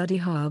 reaping a bloody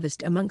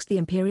harvest amongst the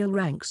Imperial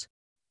ranks.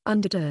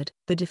 Undeterred,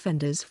 the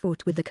defenders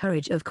fought with the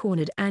courage of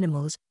cornered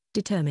animals,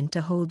 determined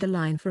to hold the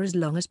line for as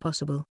long as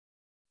possible.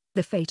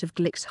 The fate of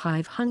Glick's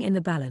hive hung in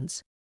the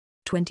balance.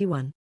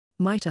 21.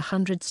 Might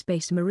 100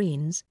 Space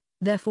Marines,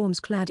 their forms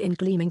clad in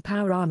gleaming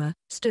power armor,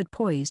 stood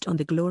poised on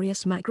the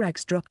glorious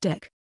Macrag's drop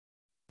deck.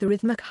 The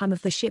rhythmic hum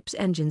of the ship's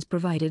engines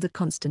provided a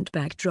constant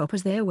backdrop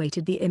as they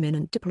awaited the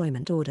imminent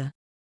deployment order.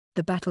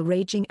 The battle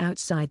raging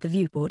outside the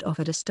viewport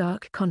offered a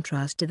stark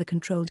contrast to the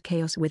controlled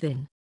chaos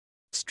within.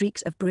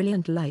 Streaks of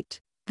brilliant light,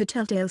 the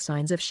telltale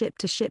signs of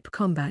ship-to-ship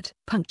combat,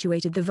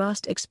 punctuated the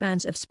vast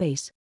expanse of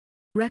space.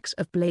 Wrecks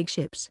of plague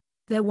ships,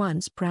 their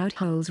once proud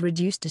hulls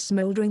reduced to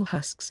smoldering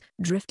husks,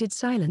 drifted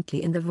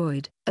silently in the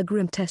void, a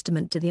grim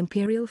testament to the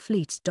Imperial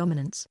fleet's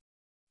dominance.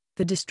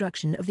 The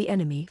destruction of the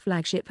enemy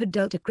flagship had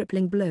dealt a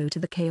crippling blow to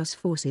the Chaos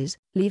forces,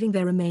 leaving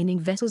their remaining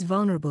vessels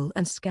vulnerable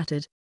and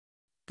scattered.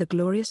 The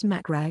glorious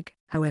Macrag,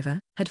 however,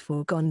 had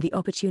foregone the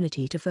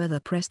opportunity to further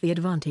press the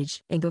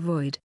advantage in the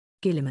void.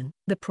 Guilliman,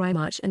 the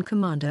Primarch and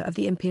commander of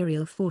the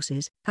Imperial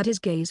forces, had his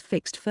gaze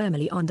fixed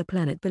firmly on the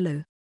planet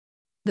below.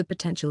 The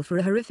potential for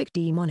a horrific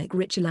demonic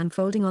ritual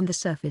unfolding on the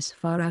surface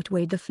far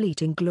outweighed the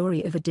fleeting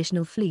glory of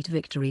additional fleet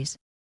victories.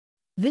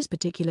 This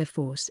particular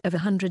force of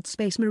 100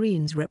 Space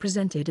Marines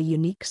represented a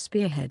unique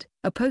spearhead,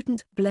 a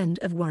potent blend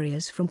of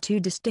warriors from two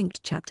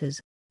distinct chapters.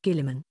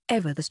 Guilliman,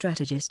 ever the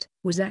strategist,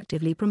 was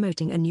actively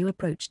promoting a new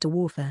approach to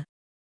warfare.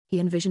 He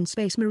envisioned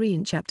Space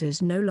Marine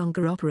chapters no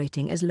longer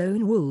operating as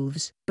lone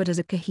wolves, but as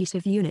a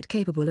cohesive unit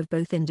capable of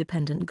both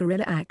independent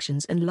guerrilla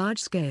actions and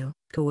large-scale,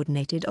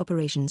 coordinated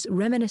operations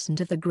reminiscent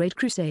of the Great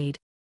Crusade.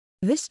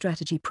 This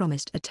strategy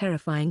promised a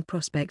terrifying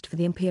prospect for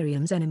the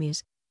Imperium's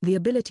enemies, the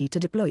ability to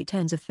deploy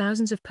tens of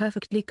thousands of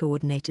perfectly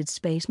coordinated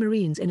Space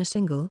Marines in a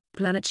single,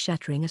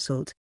 planet-shattering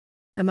assault.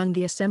 Among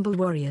the assembled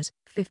warriors,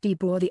 50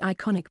 bore the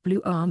iconic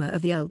blue armor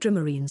of the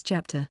Ultramarines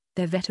chapter,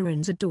 their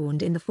veterans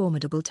adorned in the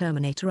formidable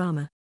Terminator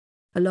armor.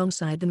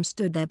 Alongside them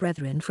stood their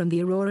brethren from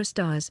the Aurora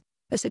Stars,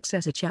 a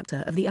successor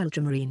chapter of the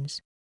Ultramarines.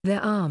 Their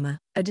armor,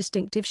 a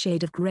distinctive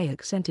shade of grey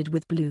accented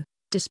with blue,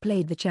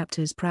 displayed the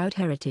chapter's proud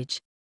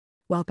heritage.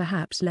 While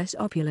perhaps less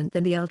opulent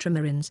than the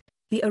Ultramarines,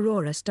 the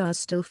Aurora Stars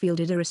still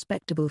fielded a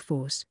respectable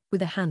force,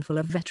 with a handful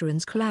of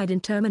veterans clad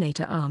in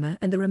Terminator armor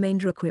and the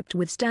remainder equipped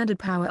with standard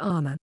power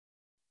armor.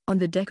 On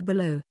the deck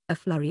below, a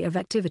flurry of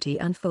activity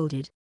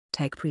unfolded.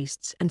 Tech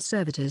priests and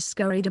servitors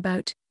scurried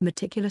about,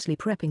 meticulously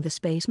prepping the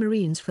Space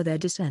Marines for their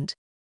descent.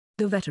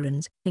 The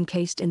veterans,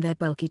 encased in their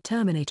bulky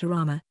Terminator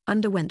armor,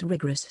 underwent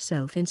rigorous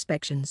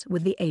self-inspections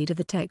with the aid of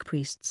the tech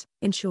priests,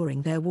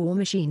 ensuring their war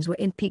machines were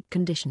in peak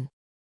condition.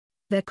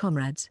 Their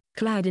comrades,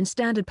 clad in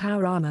standard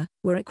power armor,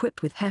 were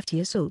equipped with hefty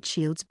assault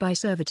shields by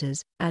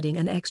servitors, adding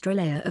an extra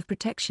layer of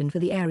protection for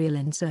the aerial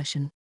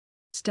insertion.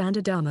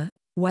 Standard armor,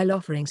 while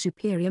offering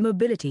superior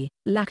mobility,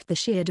 lacked the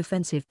sheer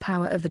defensive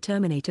power of the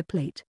Terminator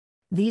plate.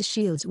 These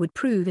shields would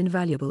prove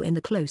invaluable in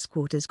the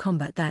close-quarters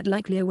combat that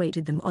likely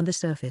awaited them on the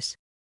surface.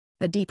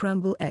 A deep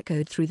rumble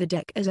echoed through the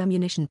deck as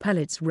ammunition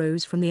pallets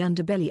rose from the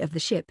underbelly of the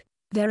ship,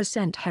 their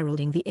ascent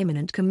heralding the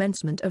imminent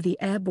commencement of the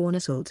airborne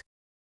assault.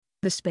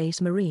 The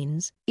Space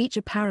Marines, each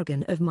a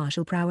paragon of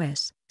martial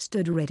prowess,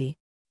 stood ready.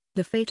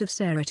 The fate of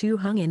Sarah too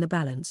hung in the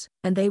balance,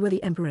 and they were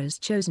the Emperor's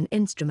chosen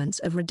instruments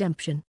of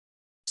redemption.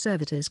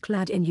 Servitors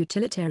clad in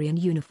utilitarian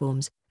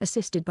uniforms,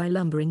 assisted by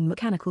lumbering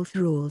mechanical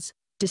thralls,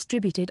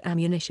 distributed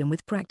ammunition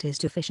with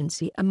practiced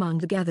efficiency among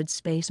the gathered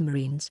Space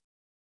Marines.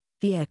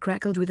 The air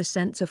crackled with a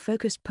sense of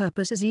focused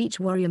purpose as each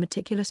warrior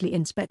meticulously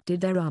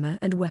inspected their armor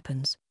and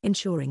weapons,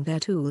 ensuring their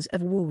tools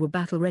of war were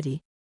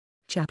battle-ready.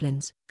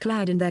 Chaplains,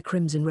 clad in their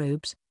crimson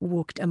robes,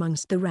 walked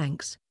amongst the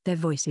ranks, their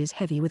voices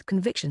heavy with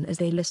conviction as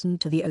they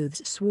listened to the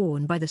oaths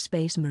sworn by the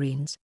Space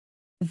Marines.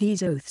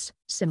 These oaths,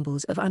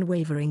 symbols of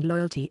unwavering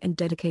loyalty and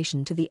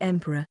dedication to the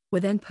Emperor, were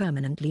then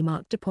permanently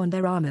marked upon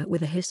their armor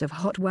with a hiss of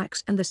hot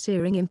wax and the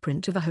searing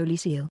imprint of a holy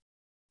seal.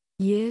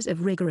 Years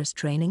of rigorous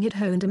training had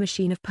honed a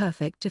machine of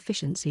perfect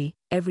efficiency,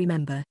 every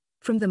member,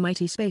 from the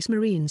mighty Space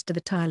Marines to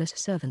the tireless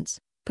servants,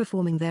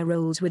 performing their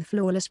roles with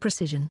flawless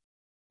precision.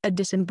 A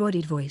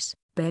disembodied voice,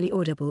 barely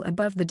audible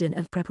above the din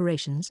of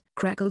preparations,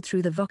 crackled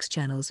through the Vox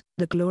channels.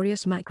 The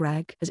glorious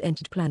Macragge has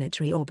entered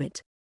planetary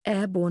orbit.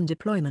 Airborne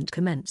deployment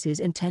commences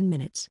in 10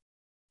 minutes.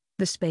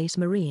 The Space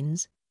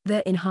Marines,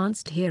 their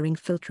enhanced hearing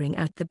filtering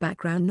out the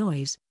background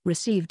noise,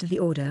 received the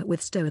order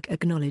with stoic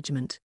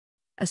acknowledgement.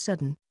 A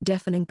sudden,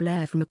 deafening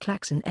blare from a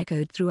klaxon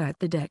echoed throughout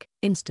the deck,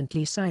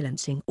 instantly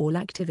silencing all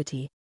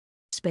activity.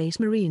 Space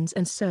Marines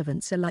and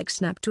servants alike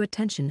snapped to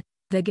attention,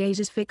 their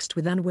gazes fixed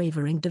with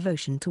unwavering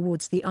devotion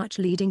towards the arch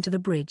leading to the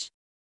bridge.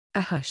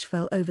 A hush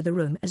fell over the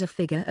room as a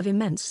figure of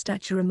immense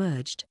stature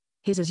emerged,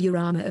 his azure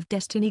armor of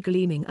destiny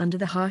gleaming under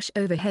the harsh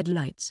overhead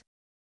lights.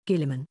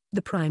 Guilliman,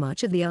 the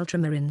Primarch of the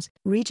Ultramarines,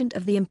 regent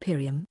of the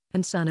Imperium,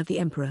 and son of the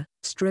Emperor,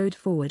 strode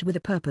forward with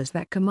a purpose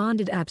that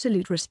commanded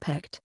absolute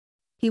respect.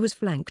 He was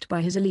flanked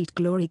by his elite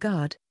Glory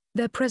Guard,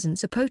 their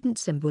presence a potent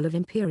symbol of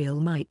Imperial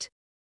might.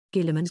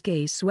 Guilliman's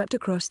gaze swept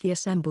across the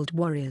assembled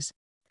warriors.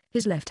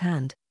 His left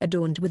hand,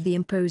 adorned with the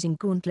imposing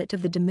gauntlet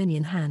of the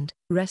Dominion hand,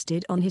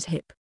 rested on his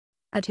hip.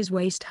 At his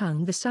waist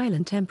hung the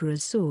silent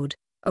Emperor's sword,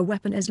 a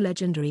weapon as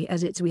legendary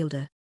as its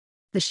wielder.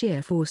 The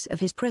sheer force of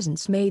his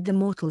presence made the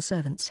mortal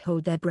servants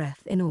hold their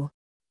breath in awe.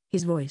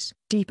 His voice,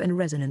 deep and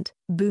resonant,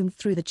 boomed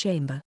through the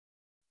chamber.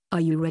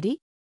 "Are you ready?"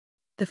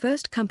 The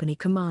first company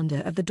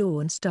commander of the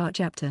Dawn Star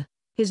chapter,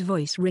 his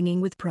voice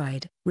ringing with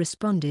pride,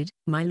 responded,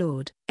 "My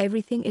lord,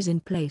 everything is in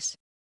place."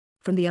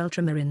 From the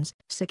Ultramarines,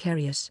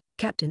 Sicarius,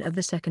 captain of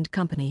the second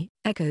company,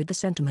 echoed the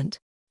sentiment.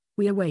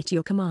 "We await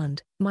your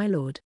command, my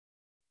lord."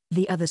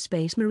 The other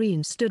Space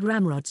Marines stood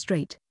ramrod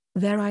straight,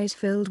 their eyes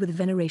filled with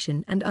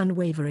veneration and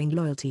unwavering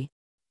loyalty.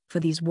 For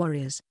these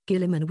warriors,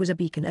 Guilliman was a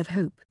beacon of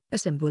hope, a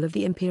symbol of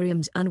the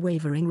Imperium's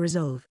unwavering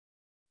resolve.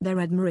 Their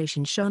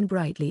admiration shone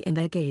brightly in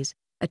their gaze,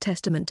 a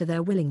testament to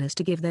their willingness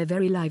to give their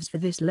very lives for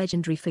this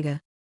legendary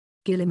figure.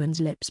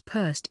 Guilliman's lips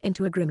pursed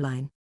into a grim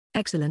line.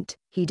 "Excellent,"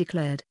 he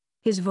declared,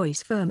 his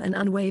voice firm and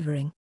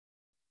unwavering.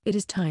 "It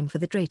is time for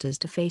the traitors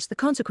to face the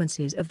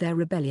consequences of their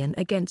rebellion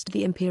against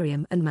the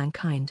Imperium and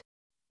mankind.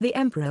 The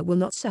Emperor will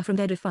not suffer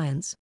their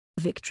defiance.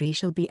 Victory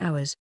shall be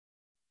ours."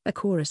 A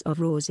chorus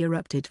of roars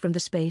erupted from the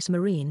Space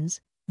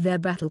Marines, their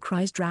battle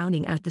cries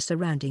drowning out the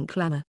surrounding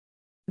clamor.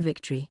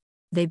 "Victory!"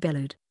 they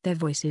bellowed, their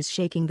voices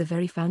shaking the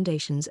very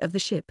foundations of the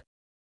ship.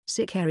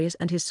 Sicarius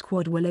and his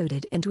squad were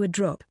loaded into a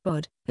drop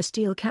pod, a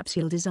steel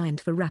capsule designed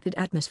for rapid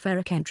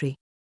atmospheric entry.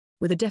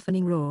 With a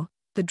deafening roar,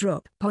 the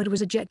drop pod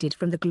was ejected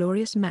from the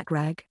glorious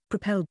Macragge,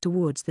 propelled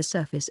towards the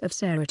surface of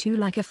Sarah II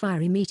like a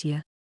fiery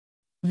meteor.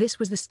 This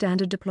was the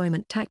standard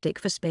deployment tactic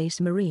for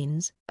Space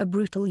Marines, a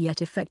brutal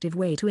yet effective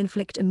way to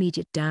inflict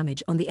immediate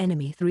damage on the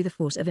enemy through the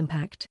force of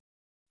impact.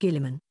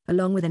 Guilliman,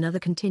 along with another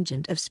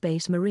contingent of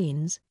Space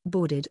Marines,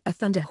 boarded a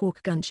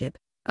Thunderhawk gunship,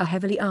 a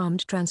heavily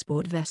armed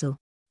transport vessel.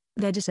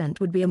 Their descent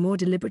would be a more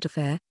deliberate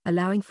affair,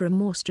 allowing for a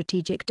more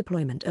strategic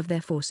deployment of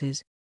their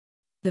forces.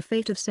 The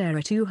fate of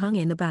Sarah II hung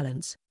in the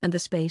balance, and the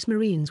Space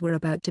Marines were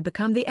about to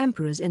become the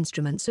Emperor's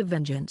instruments of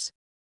vengeance.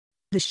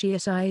 The sheer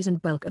size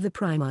and bulk of the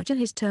Primarch and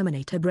his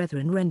Terminator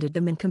brethren rendered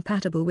them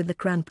incompatible with the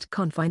cramped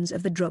confines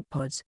of the drop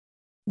pods.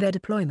 Their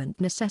deployment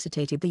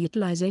necessitated the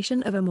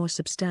utilization of a more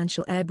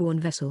substantial airborne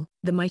vessel,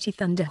 the mighty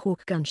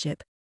Thunderhawk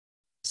gunship.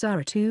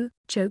 Sarah II,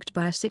 choked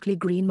by a sickly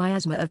green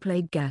miasma of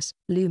plague gas,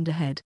 loomed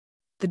ahead.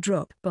 The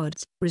drop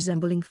pods,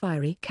 resembling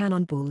fiery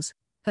cannonballs,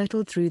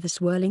 hurtled through the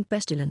swirling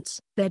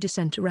pestilence, their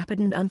descent rapid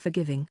and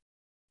unforgiving.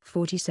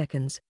 40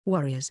 seconds,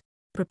 warriors.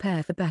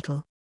 Prepare for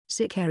battle.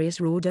 Sicarius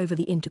roared over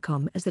the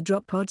intercom as the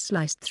drop pod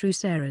sliced through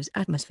Sarah's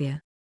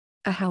atmosphere.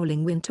 A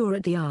howling wind tore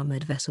at the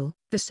armored vessel,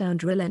 the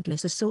sound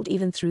relentless assault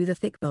even through the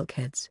thick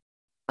bulkheads.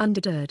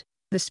 Undeterred,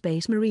 the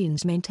Space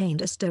Marines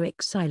maintained a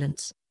stoic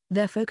silence,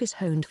 their focus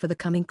honed for the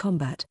coming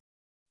combat.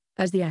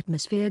 As the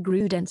atmosphere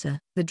grew denser,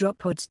 the drop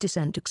pod's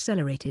descent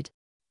accelerated.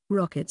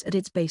 Rockets at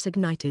its base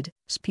ignited,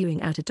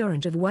 spewing out a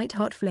torrent of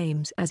white-hot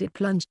flames as it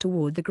plunged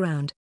toward the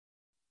ground.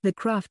 The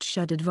craft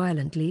shuddered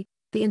violently,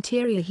 the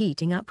interior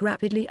heating up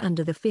rapidly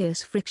under the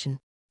fierce friction.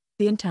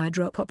 The entire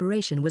drop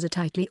operation was a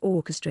tightly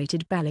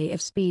orchestrated ballet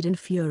of speed and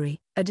fury,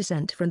 a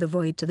descent from the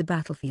void to the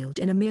battlefield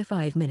in a mere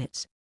 5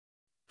 minutes.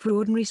 For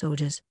ordinary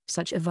soldiers,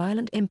 such a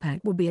violent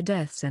impact would be a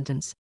death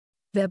sentence.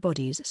 Their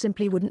bodies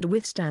simply wouldn't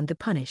withstand the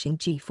punishing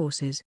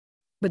G-forces.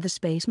 But the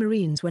Space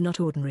Marines were not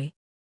ordinary.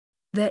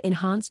 Their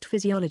enhanced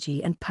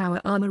physiology and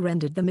power armor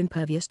rendered them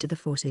impervious to the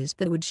forces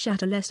that would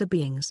shatter lesser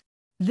beings.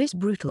 This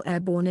brutal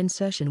airborne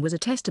insertion was a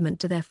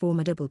testament to their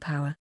formidable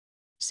power.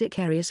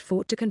 Sicarius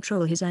fought to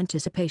control his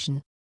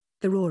anticipation.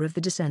 The roar of the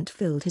descent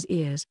filled his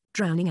ears,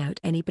 drowning out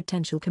any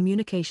potential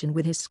communication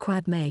with his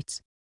squad mates.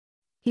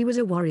 He was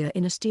a warrior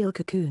in a steel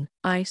cocoon,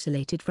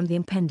 isolated from the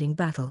impending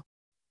battle.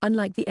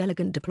 Unlike the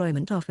elegant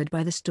deployment offered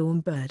by the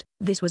Storm Bird,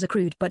 this was a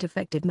crude but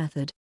effective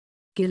method.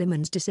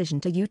 Guilliman's decision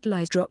to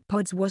utilize drop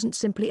pods wasn't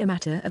simply a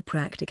matter of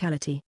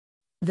practicality.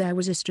 There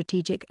was a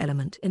strategic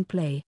element in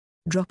play.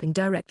 Dropping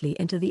directly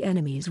into the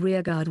enemy's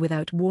rearguard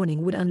without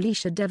warning would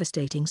unleash a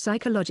devastating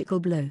psychological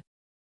blow.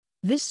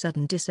 This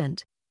sudden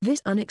descent,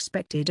 this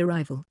unexpected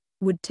arrival,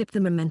 would tip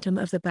the momentum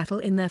of the battle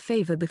in their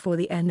favor before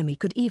the enemy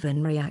could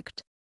even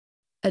react.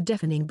 A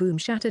deafening boom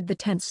shattered the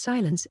tense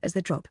silence as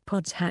the drop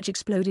pod's hatch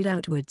exploded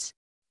outwards.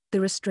 The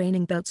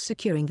restraining belts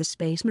securing the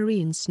Space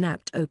Marines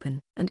snapped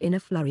open, and in a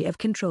flurry of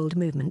controlled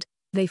movement,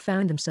 they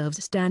found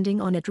themselves standing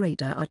on a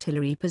traitor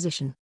artillery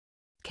position.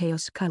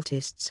 Chaos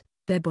cultists,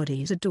 their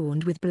bodies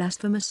adorned with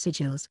blasphemous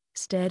sigils,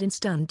 stared in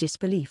stunned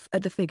disbelief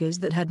at the figures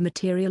that had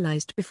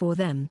materialized before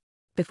them.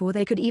 Before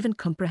they could even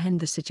comprehend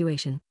the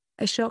situation,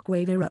 a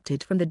shockwave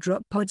erupted from the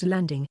drop pod's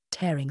landing,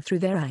 tearing through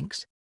their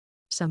ranks.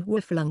 Some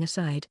were flung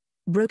aside,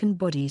 broken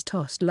bodies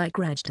tossed like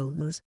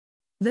ragdolls.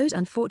 Those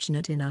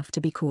unfortunate enough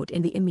to be caught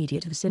in the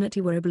immediate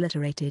vicinity were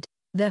obliterated,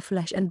 their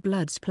flesh and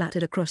blood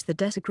splattered across the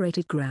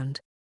desecrated ground.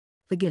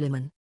 For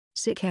Guilliman,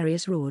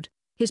 Sicarius roared,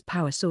 his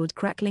power sword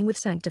crackling with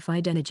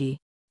sanctified energy.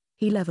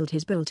 He leveled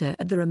his bolter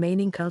at the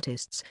remaining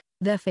cultists,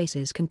 their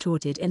faces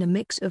contorted in a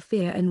mix of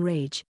fear and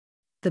rage.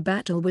 The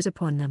battle was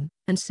upon them,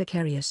 and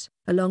Sicarius,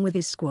 along with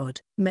his squad,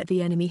 met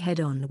the enemy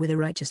head-on with a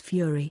righteous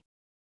fury.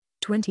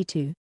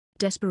 22.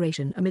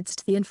 Desperation.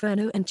 Amidst the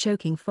inferno and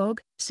choking fog,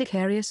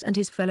 Sicarius and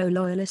his fellow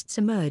loyalists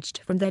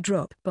emerged from their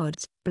drop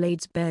pods,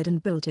 blades bared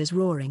and bolters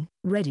roaring,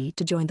 ready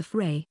to join the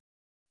fray.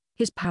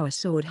 His power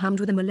sword hummed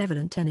with a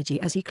malevolent energy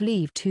as he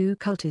cleaved 2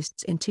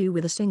 cultists in 2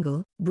 with a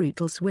single,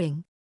 brutal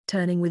swing.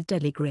 Turning with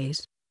deadly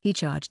grace, he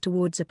charged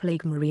towards a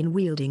plague marine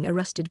wielding a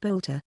rusted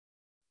bolter.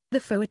 The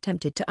foe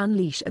attempted to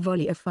unleash a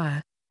volley of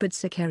fire, but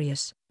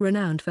Sicarius,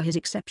 renowned for his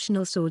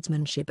exceptional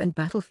swordsmanship and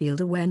battlefield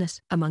awareness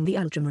among the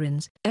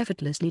Ultramarines,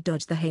 effortlessly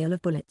dodged the hail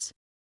of bullets.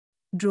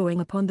 Drawing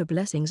upon the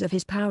blessings of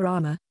his power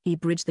armor, he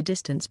bridged the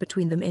distance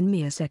between them in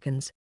mere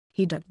seconds.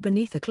 He ducked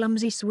beneath a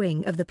clumsy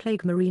swing of the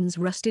Plague Marine's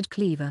rusted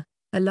cleaver,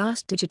 a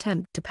last-ditch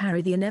attempt to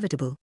parry the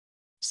inevitable.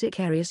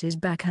 Sicarius's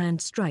backhand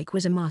strike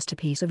was a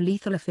masterpiece of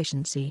lethal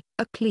efficiency,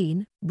 a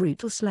clean,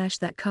 brutal slash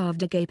that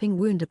carved a gaping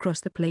wound across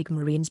the Plague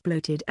Marine's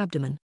bloated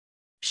abdomen.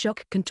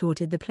 Shock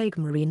contorted the Plague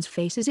Marine's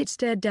face as it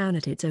stared down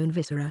at its own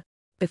viscera.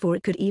 Before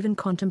it could even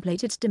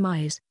contemplate its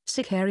demise,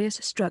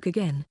 Sicarius struck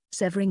again,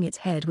 severing its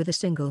head with a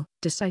single,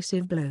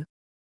 decisive blow.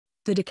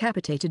 The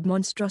decapitated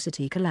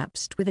monstrosity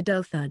collapsed with a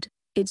dull thud,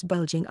 its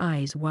bulging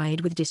eyes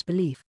wide with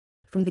disbelief.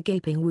 From the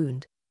gaping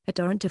wound, a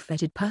torrent of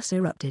fetid pus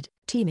erupted,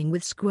 teeming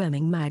with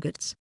squirming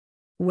maggots.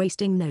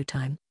 Wasting no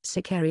time,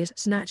 Sicarius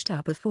snatched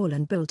up a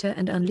fallen bolter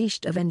and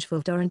unleashed a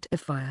vengeful torrent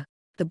of fire.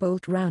 The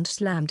bolt round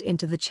slammed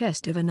into the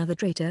chest of another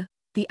traitor,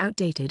 the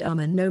outdated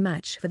armor no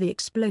match for the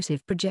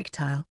explosive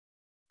projectile.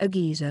 A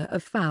geyser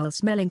of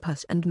foul-smelling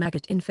pus and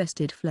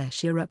maggot-infested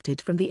flesh erupted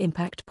from the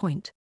impact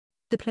point.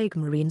 The Plague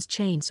Marine's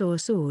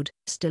chainsaw sword,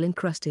 still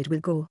encrusted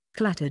with gore,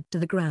 clattered to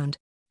the ground.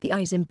 The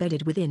eyes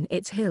embedded within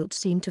its hilt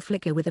seemed to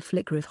flicker with a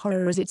flicker of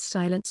horror as its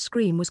silent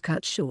scream was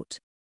cut short.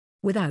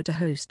 Without a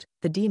host,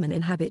 the demon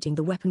inhabiting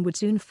the weapon would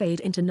soon fade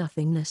into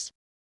nothingness.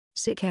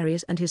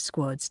 Sicarius and his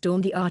squad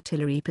stormed the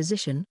artillery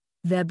position,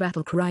 their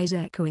battle cries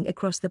echoing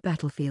across the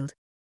battlefield.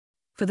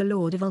 For the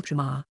Lord of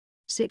Ultramar,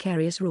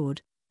 Sicarius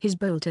roared, his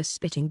bolter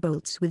spitting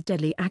bolts with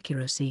deadly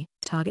accuracy,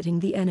 targeting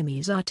the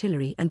enemy's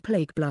artillery and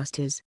plague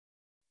blasters.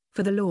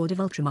 For the Lord of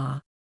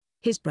Ultramar,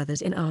 his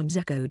brothers in arms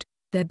echoed,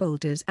 their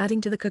bolters adding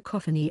to the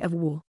cacophony of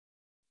war.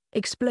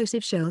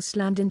 Explosive shells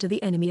slammed into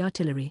the enemy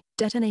artillery,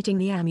 detonating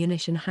the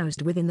ammunition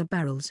housed within the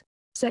barrels.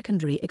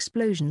 Secondary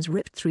explosions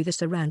ripped through the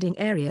surrounding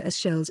area as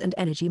shells and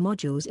energy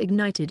modules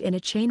ignited in a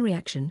chain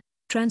reaction,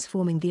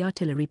 transforming the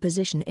artillery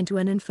position into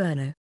an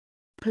inferno.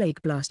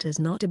 Plague blasters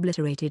not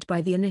obliterated by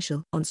the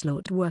initial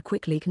onslaught were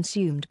quickly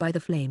consumed by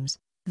the flames,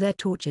 their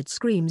tortured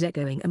screams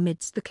echoing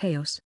amidst the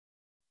chaos.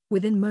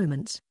 Within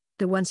moments,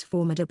 the once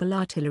formidable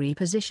artillery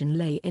position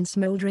lay in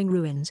smoldering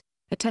ruins,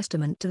 a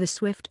testament to the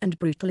swift and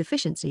brutal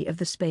efficiency of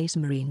the Space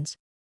Marines.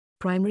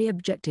 Primary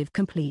objective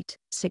complete,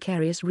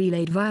 Sicarius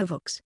relayed via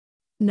Vox.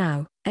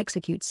 Now,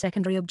 execute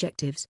secondary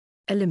objectives,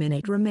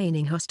 eliminate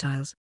remaining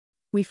hostiles.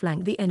 We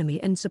flank the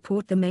enemy and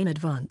support the main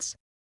advance.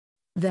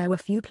 There were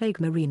few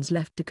Plague Marines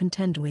left to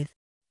contend with.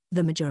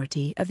 The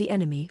majority of the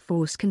enemy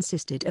force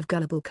consisted of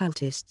gullible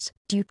cultists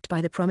duped by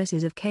the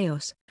promises of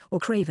chaos, or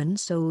craven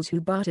souls who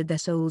bartered their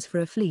souls for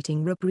a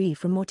fleeting reprieve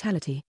from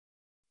mortality.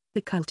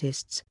 The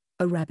cultists,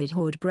 a rabid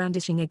horde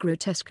brandishing a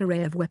grotesque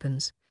array of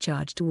weapons,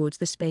 charged towards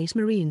the Space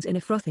Marines in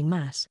a frothing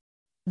mass.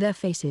 Their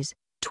faces,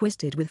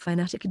 twisted with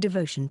fanatic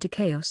devotion to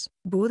chaos,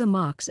 bore the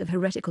marks of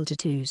heretical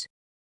tattoos.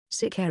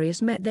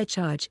 Sicarius met their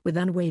charge with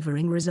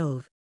unwavering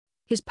resolve.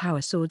 His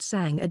power sword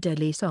sang a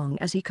deadly song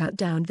as he cut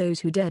down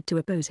those who dared to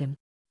oppose him.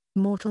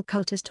 Mortal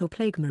cultist or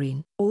plague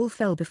marine, all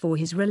fell before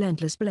his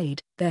relentless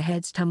blade, their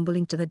heads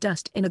tumbling to the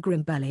dust in a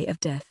grim ballet of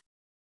death.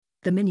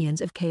 The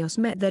minions of chaos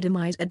met their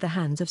demise at the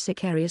hands of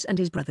Sicarius and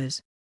his brothers.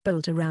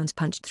 Bolter rounds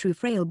punched through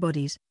frail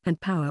bodies,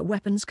 and power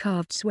weapons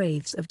carved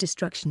swathes of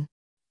destruction.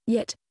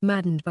 Yet,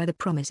 maddened by the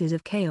promises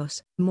of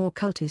chaos, more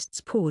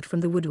cultists poured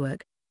from the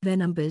woodwork, their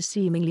numbers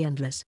seemingly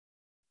endless.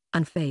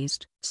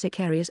 Unfazed,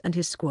 Sicarius and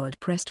his squad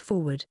pressed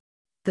forward.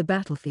 The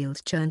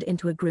battlefield turned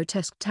into a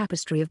grotesque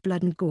tapestry of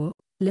blood and gore,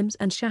 limbs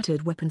and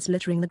shattered weapons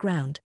littering the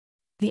ground.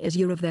 The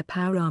azure of their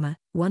power armor,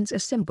 once a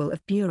symbol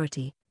of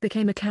purity,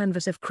 became a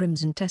canvas of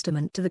crimson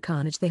testament to the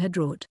carnage they had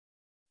wrought.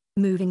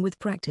 Moving with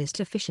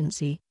practiced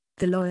efficiency,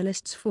 the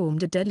loyalists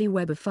formed a deadly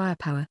web of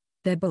firepower,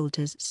 their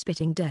bolters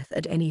spitting death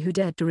at any who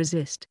dared to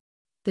resist.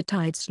 The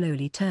tide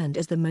slowly turned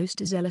as the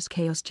most zealous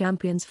chaos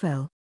champions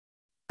fell.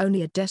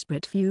 Only a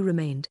desperate few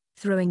remained,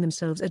 throwing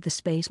themselves at the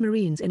Space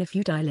Marines in a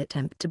futile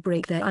attempt to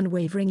break their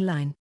unwavering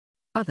line.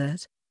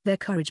 Others, their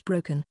courage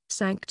broken,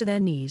 sank to their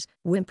knees,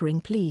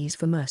 whimpering pleas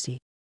for mercy.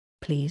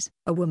 "Please,"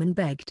 a woman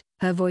begged,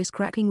 her voice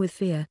cracking with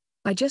fear,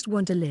 "I just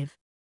want to live."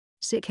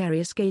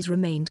 Sicarius' gaze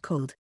remained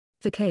cold.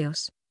 "For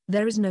chaos,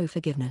 there is no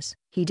forgiveness,"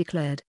 he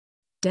declared.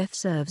 "Death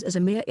serves as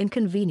a mere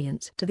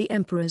inconvenience to the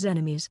Emperor's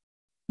enemies.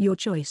 Your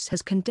choice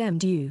has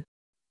condemned you.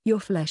 Your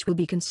flesh will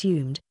be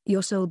consumed,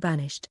 your soul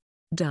banished.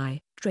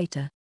 Die,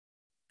 traitor."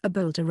 A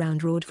bolt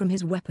around roared from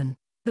his weapon,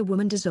 the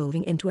woman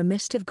dissolving into a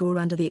mist of gore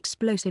under the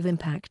explosive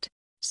impact.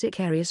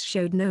 Sicarius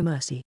showed no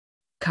mercy.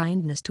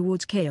 Kindness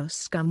towards chaos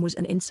scum was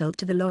an insult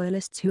to the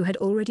loyalists who had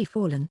already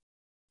fallen.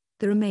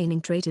 The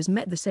remaining traitors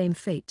met the same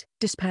fate,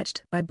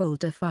 dispatched by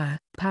bolter fire,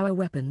 power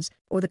weapons,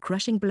 or the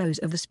crushing blows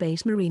of the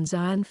Space Marines'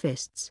 iron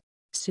fists.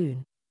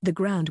 Soon, the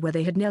ground where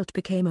they had knelt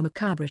became a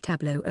macabre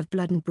tableau of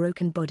blood and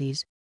broken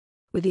bodies.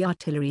 With the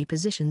artillery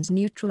positions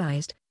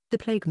neutralized, the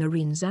Plague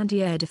Marines'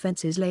 anti-air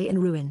defenses lay in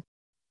ruin.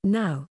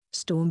 Now,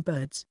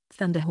 Stormbirds,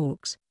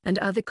 Thunderhawks, and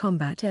other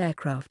combat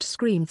aircraft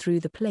screamed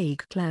through the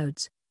plague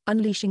clouds,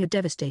 unleashing a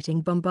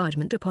devastating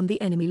bombardment upon the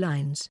enemy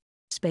lines.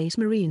 Space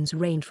Marines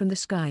rained from the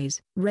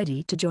skies,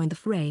 ready to join the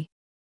fray.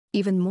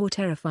 Even more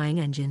terrifying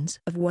engines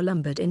of war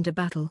lumbered into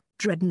battle,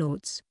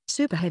 dreadnoughts,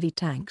 super-heavy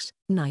tanks,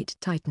 Night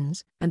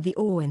Titans, and the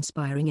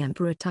awe-inspiring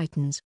Emperor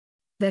Titans.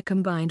 Their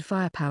combined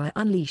firepower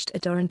unleashed a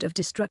torrent of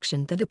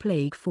destruction that the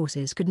plague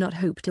forces could not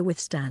hope to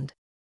withstand.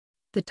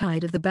 The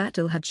tide of the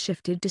battle had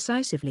shifted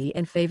decisively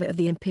in favor of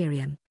the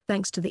Imperium,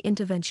 thanks to the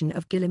intervention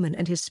of Guilliman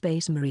and his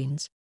Space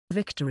Marines.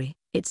 Victory,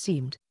 it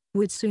seemed,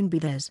 would soon be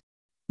theirs.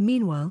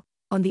 Meanwhile,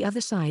 on the other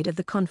side of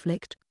the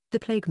conflict, the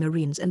Plague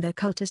Marines and their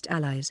cultist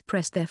allies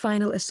pressed their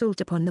final assault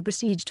upon the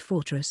besieged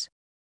fortress.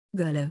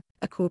 Gurlo,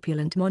 a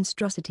corpulent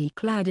monstrosity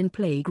clad in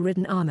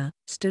plague-ridden armor,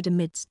 stood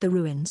amidst the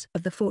ruins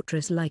of the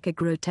fortress like a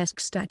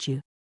grotesque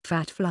statue.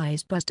 Fat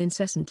flies buzzed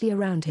incessantly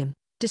around him,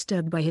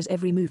 disturbed by his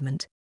every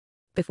movement.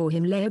 Before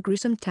him lay a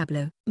gruesome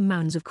tableau,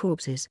 mounds of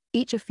corpses,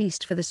 each a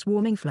feast for the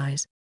swarming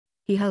flies.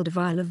 He held a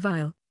vial of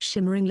vile,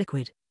 shimmering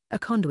liquid, a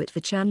conduit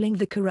for channeling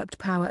the corrupt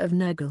power of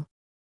Nurgle.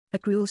 A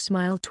cruel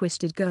smile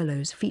twisted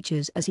Gurlo's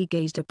features as he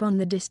gazed upon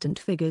the distant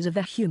figures of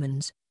their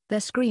humans, their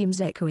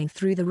screams echoing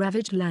through the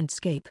ravaged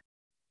landscape.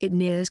 "It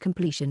nears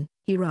completion,"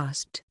 he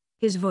rasped,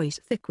 his voice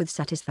thick with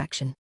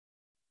satisfaction.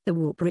 "The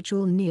warp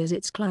ritual nears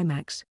its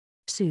climax.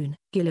 Soon,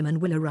 Guilliman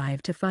will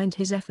arrive to find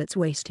his efforts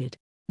wasted.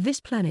 This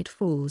planet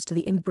falls to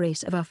the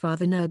embrace of our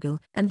father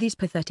Nurgle, and these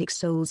pathetic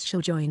souls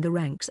shall join the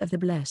ranks of the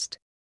blessed."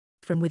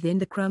 From within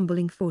the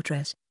crumbling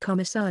fortress,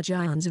 Commissar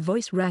Jian's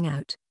voice rang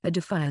out, a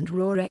defiant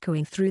roar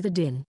echoing through the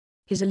din.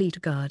 His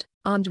elite guard,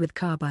 armed with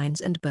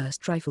carbines and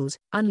burst rifles,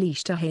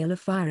 unleashed a hail of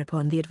fire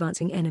upon the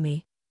advancing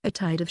enemy, a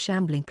tide of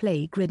shambling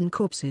plague-ridden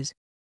corpses.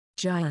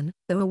 Jian,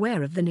 though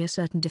aware of the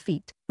near-certain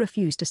defeat,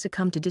 refused to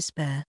succumb to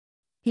despair.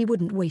 He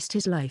wouldn't waste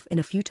his life in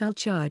a futile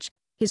charge.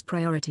 His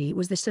priority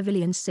was the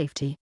civilians'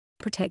 safety.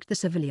 "Protect the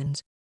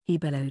civilians," he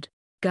bellowed.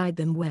 "Guide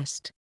them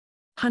west."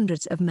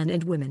 Hundreds of men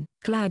and women,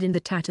 clad in the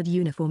tattered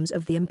uniforms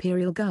of the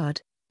Imperial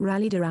Guard,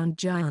 rallied around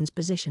Jian's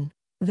position,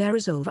 their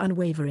resolve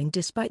unwavering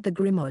despite the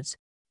grim odds.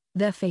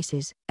 Their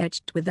faces,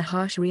 etched with the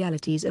harsh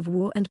realities of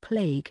war and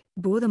plague,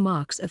 bore the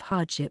marks of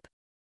hardship.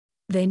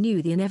 They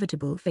knew the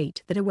inevitable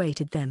fate that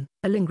awaited them,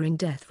 a lingering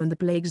death from the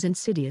plague's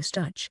insidious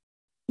touch.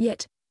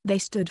 Yet, they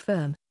stood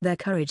firm, their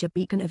courage a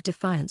beacon of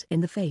defiance in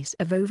the face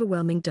of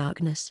overwhelming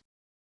darkness.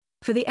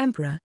 For the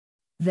Emperor.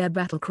 Their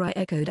battle cry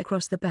echoed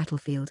across the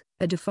battlefield,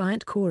 a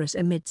defiant chorus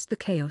amidst the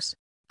chaos.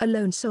 A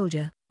lone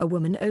soldier, a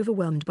woman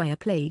overwhelmed by a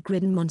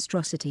plague-ridden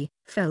monstrosity,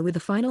 fell with a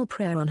final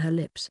prayer on her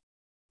lips.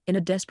 In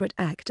a desperate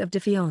act of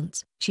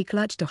defiance, she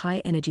clutched a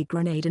high-energy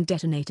grenade and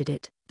detonated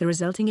it, the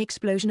resulting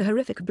explosion a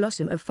horrific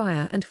blossom of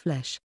fire and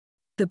flesh.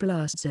 The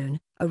blast zone,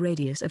 a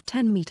radius of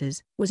 10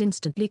 meters, was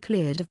instantly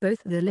cleared of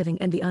both the living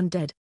and the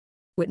undead.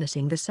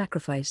 Witnessing the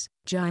sacrifice,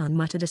 Jian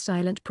muttered a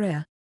silent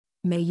prayer.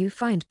 "May you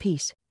find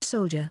peace,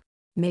 soldier.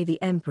 May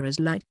the Emperor's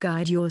light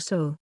guide your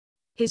soul."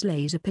 His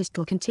laser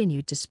pistol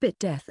continued to spit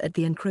death at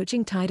the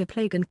encroaching tide of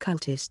plague and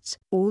cultists,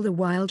 all the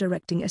while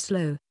directing a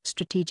slow,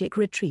 strategic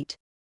retreat.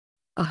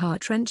 A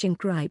heart-wrenching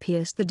cry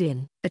pierced the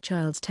din, a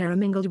child's terror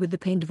mingled with the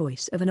pained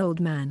voice of an old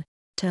man.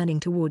 Turning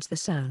towards the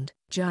sound,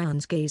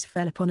 Jian's gaze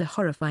fell upon a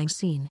horrifying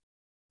scene.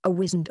 A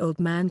wizened old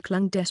man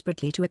clung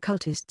desperately to a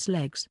cultist's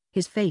legs,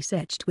 his face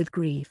etched with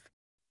grief.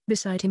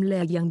 Beside him lay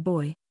a young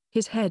boy,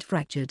 his head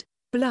fractured,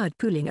 blood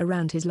pooling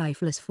around his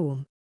lifeless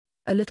form.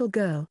 A little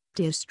girl,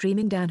 tears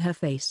streaming down her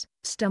face,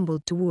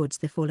 stumbled towards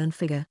the fallen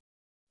figure.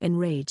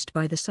 Enraged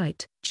by the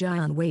sight,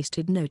 Jian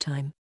wasted no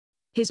time.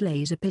 His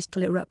laser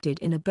pistol erupted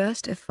in a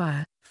burst of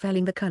fire,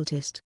 felling the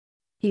cultist.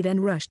 He then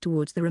rushed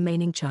towards the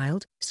remaining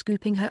child,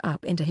 scooping her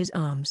up into his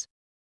arms.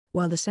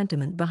 While the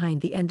sentiment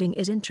behind the ending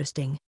is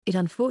interesting, it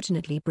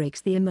unfortunately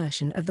breaks the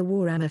immersion of the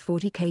Warhammer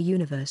 40k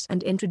universe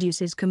and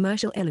introduces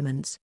commercial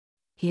elements.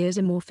 Here's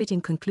a more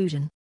fitting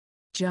conclusion.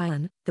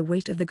 Jian, the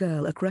weight of the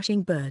girl a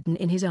crushing burden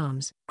in his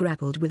arms,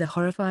 grappled with a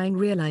horrifying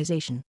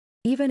realization.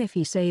 Even if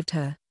he saved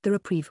her, the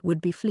reprieve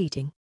would be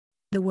fleeting.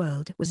 The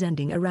world was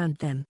ending around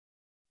them.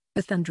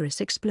 A thunderous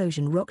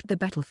explosion rocked the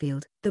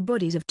battlefield, the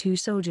bodies of 2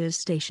 soldiers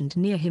stationed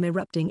near him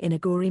erupting in a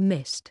gory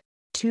mist.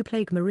 2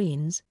 plague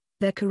marines,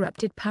 their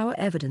corrupted power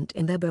evident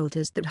in their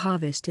bolters that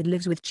harvested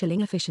lives with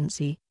chilling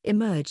efficiency,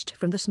 emerged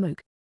from the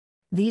smoke.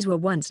 These were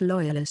once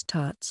loyalist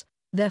tarts,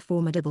 their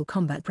formidable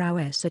combat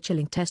prowess a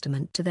chilling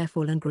testament to their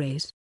fallen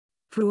grace.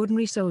 For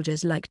ordinary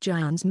soldiers like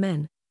Jian's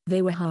men,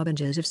 they were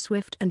harbingers of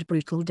swift and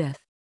brutal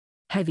death.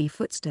 Heavy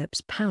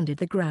footsteps pounded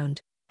the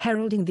ground,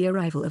 heralding the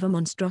arrival of a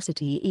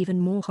monstrosity even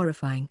more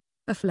horrifying,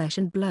 a flesh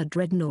and blood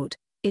dreadnought,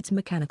 its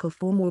mechanical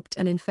form warped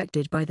and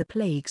infected by the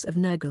plagues of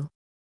Nurgle.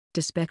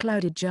 Despair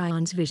clouded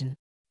Jian's vision.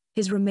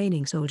 His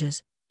remaining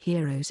soldiers,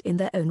 heroes in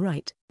their own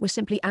right, were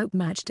simply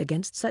outmatched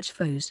against such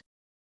foes.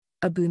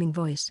 A booming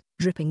voice,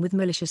 dripping with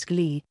malicious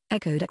glee,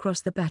 echoed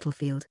across the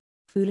battlefield.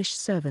 "Foolish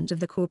servant of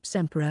the corpse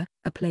emperor,"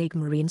 a plague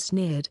marine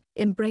sneered,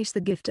 "embrace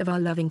the gift of our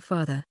loving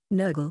father,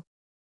 Nurgle."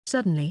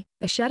 Suddenly,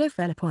 a shadow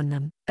fell upon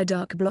them, a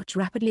dark blotch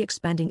rapidly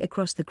expanding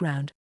across the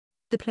ground.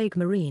 The plague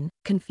marine,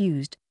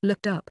 confused,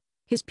 looked up,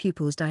 his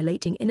pupils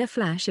dilating in a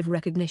flash of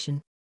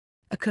recognition.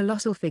 A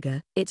colossal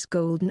figure, its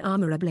golden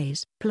armor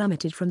ablaze,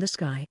 plummeted from the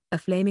sky, a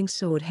flaming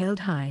sword held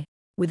high.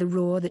 With a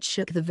roar that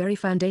shook the very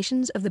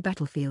foundations of the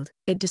battlefield,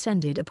 it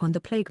descended upon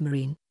the plague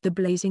marine, the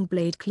blazing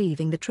blade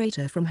cleaving the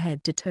traitor from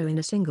head to toe in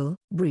a single,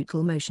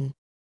 brutal motion.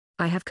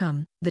 "I have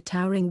come," the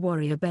towering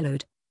warrior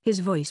bellowed, his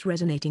voice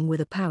resonating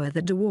with a power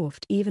that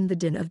dwarfed even the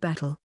din of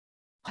battle.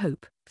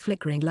 Hope,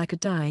 flickering like a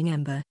dying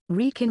ember,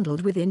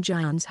 rekindled within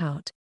Jian's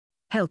heart.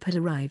 Help had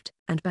arrived,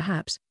 and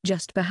perhaps,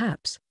 just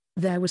perhaps,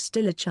 there was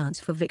still a chance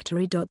for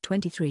victory.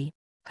 23.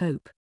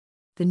 Hope.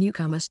 The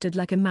newcomer stood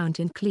like a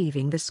mountain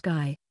cleaving the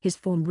sky, his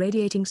form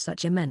radiating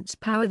such immense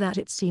power that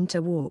it seemed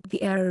to warp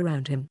the air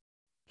around him.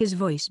 His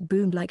voice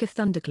boomed like a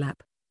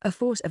thunderclap, a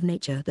force of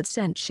nature that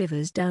sent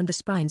shivers down the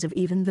spines of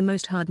even the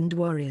most hardened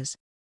warriors.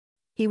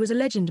 He was a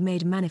legend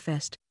made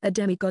manifest, a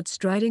demigod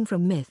striding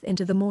from myth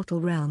into the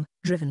mortal realm,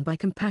 driven by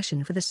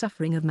compassion for the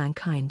suffering of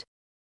mankind.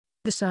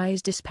 The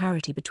size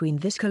disparity between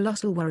this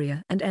colossal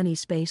warrior and any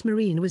space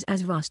marine was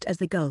as vast as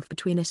the gulf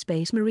between a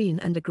space marine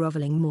and a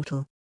groveling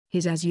mortal.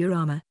 His azure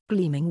armor,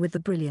 gleaming with the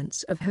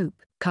brilliance of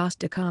hope,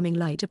 cast a calming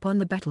light upon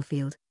the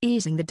battlefield,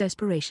 easing the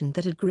desperation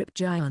that had gripped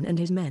Jian and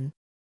his men.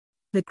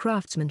 The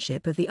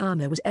craftsmanship of the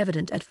armor was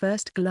evident at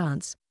first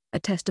glance, a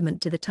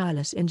testament to the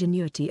tireless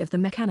ingenuity of the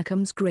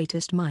Mechanicum's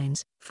greatest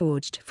minds,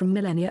 forged from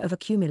millennia of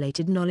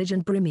accumulated knowledge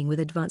and brimming with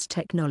advanced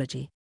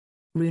technology.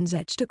 Runes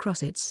etched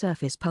across its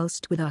surface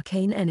pulsed with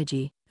arcane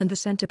energy, and the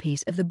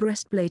centerpiece of the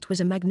breastplate was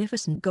a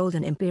magnificent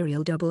golden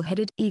imperial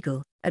double-headed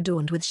eagle,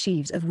 adorned with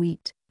sheaves of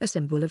wheat, a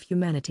symbol of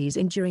humanity's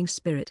enduring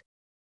spirit.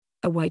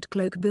 A white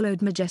cloak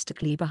billowed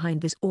majestically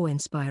behind this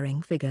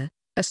awe-inspiring figure,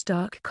 a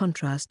stark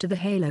contrast to the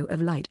halo of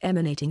light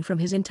emanating from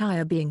his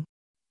entire being.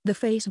 The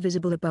face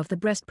visible above the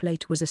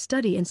breastplate was a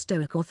study in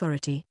stoic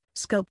authority,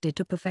 sculpted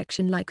to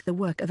perfection like the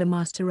work of a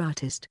master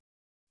artist.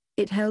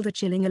 It held a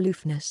chilling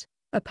aloofness,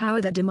 a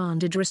power that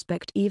demanded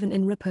respect even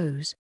in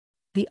repose.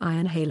 The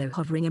iron halo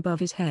hovering above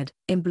his head,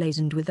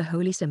 emblazoned with the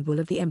holy symbol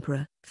of the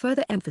Emperor,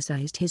 further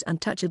emphasized his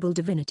untouchable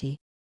divinity.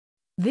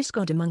 This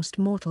god amongst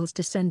mortals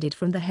descended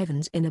from the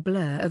heavens in a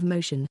blur of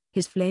motion,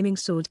 his flaming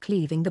sword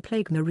cleaving the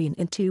plague marine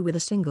in two with a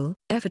single,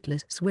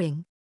 effortless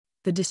swing.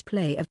 The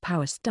display of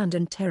power stunned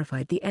and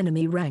terrified the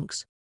enemy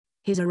ranks.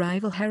 His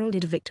arrival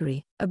heralded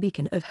victory, a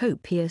beacon of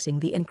hope piercing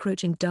the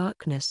encroaching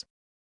darkness.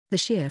 The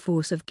sheer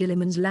force of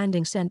Guilliman's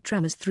landing sent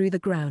tremors through the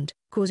ground,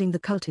 causing the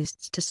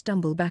cultists to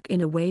stumble back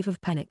in a wave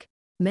of panic.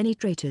 Many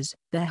traitors,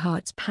 their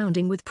hearts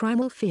pounding with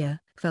primal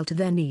fear, fell to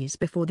their knees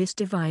before this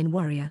divine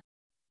warrior.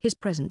 His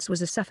presence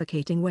was a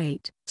suffocating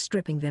weight,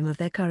 stripping them of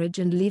their courage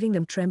and leaving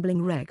them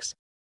trembling wrecks.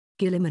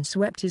 Guilliman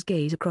swept his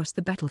gaze across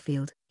the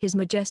battlefield, his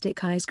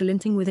majestic eyes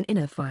glinting with an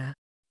inner fire.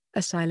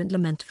 A silent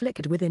lament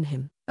flickered within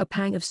him, a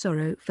pang of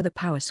sorrow for the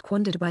power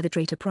squandered by the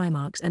traitor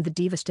Primarchs and the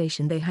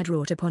devastation they had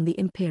wrought upon the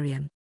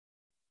Imperium.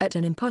 At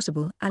an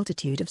impossible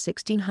altitude of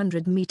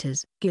 1,600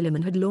 meters,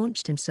 Guilliman had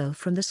launched himself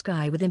from the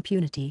sky with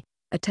impunity,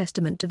 a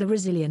testament to the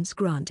resilience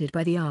granted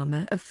by the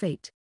armor of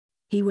fate.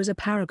 He was a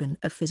paragon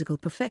of physical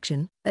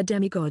perfection, a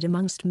demigod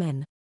amongst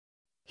men.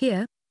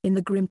 Here, in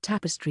the grim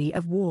tapestry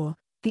of war,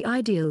 the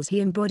ideals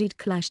he embodied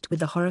clashed with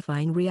the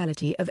horrifying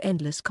reality of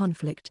endless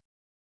conflict.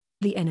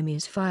 The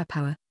enemy's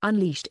firepower,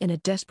 unleashed in a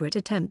desperate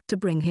attempt to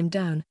bring him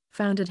down,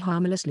 foundered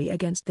harmlessly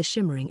against the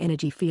shimmering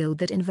energy field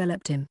that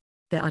enveloped him.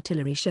 Their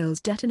artillery shells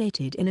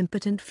detonated in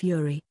impotent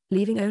fury,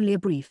 leaving only a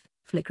brief,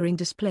 flickering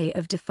display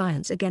of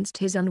defiance against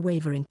his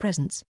unwavering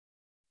presence.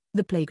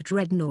 The plague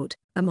dreadnought,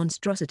 a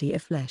monstrosity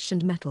of flesh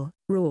and metal,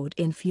 roared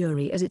in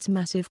fury as its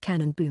massive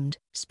cannon boomed,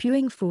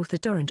 spewing forth a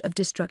torrent of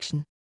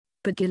destruction.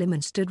 But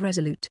Guilliman stood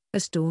resolute, a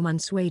storm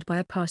unswayed by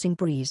a passing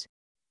breeze.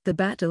 The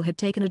battle had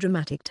taken a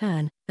dramatic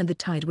turn, and the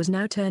tide was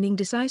now turning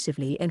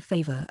decisively in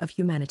favor of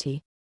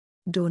humanity.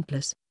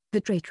 Dauntless,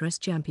 the traitorous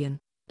champion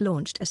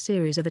launched a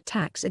series of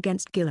attacks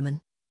against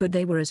Guilliman, but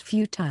they were as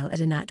futile as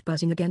a gnat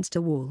buzzing against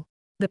a wall.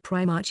 The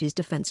Primarch's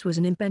defense was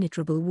an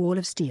impenetrable wall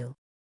of steel.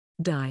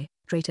 "Die,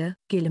 traitor!"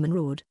 Guilliman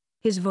roared,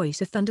 his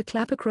voice a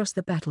thunderclap across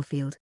the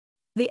battlefield.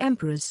 The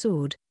Emperor's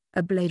sword,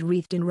 a blade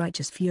wreathed in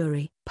righteous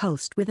fury,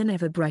 pulsed with an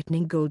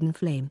ever-brightening golden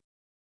flame.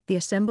 The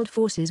assembled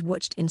forces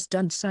watched in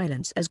stunned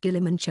silence as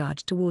Guilliman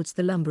charged towards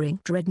the lumbering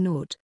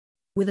dreadnought.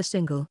 With a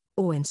single,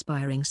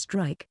 awe-inspiring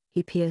strike,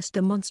 he pierced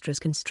the monstrous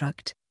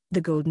construct,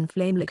 the golden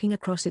flame licking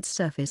across its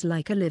surface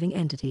like a living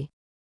entity.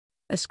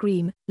 A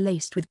scream,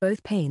 laced with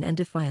both pain and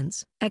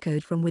defiance,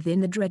 echoed from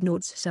within the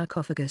dreadnought's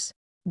sarcophagus.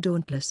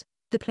 Dauntless,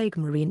 the Plague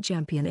Marine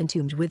champion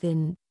entombed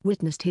within,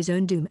 witnessed his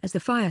own doom as the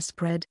fire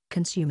spread,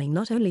 consuming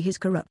not only his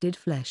corrupted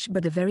flesh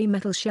but the very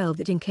metal shell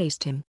that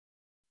encased him.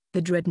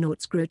 The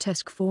dreadnought's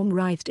grotesque form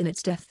writhed in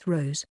its death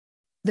throes.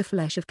 The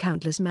flesh of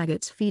countless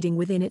maggots feeding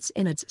within its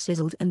innards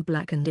sizzled and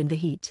blackened in the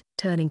heat,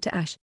 turning to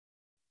ash.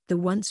 The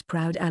once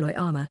proud alloy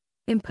armor,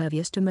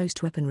 impervious to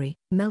most weaponry,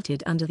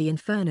 melted under the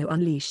inferno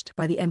unleashed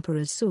by the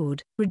Emperor's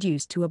sword,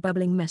 reduced to a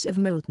bubbling mess of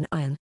molten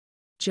iron.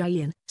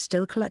 Jian,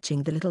 still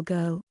clutching the little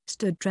girl,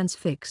 stood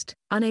transfixed,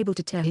 unable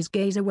to tear his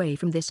gaze away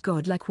from this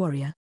godlike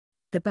warrior.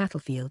 The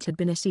battlefield had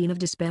been a scene of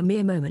despair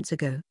mere moments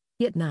ago,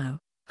 yet now,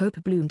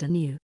 hope bloomed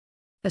anew.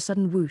 A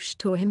sudden whoosh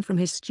tore him from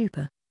his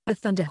stupor. A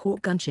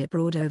Thunderhawk gunship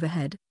roared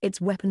overhead,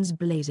 its weapons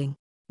blazing.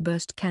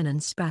 Burst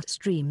cannons spat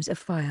streams of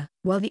fire,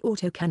 while the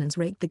autocannons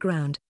raked the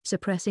ground,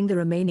 suppressing the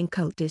remaining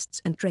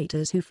cultists and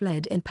traitors who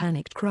fled in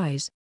panicked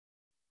cries.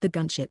 The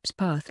gunship's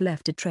path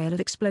left a trail of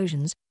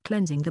explosions,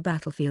 cleansing the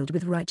battlefield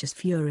with righteous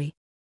fury.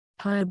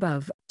 High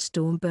above,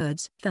 storm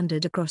birds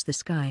thundered across the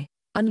sky,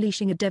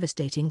 unleashing a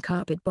devastating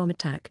carpet bomb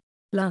attack.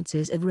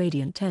 Lances of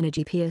radiant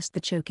energy pierced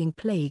the choking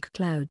plague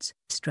clouds,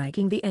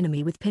 striking the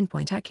enemy with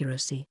pinpoint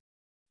accuracy.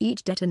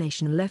 Each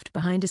detonation left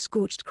behind a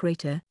scorched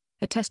crater,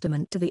 a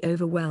testament to the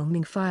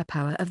overwhelming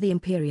firepower of the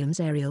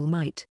Imperium's aerial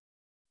might.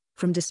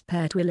 From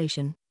despair to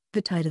elation,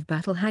 the tide of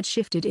battle had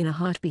shifted in a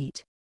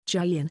heartbeat.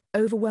 Jian,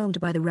 overwhelmed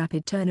by the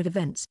rapid turn of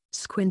events,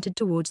 squinted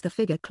towards the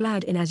figure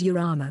clad in azure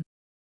armor.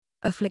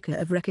 A flicker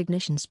of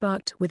recognition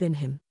sparked within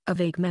him, a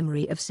vague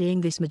memory of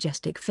seeing this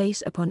majestic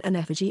face upon an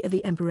effigy of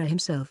the Emperor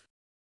himself.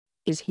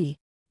 "Is he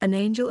an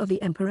angel of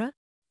the Emperor?"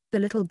 the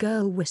little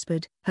girl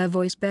whispered, her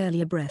voice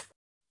barely a breath.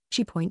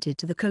 She pointed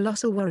to the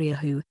colossal warrior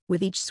who,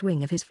 with each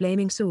swing of his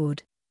flaming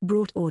sword,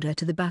 brought order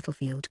to the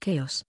battlefield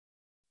chaos.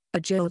 A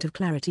jolt of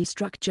clarity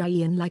struck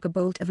Jian like a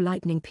bolt of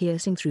lightning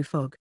piercing through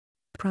fog.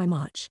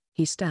 "Primarch,"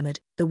 he stammered,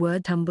 the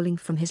word tumbling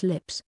from his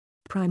lips.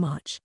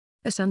 "Primarch,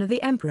 a son of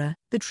the Emperor,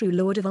 the true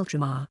Lord of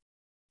Ultramar."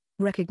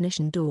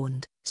 Recognition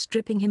dawned,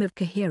 stripping him of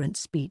coherent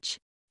speech.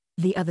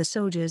 The other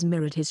soldiers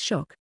mirrored his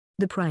shock.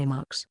 The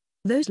Primarchs,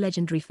 those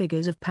legendary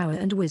figures of power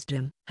and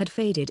wisdom, had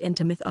faded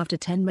into myth after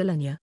 10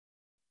 millennia.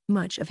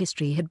 Much of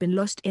history had been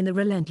lost in the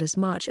relentless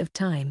march of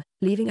time,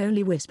 leaving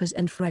only whispers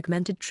and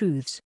fragmented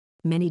truths.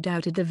 Many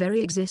doubted the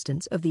very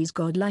existence of these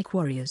godlike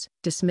warriors,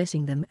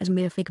 dismissing them as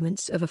mere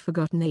figments of a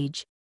forgotten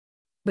age.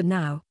 But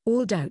now,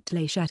 all doubt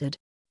lay shattered.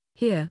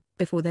 Here,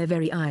 before their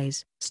very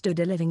eyes, stood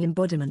a living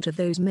embodiment of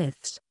those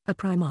myths, a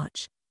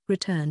Primarch,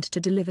 returned to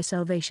deliver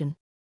salvation.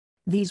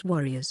 These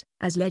warriors,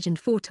 as legend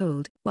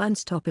foretold, were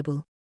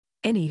unstoppable.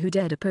 Any who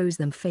dared oppose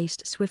them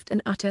faced swift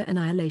and utter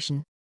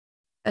annihilation.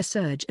 A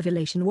surge of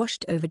elation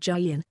washed over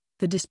Jian,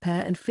 the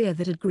despair and fear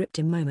that had gripped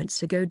him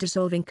moments ago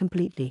dissolving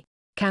completely.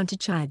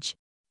 "Counter-charge!"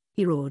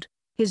 he roared,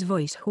 his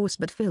voice hoarse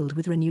but filled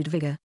with renewed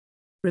vigor.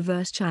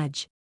 "Reverse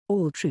charge!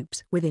 All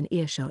troops within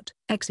earshot,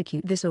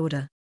 execute this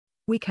order.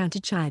 We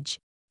counter-charge.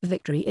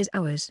 Victory is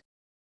ours."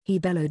 He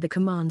bellowed the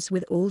commands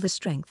with all the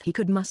strength he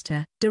could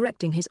muster,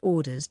 directing his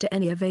orders to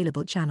any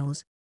available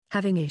channels.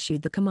 Having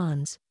issued the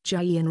commands,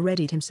 Jian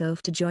readied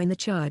himself to join the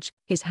charge,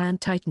 his hand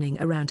tightening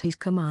around his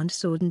command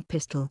sword and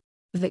pistol.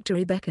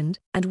 Victory beckoned,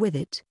 and with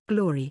it,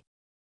 glory.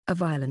 A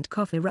violent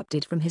cough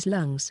erupted from his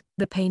lungs,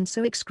 the pain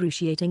so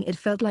excruciating it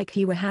felt like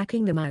he were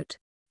hacking them out.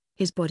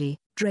 His body,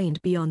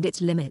 drained beyond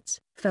its limits,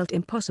 felt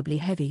impossibly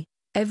heavy,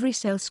 every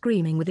cell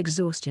screaming with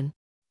exhaustion.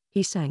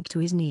 He sank to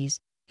his knees,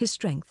 his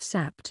strength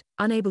sapped,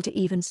 unable to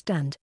even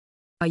stand.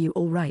 "Are you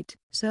all right,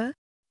 sir?"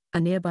 a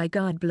nearby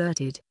guard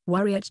blurted,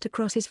 worry etched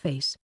across his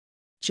face.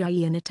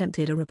 Guilliman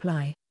attempted a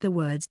reply, the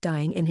words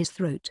dying in his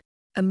throat.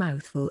 A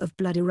mouthful of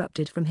blood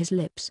erupted from his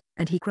lips,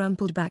 and he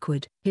crumpled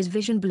backward, his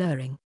vision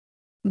blurring.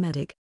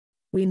 "Medic.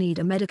 We need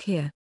a medic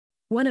here,"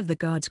 one of the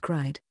guards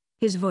cried,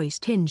 his voice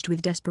tinged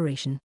with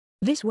desperation.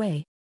 "This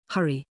way.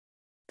 Hurry."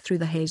 Through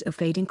the haze of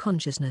fading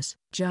consciousness,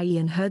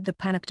 Guilliman heard the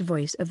panicked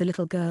voice of the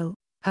little girl,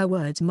 her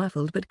words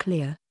muffled but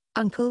clear.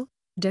 "Uncle,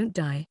 don't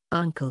die,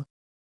 uncle."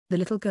 The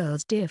little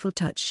girl's tearful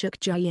touch shook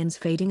Guilliman's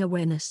fading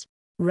awareness.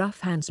 Rough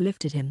hands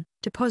lifted him,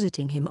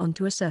 depositing him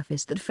onto a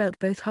surface that felt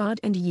both hard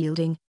and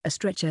yielding, a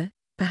stretcher,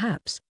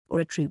 perhaps, or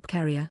a troop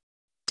carrier.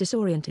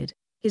 Disoriented,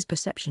 his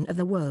perception of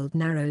the world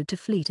narrowed to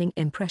fleeting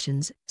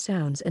impressions,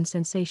 sounds and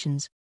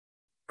sensations.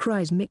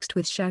 Cries mixed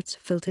with shouts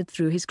filtered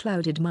through his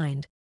clouded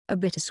mind. A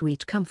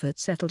bittersweet comfort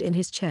settled in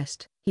his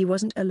chest. He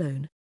wasn't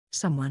alone.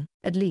 Someone,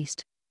 at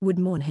least, would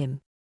mourn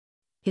him.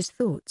 His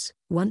thoughts,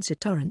 once a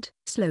torrent,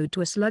 slowed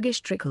to a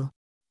sluggish trickle.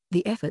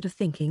 The effort of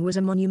thinking was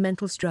a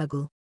monumental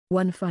struggle.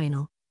 One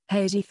final,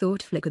 hazy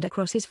thought flickered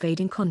across his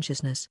fading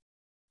consciousness.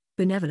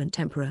 "Benevolent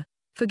Emperor,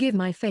 forgive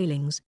my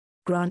failings.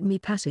 Grant me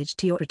passage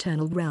to your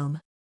eternal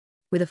realm."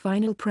 With a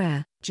final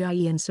prayer,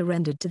 Guilliman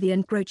surrendered to the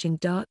encroaching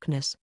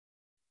darkness.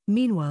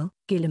 Meanwhile,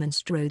 Guilliman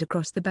strode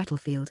across the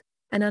battlefield,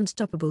 an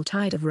unstoppable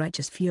tide of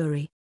righteous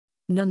fury.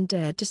 None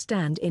dared to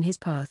stand in his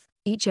path,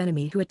 each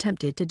enemy who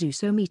attempted to do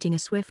so meeting a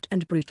swift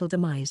and brutal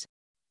demise.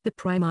 The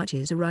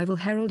Primarch's arrival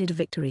heralded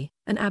victory,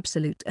 an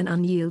absolute and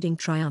unyielding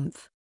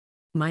triumph.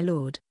 "My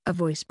lord," a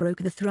voice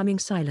broke the thrumming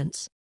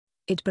silence.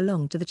 It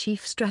belonged to the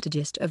chief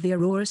strategist of the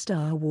Aurora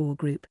Star War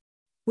Group.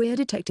 "We're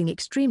detecting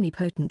extremely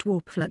potent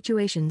warp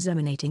fluctuations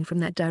emanating from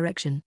that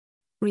direction.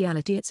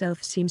 Reality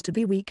itself seems to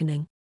be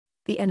weakening.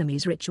 The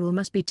enemy's ritual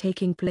must be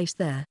taking place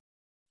there."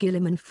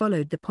 Guilliman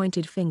followed the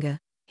pointed finger,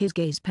 his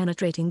gaze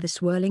penetrating the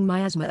swirling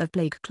miasma of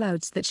plague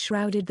clouds that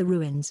shrouded the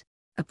ruins.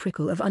 A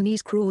prickle of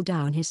unease crawled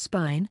down his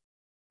spine.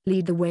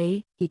 "Lead the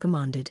way," he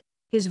commanded,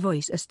 his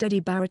voice a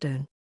steady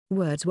baritone.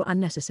 Words were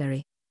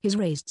unnecessary, his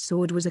raised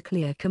sword was a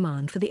clear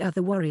command for the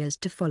other warriors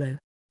to follow.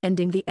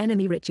 Ending the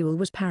enemy ritual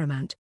was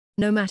paramount.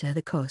 No matter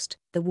the cost,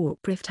 the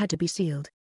warp rift had to be sealed.